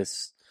for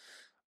this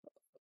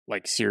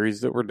like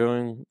series that we're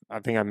doing. I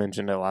think I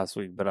mentioned it last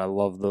week, but I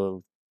love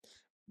the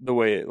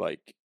way it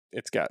like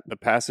it's got the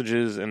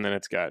passages and then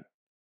it's got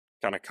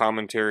kind of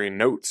commentary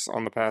notes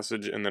on the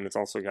passage, and then it's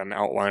also got an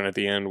outline at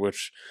the end,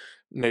 which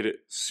made it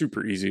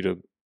super easy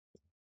to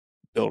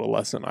build a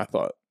lesson, I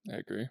thought. I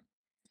agree.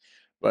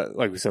 But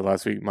like we said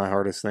last week, my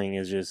hardest thing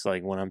is just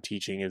like when I'm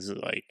teaching is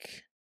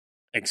like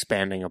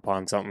expanding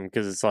upon something,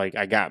 because it's like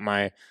I got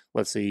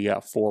let's say you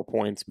got 4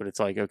 points, but it's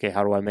like, okay,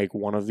 how do I make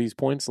one of these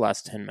points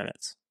last 10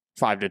 minutes,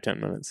 5 to 10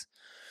 minutes?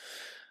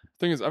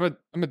 Thing is, I'm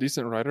a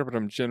decent writer, but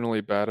I'm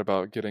generally bad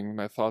about getting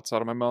my thoughts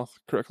out of my mouth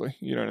correctly.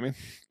 You know what I mean?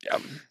 Yeah.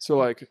 So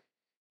like,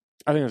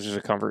 I think it's just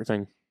a comfort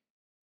thing.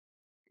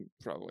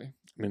 Probably.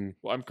 I mean,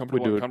 well, I'm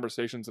comfortable in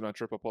conversations and I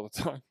trip up all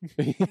the time.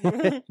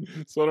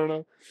 So I don't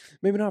know.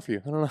 Maybe not for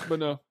you. I don't know. But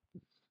no.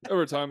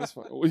 Over time, it's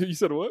fine. You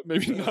said what?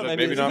 Maybe not.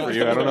 Maybe not for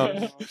you. I don't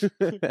know.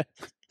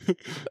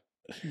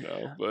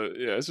 No, but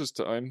yeah, it's just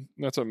time.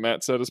 That's what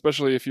Matt said,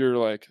 especially if you're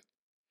like,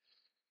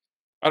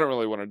 I don't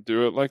really want to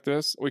do it like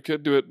this. We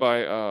could do it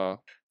by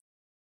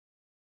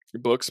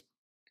books,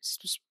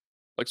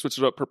 like switch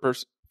it up per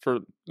person for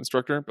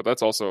instructor, but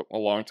that's also a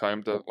long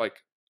time to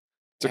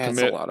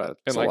commit.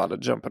 It's a lot of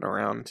jumping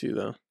around too,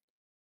 though.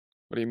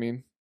 What do you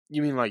mean?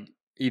 You mean like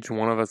each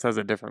one of us has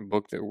a different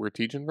book that we're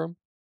teaching from?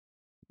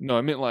 No,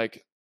 I meant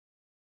like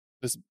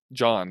this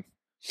John,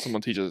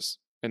 someone teaches,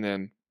 and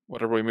then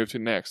whatever we move to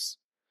next.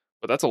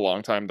 But that's a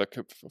long time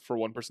for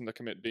one person to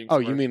commit being. Oh,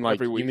 you mean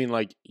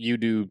like you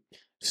do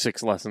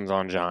 6 lessons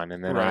on John,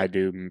 and then I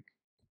do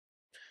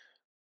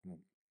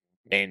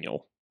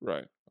Daniel,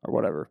 right, or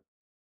whatever.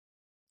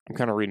 I'm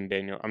kind of reading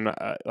Daniel. I'm not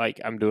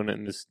I'm doing it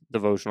in this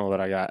devotional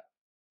that I got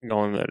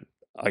going. That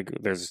like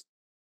there's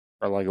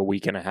like a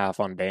week and a half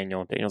on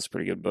Daniel. Daniel's a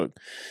pretty good book.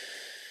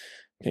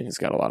 Daniel's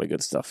got a lot of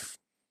good stuff.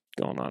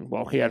 going on.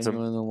 Well, he had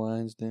Daniel in the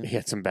Lions Den. he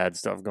had some bad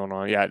stuff going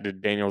on. Yeah,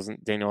 Daniel in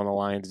the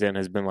Lions Den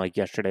has been like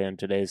yesterday and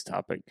today's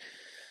topic,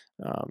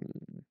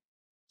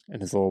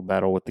 and his little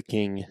battle with the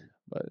king.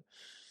 But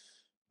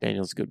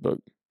Daniel's a good book,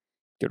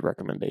 good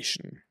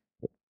recommendation.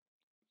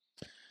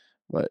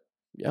 But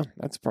yeah,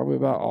 that's probably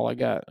about all I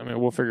got. I mean,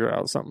 we'll figure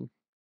out something.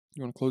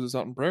 You want to close us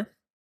out in prayer?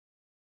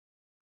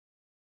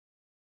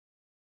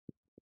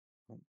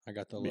 I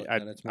got the I, look. I,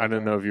 that it's I my didn't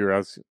turn. know if you were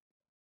out.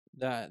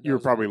 That You were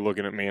was probably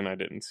looking at me and I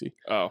didn't see.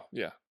 Oh,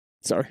 yeah.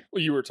 Sorry.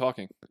 Well, you were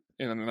talking,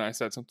 and then I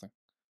said something.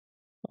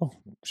 Oh,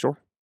 sure.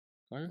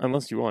 Okay.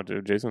 Unless you want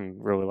to. Jason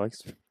really likes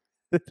to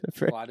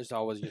pray. Well, I just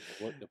always get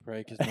the look to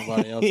pray because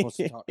nobody else wants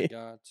to talk to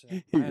God. So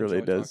He I really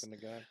enjoy does. talking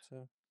to God,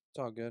 so it's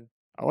all good.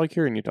 I like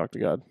hearing you talk to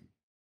God.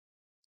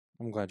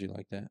 I'm glad you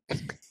like that.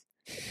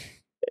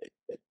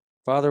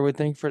 Father, we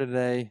thank you for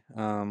today.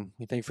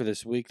 We thank you for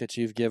this week that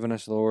you've given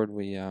us, Lord.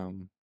 We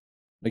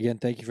again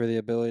thank you for the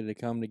ability to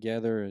come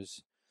together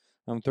as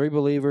three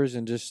believers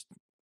and just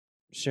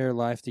share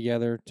life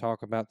together,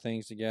 talk about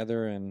things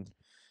together, and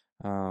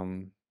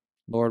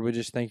Lord, we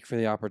just thank you for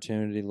the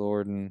opportunity,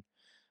 Lord, and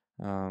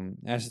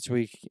ask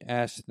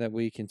that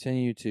we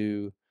continue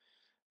to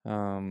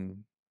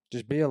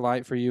just be a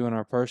light for you in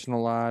our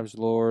personal lives,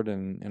 Lord,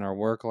 and in our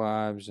work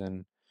lives,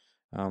 and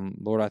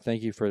Lord, I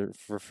thank you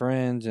for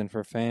friends and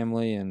for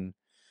family, and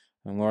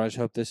Lord, I just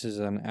hope this is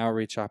an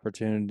outreach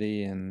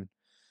opportunity, and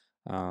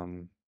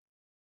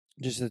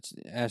just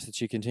ask that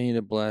you continue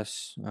to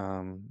bless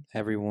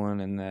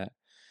everyone, and that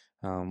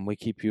we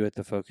keep you at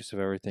the focus of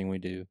everything we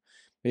do.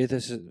 Be with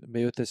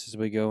us as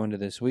we go into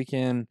this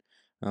weekend.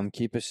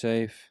 Keep us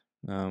safe.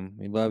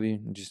 We love you.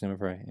 In Jesus' name I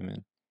pray.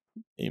 Amen.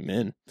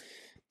 Amen.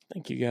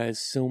 Thank you guys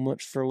so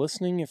much for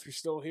listening. If you're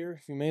still here,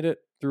 if you made it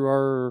through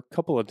our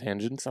couple of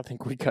tangents, I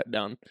think we cut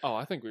down. Oh,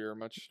 I think we were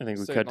much. I think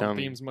we stayed cut on down.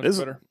 themes much This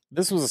better.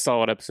 This was a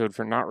solid episode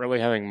for not really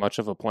having much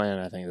of a plan.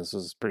 I think this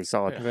was pretty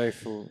solid. Yeah. Very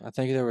full. I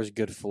think there was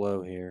good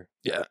flow here.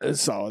 Yeah,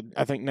 it's solid.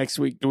 I think next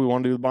week. Do we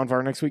want to do the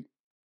bonfire next week?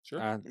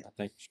 Sure. I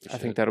think I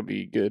think that'll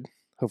be good.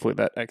 Hopefully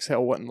that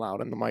exhale wasn't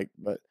loud in the mic,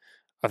 but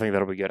I think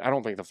that'll be good. I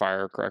don't think the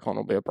fire crackling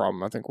will be a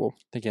problem. I think we'll.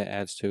 I think it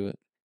adds to it.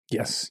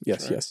 Yes.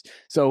 Right.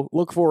 So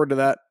look forward to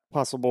that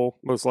possible,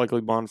 most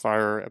likely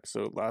bonfire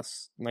episode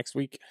next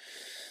week.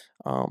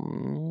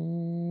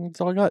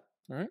 That's all I got.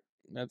 All right.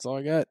 That's all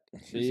I got.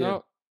 See Peace ya.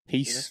 out. See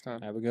you Peace. next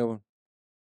time. Have a good one.